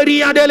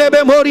eria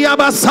delebe moria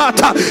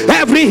basata.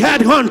 Every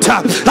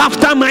headhunter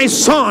after my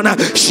son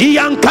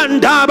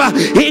shiankandaba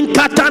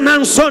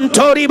inkatanan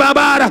sontori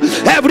babara,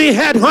 every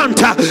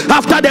headhunter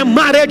after the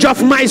marriage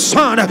of my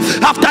son,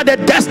 after the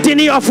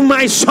destiny of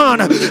my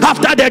son,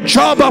 after the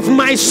job of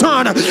my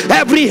son,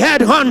 every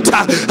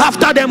headhunter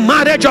after the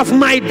marriage of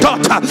my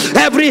daughter,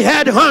 every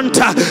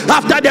headhunter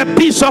after the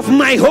peace of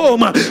my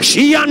home,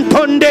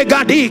 shiantonde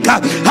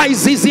gadika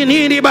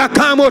aiziziniri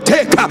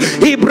bakamoteka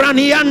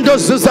ibraniando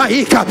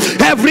zuzaika,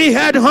 every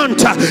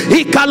headhunter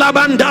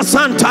ikalabanda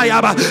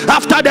santayaba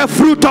after the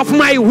fruit of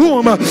my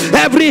womb,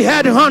 every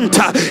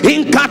headhunter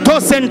inkato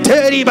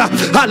senteriba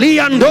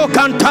aliando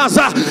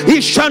kantaza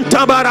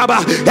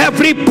ishantabaraba,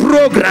 every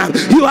program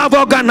you have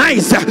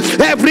organized,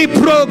 every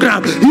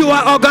program you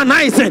are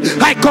organizing,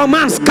 I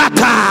command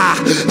scatter,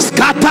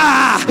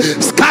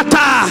 scatter,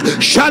 scatter,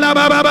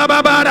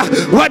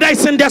 shalababababara, whether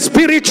it's in the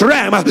spirit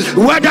realm,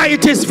 whether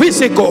it is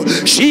physical,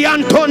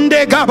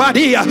 shiantonde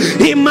gabadia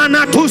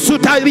imanatu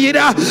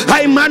sutabira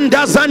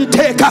aimanda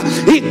zanteka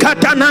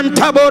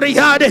ikatananta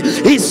boriade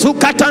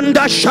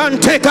isukatanda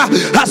shanteka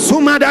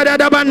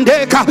asumada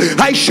bandeka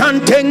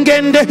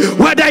aishantengende,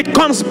 whether it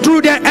comes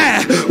through the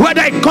air,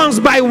 whether it comes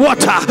by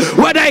water,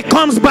 whether it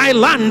comes by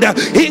land,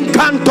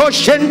 incanto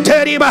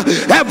shenteriba,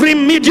 every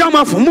medium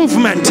of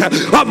movement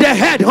of the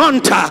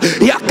headhunter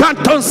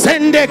yakanto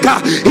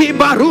sendeka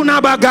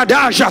ibaruna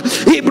bagadaja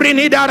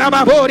ibrinida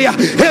rababoria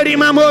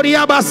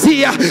erimamoria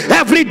basia,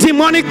 every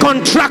demonic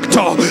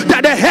contractor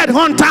that the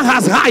headhunter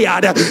has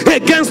hired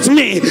against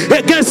me,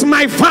 against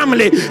my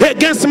family,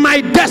 against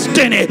my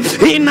destiny,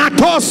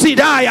 inato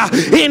sidaya,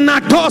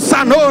 inato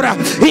sanora,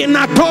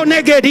 inato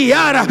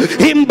negediara,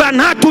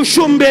 imbanatu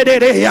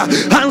shumbederea,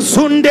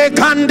 ansunde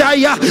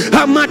kandaya,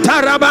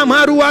 amataraba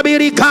marua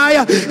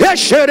birikaya,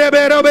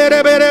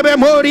 eshereberobereberebe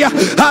moria,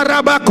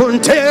 araba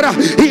kontera,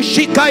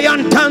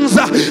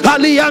 ishikayantanza,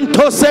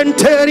 alianto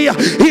senteria,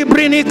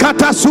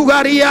 ibrinikata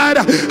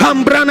sugariara,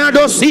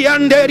 ambranado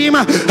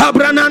sianderima,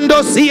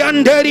 abranando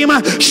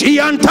sianderima,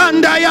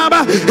 shiantanda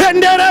yaba,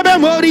 enderebe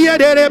moria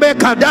derebe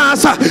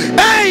kadasa,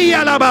 ey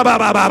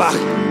alababababa.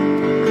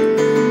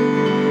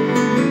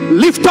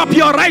 Lift up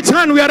your right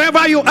hand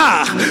wherever you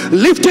are.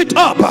 Lift it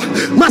up.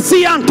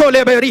 Masianto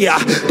leberia.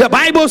 The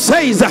Bible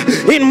says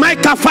in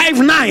Micah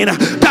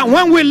 5:9 that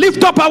when we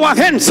lift up our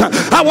hands,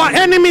 our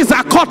enemies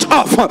are cut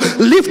off.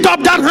 Lift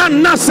up that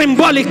hand now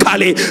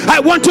symbolically. I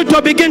want you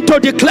to begin to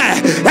declare,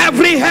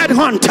 every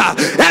headhunter,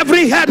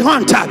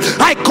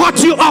 I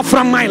cut you off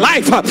from my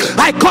life.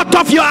 I cut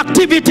off your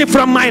activity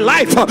from my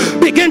life.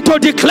 Begin to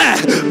declare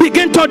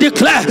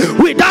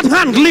with that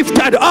hand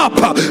lifted up.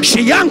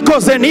 Shianko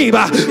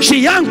zeniba,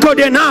 Shianko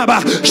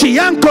denaba,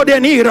 Shianko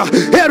denira,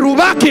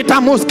 Erubaki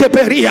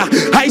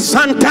tamuskeperia, I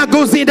Santa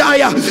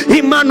Guzidaya,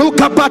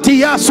 Imanuka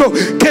patiaso,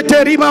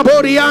 Keteriba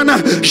boriana,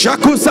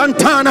 Shaku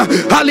santana,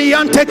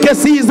 Aliante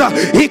kesiza,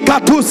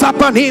 Ikatu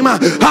sapanima,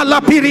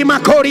 Alapirima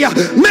koria.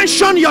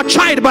 Mention your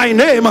child by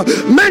name,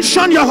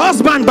 mention your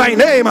husband by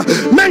name,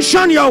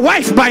 mention your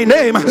wife by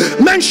name,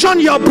 mention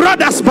your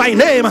brothers by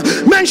name,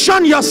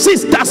 mention your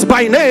sisters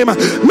by name,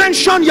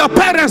 mention your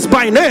parents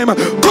by name,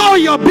 call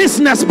your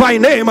business by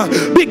name.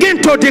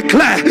 Begin to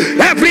declare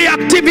every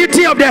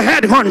activity of the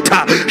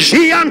headhunter.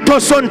 Shianto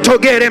sonto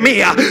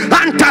geremia,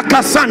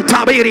 Antaka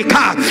Santa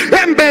Birika,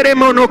 Embere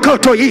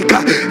monokoto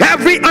ika.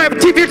 Every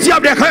activity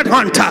of the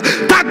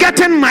headhunter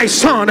targeting my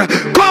son,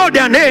 call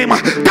their name.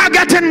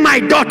 Targeting my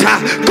daughter,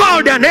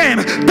 call their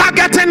name.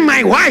 Targeting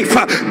my wife,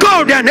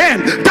 call their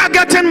name.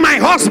 Targeting my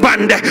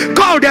husband,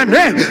 call their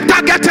name.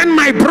 Targeting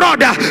my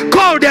brother,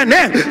 call their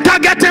name.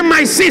 Targeting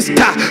my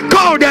sister,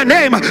 call their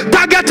name.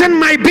 Targeting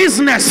my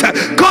business,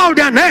 call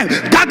their name.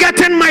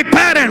 Targeting my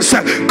parents,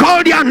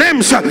 call their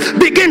names.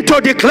 Begin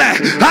to declare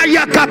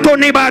ayakato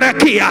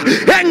nibarakia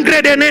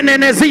engredene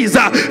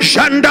neziza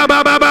shanda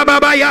baba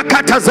baba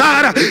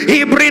yakatazara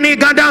ibrini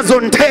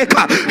gadazonte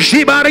Leka,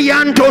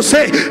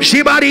 Jibariantose,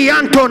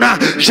 Jibariantona,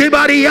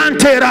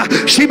 Jibariantera,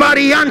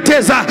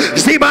 Jibarianteza,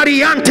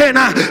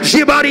 Zibariantena,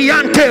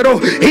 Jibariantero,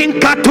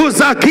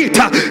 Inkatuza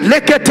Kita,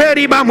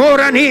 Leketeri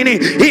Bamoranini,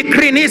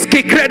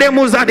 Ikriniski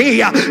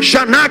Kredemuzania,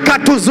 Shanaka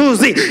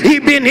Tuzuzi,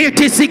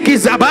 Ibiniti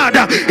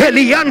Sikizabada,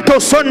 Elianto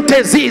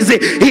Sontezizi,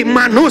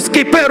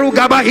 Imanuski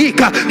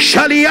Perugabahika,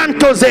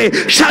 Shaliantoze,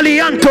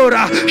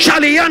 Shaliantora,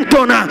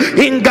 Shaliantona,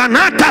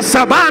 Inganata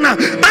Sabana,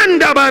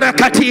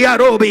 Andabarakatia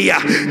Robia,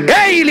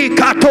 Eili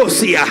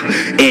Katosia.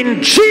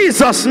 In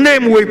Jesus'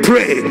 name we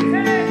pray.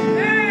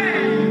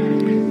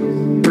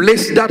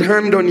 Place that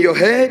hand on your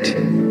head.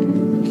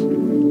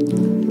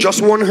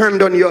 Just one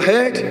hand on your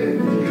head,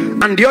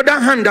 and the other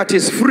hand that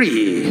is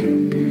free.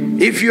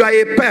 If you are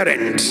a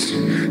parent,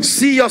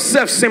 see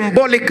yourself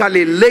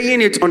symbolically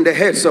laying it on the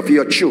heads of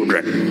your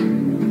children.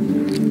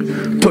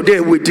 Today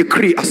we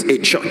decree as a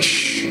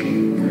church,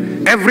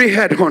 every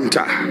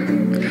headhunter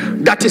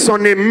that is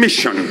on a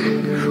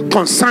mission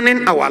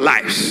concerning our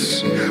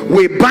lives,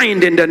 we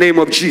bind in the name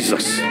of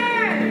Jesus.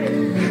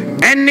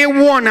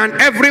 Anyone and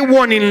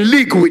everyone in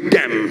league with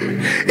them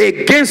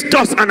against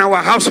us and our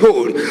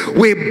household,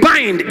 we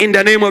bind in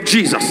the name of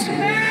Jesus.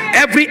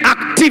 Every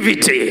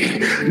activity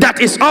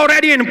that is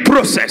already in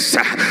process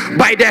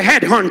by the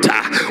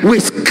headhunter, we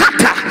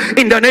scatter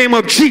in the name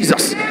of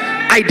Jesus.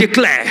 I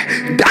declare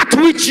that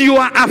which you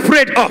are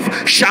afraid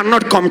of shall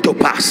not come to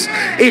pass.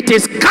 It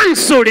is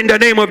cancelled in the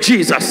name of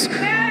Jesus.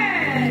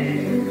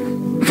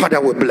 Father,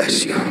 we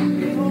bless you.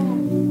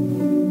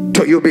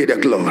 To you be the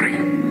glory.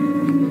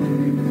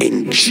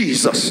 In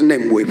Jesus'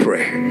 name we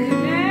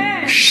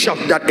pray. Shout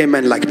that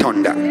amen like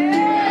thunder.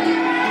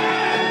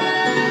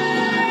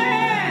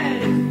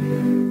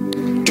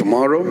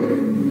 Tomorrow,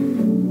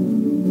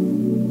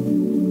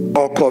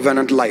 all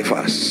covenant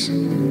lifers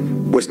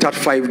will start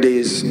 5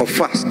 days of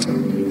fast,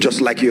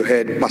 just like you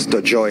heard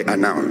Pastor Joy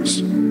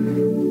announce.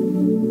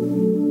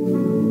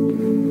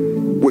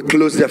 We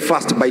close the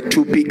fast by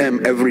 2 p.m.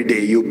 every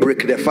day. You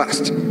break the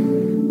fast.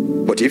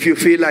 But if you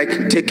feel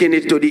like taking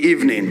it to the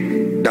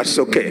evening, that's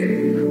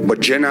okay.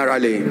 But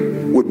generally,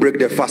 we break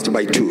the fast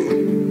by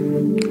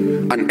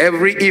 2. And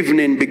every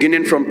evening,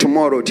 beginning from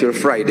tomorrow till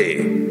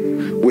Friday,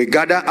 we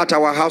gather at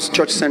our house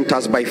church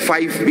centers by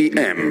 5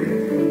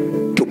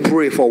 p.m. to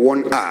pray for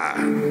 1 hour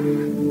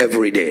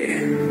every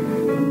day.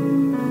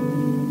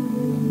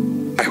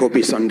 I hope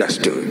it's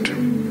understood.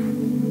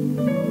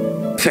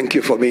 Thank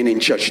you for being in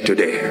church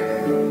today.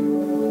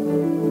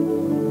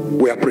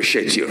 We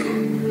appreciate you.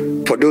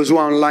 For those who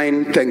are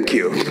online, thank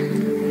you.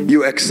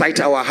 You excite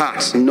our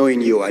hearts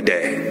knowing you are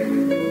there.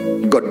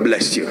 God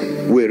bless you.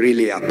 We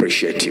really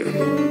appreciate you.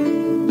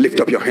 Lift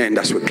up your hand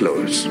as we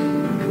close.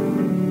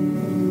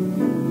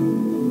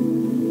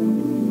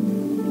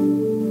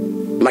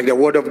 Like the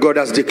word of God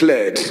has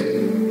declared,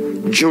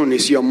 June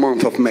is your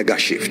month of mega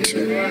shift.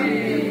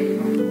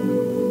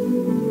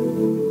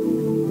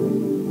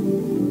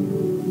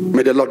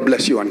 May the Lord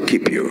bless you and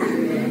keep you.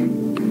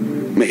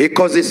 May he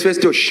cause his face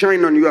to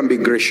shine on you and be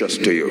gracious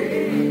to you.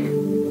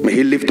 May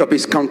he lift up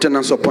his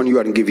countenance upon you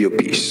and give you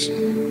peace.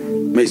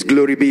 May his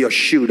glory be your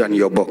shield and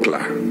your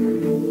buckler.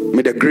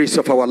 May the grace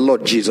of our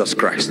Lord Jesus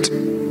Christ,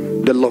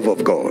 the love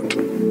of God,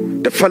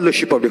 the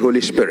fellowship of the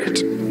Holy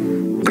Spirit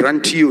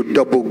grant you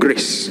double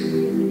grace,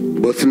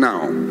 both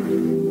now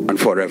and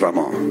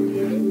forevermore.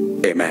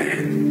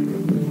 Amen.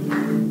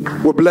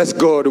 We bless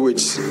God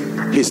with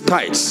his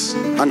tithes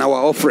and our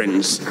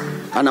offerings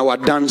and our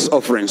dance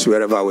offerings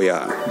wherever we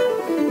are.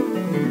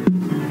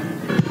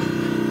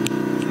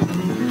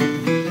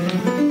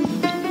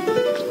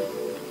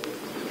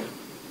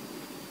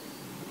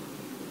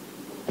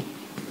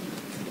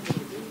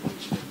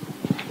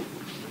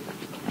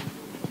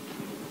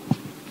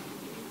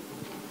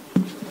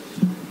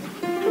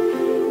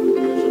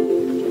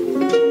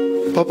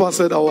 Papa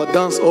said our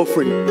dance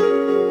offering.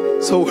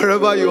 So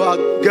wherever you are,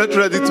 get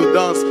ready to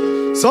dance.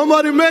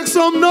 Somebody make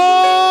some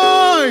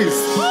noise.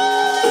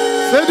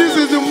 Say, this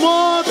is the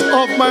month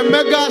of my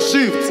mega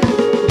shift.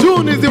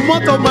 June is the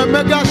month of my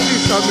mega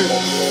shift.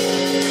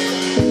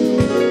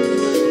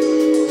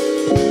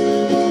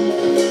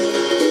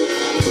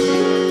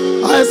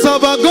 I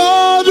serve a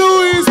God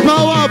who is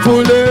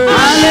powerful.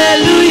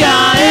 Hallelujah.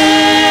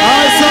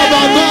 I serve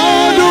a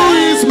God who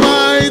is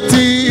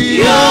mighty.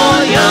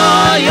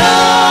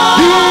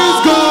 This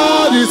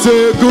God is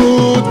a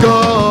good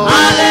God.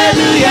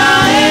 Hallelujah.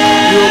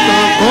 You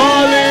can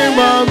call him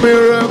a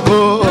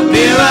miracle.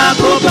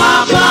 Miracle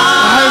Papa.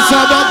 I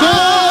serve a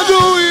God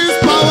who is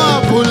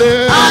powerful.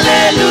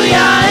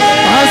 Hallelujah.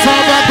 I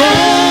serve a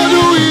God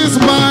who is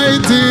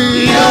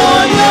mighty.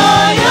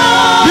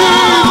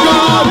 This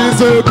God is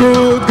a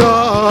good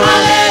God.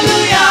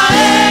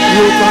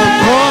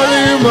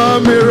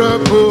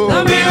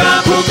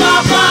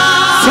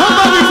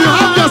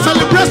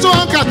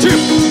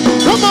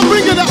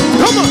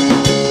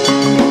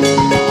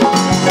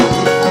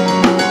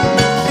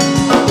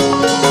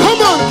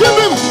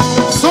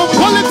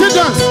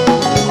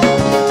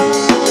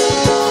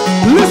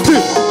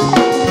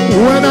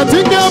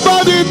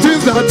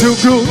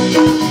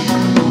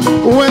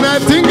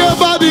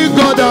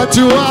 that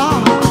you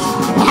are.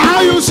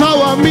 How you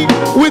shower me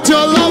with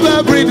your love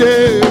every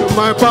day,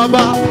 my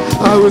Papa.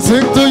 I will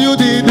sing to you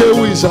the day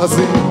we shall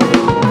sing.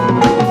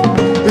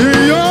 Yo,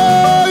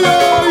 yo,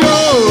 yo.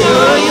 Yo,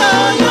 yo,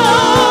 yo.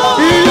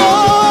 Yo,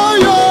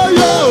 yo,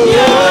 yo.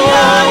 Yo,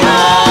 yo,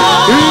 yo.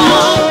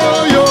 Yo,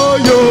 yo,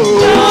 yo.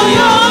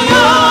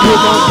 You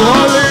can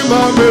call him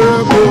a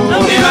miracle. A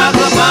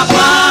miracle,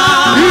 Papa.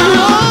 Yo,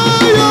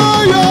 yo,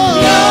 yo.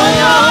 Yo,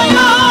 yo,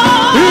 yo.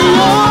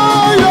 Yo,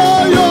 yo,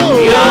 yo.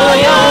 Yo,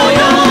 yo,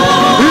 yo.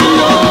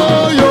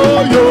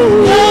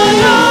 Yo,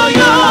 yo,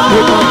 yo.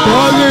 You can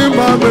call him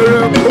a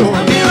miracle.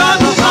 A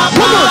miracle,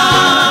 Papa.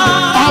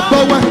 Up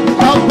away,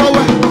 up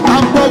away,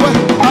 up away,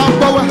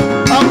 up away,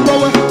 up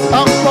away,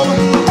 up away,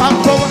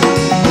 up away.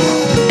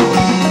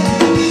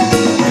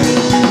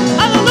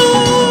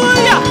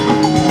 Hallelujah.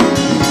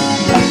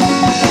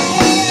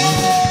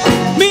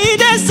 Mi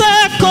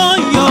deseo con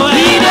yo.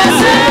 Mi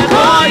deseo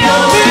con yo.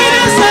 Mi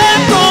deseo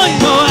con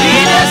yo. Mi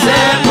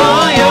deseo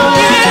con yo.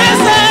 Mi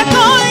deseo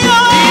con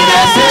yo.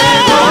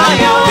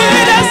 Mi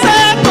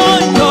deseo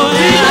con yo.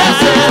 Mi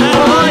deseo con yo. Mi deseo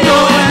con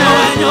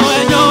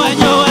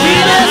yo. Mi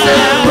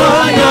deseo con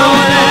yo.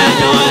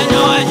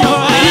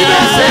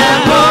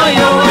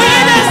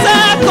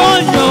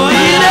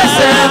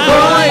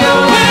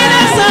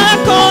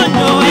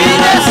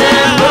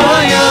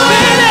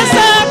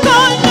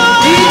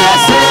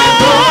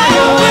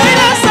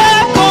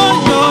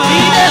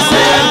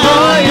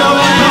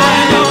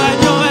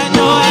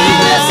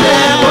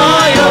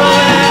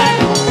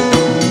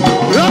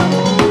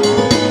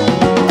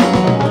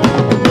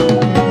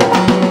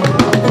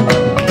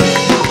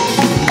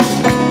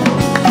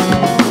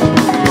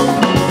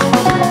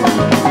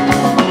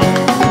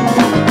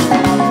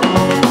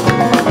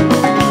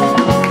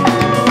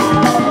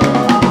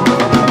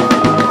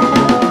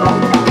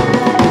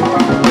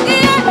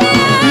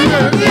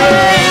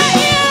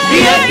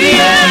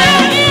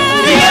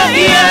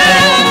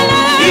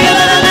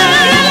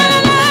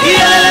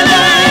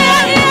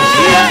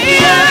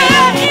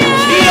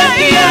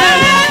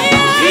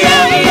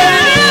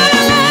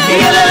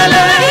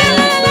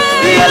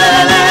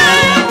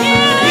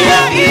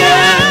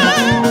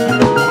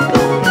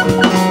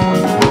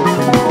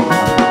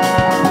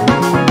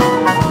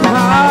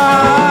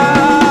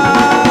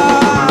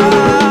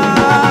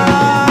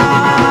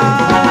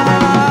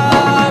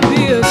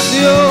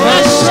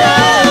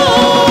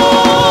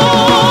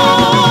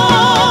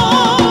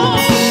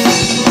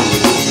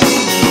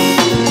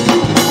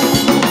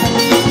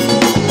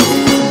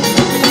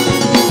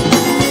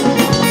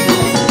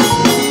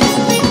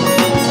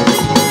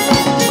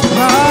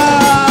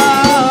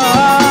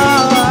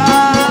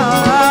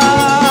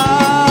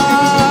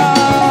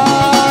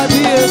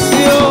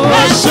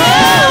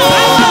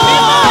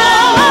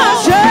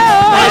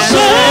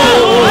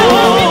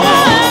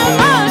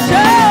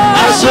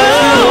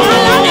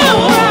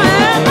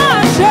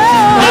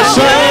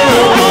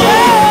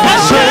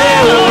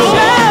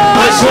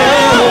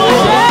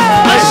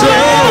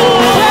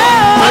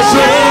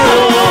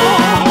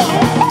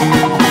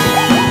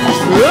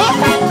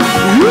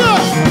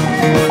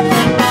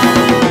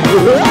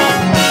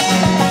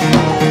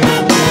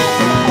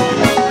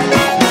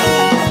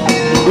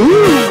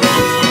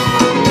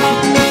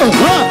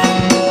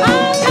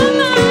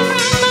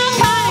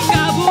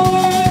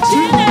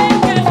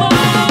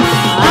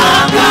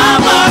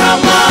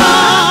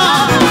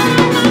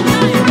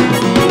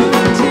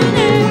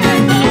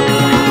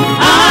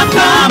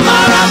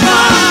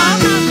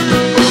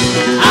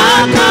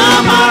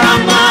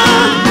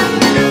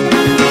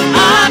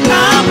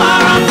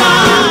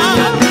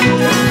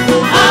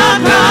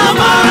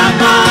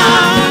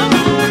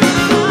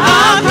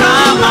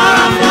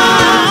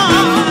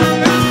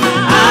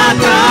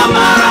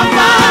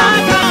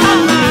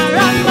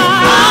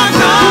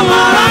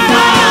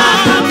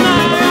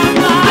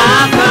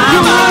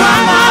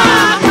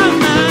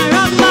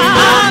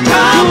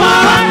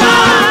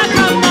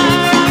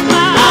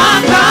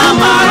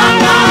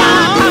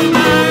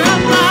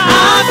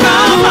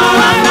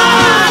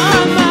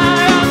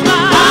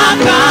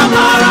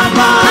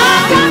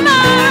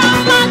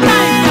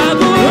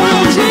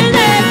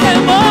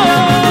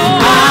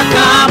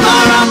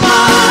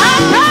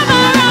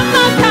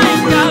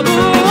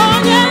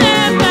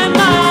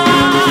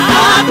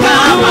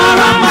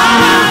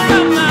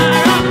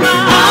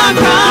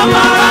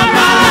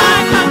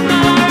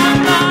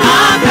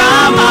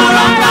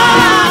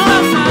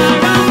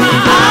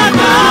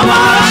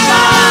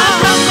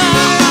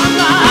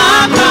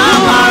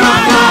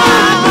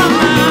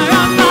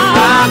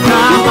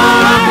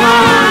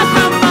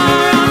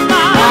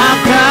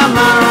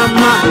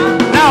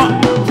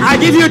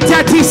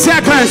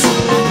 seconds.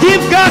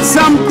 Give God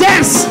some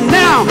dance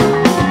now.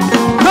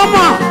 Come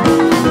on.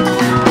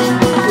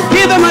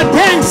 Give them a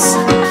dance.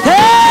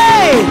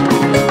 Hey!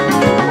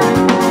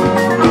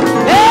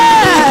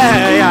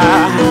 Yeah!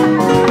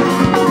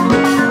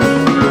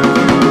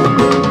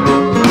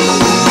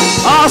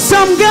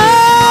 Awesome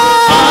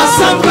God!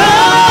 Awesome God!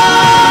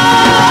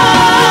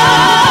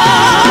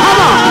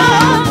 Come on.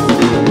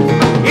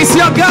 Is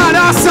your God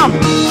awesome?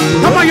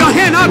 Come on, your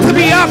hand out to be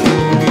be up.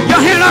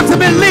 Your hand ought to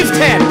be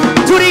lifted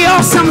to the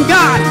awesome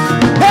God.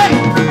 Hey!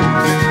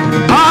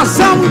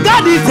 Awesome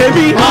God is a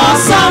me.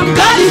 Awesome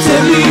God is a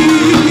me.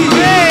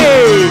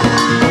 Hey!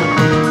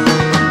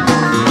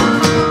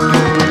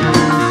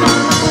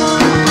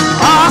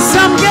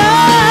 Awesome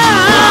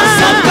God.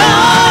 Awesome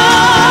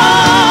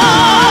God.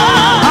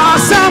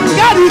 Awesome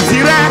God is a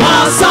me.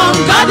 Awesome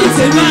God is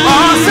a me.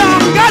 Awesome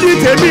God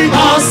is a me.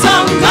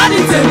 Awesome God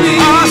is a me.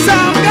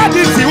 Awesome God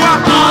is a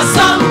me.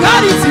 Awesome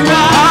God is a me.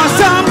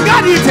 Awesome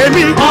God is a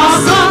me.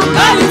 Awesome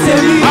God is a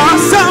me.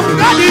 Awesome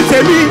God is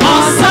a me.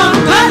 Awesome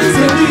God is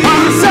a me.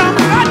 Awesome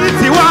God is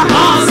a me.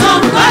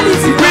 Awesome God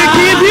is a me. We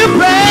give you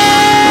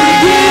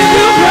praise. We give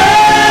you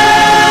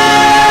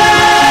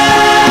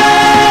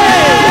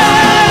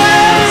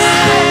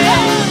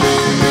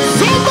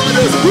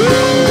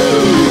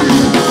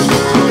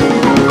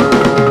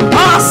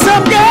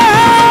Awesome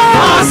God.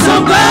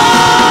 awesome God.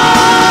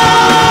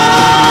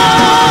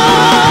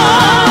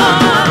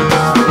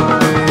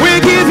 We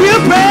give you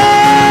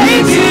praise. We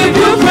give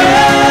you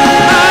praise.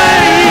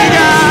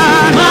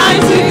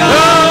 Mighty God.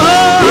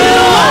 You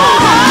are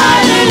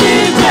highly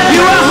lifted.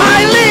 You are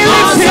highly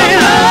lifted,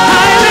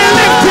 highly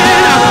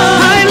lifted,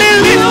 highly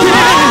lifted,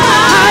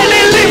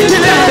 highly lifted,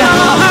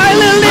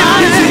 highly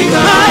lifted,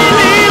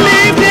 highly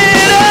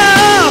lifted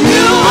up.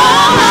 You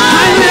are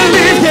Highly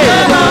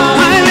lifted,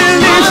 highly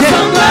lifted,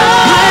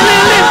 highly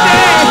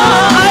lifted,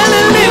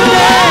 highly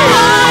lifted.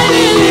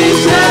 highly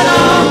lifted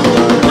up.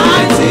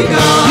 Mighty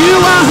God. You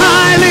are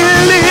highly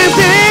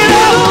lifted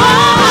You up.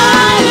 are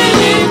highly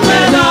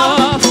lifted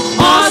up.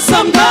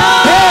 Awesome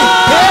God.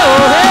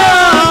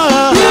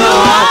 You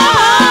are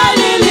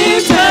highly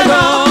lifted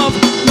up.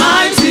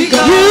 Mighty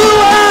God. You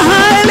are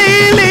highly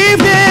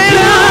lifted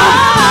up.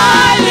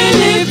 highly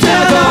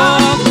lifted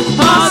up.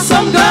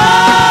 Awesome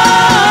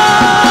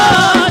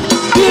God.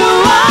 You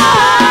are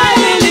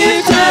highly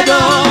lifted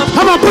up.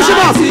 Come on, push him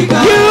off. Mighty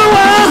God. You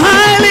are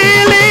highly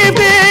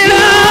lifted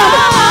up.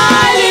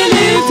 highly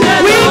lifted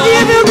We up.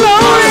 give you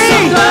glory.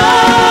 Awesome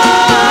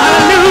God.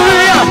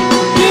 Hallelujah.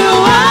 You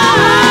are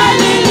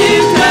highly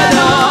lifted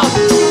up.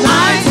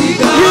 Mighty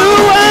God. You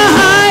are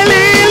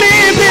highly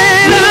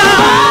lifted up.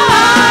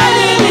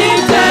 highly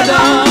lifted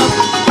up.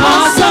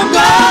 Awesome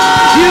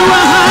God. You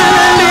are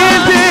highly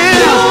lifted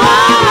You up.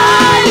 are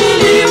highly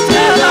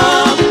lifted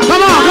up.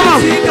 Come on, come on.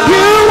 Mighty God.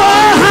 You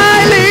are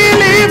highly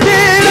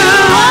lifted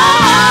up.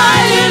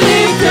 highly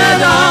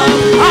lifted up.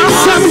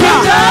 Awesome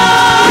God.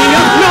 King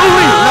of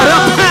glory, Lord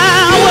of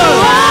power.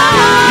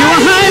 You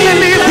are highly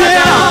lifted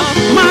up.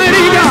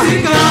 Mighty God.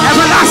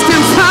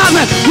 Everlasting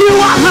Father. You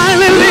are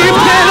highly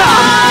lifted up.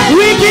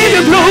 We give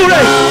you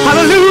glory.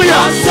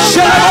 Hallelujah.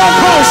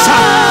 Shalabosa.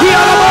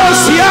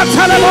 Hialabosia.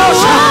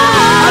 Talabosa.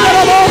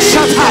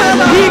 Alabosa.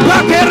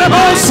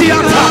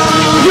 Ibakerabosiata.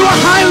 You are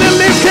highly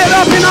lifted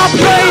up in our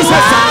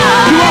praises.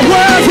 You are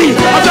worthy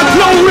of the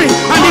glory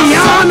and the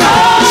honor.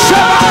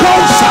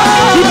 Shabakosa.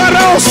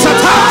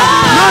 Ibarosata.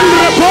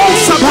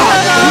 Nanrebosata.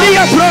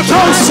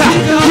 Neaprotosa.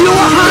 You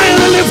are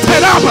highly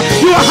lifted up.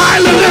 You are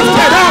highly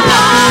lifted up.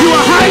 You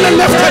are highly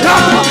lifted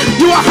up.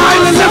 You are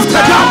highly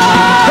lifted up.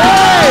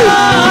 Hey,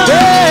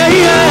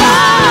 hey,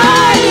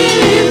 yeah.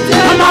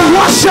 Come on,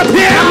 worship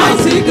Him.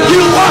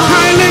 You are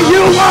highly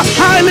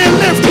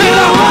lifted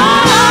up.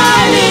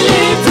 highly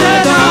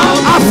lifted up.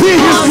 I feel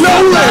His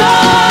glory.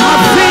 I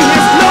feel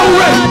His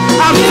glory.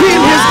 I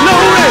feel His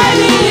glory.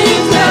 highly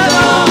lifted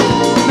up.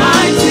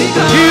 Mighty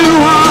God. You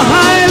are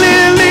highly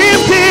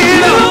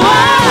lifted You up.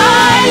 are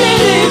highly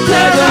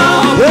lifted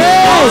up.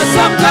 Hey.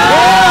 Awesome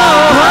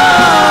God.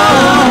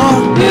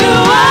 You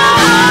are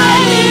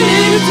highly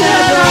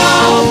lifted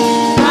up.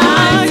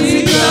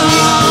 Mighty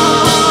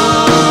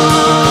God.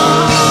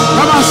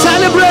 Come on,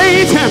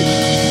 celebrate Him.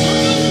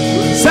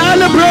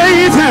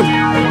 Celebrate Him.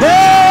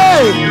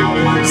 Hey,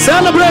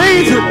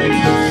 celebrate Him.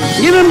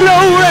 Give Him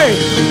glory.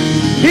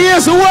 He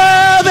is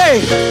worthy.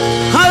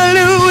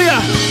 Hallelujah.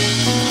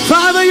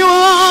 Father, you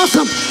are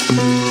awesome.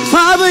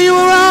 Father, you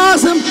are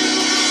awesome.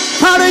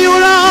 Father, you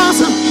are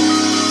awesome.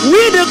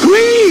 We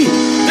decree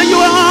that you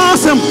are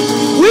awesome.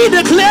 We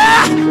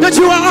declare that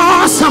you are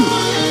awesome.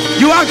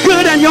 You are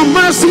good and your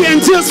mercy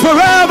endures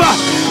forever.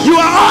 You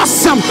are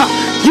awesome.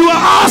 You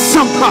are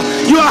awesome.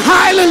 You are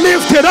highly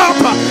lifted up.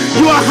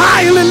 You are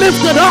highly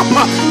lifted up.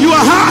 You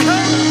are high.